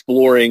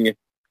exploring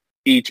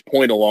each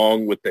point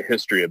along with the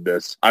history of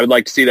this. I would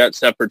like to see that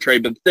stuff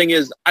portrayed. But the thing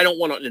is, I don't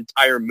want an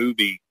entire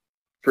movie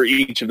for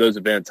each of those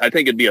events. I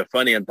think it'd be a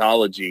fun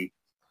anthology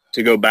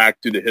to go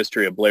back through the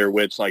history of Blair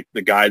Witch, like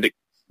the guy that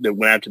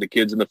went after the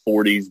kids in the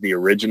 40s, the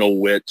original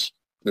witch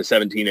in the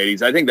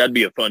 1780s. I think that'd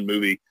be a fun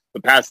movie.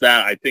 But past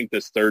that, I think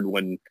this third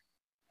one,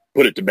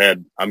 put it to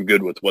bed. I'm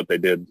good with what they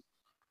did.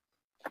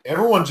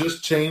 Everyone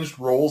just changed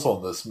roles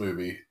on this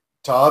movie.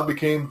 Todd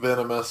became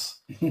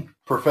venomous.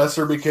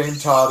 Professor became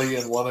Toddy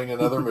and wanting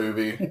another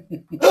movie.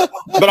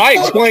 But I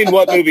explained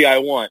what movie I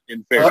want,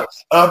 in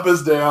fairness. Up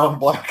is down,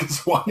 black is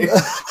white.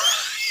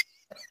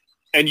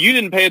 And you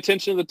didn't pay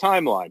attention to the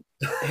timeline.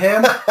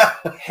 Him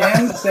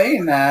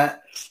saying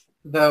that,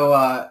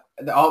 though,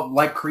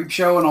 like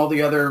Creepshow and all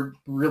the other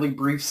really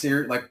brief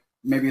series, like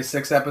maybe a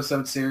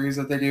 6-episode series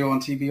that they do on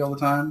TV all the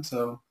time.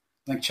 So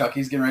I think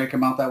Chucky's getting ready to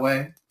come out that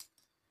way.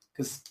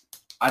 Because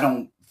I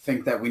don't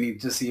think that we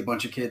need to see a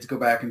bunch of kids go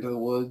back into the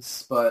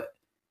woods, but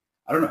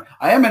I don't know.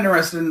 I am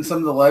interested in some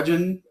of the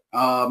legend.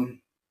 I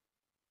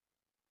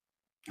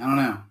don't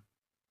know.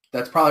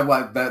 That's probably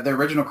why the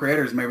original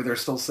creators, maybe they're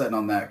still sitting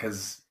on that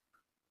because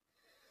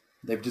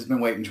they've just been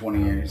waiting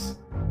 20 years.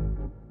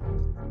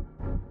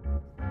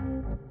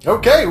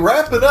 Okay,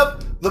 wrapping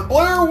up the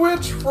Blair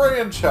Witch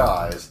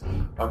franchise.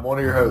 I'm one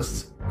of your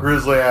hosts,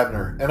 Grizzly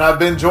Abner, and I've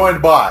been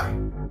joined by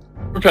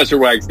Professor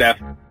Wagstaff.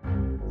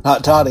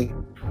 Hot Toddy.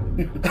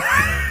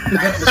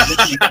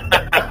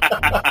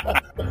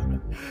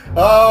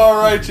 All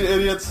right, you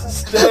idiots,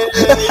 stay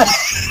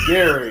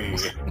scary.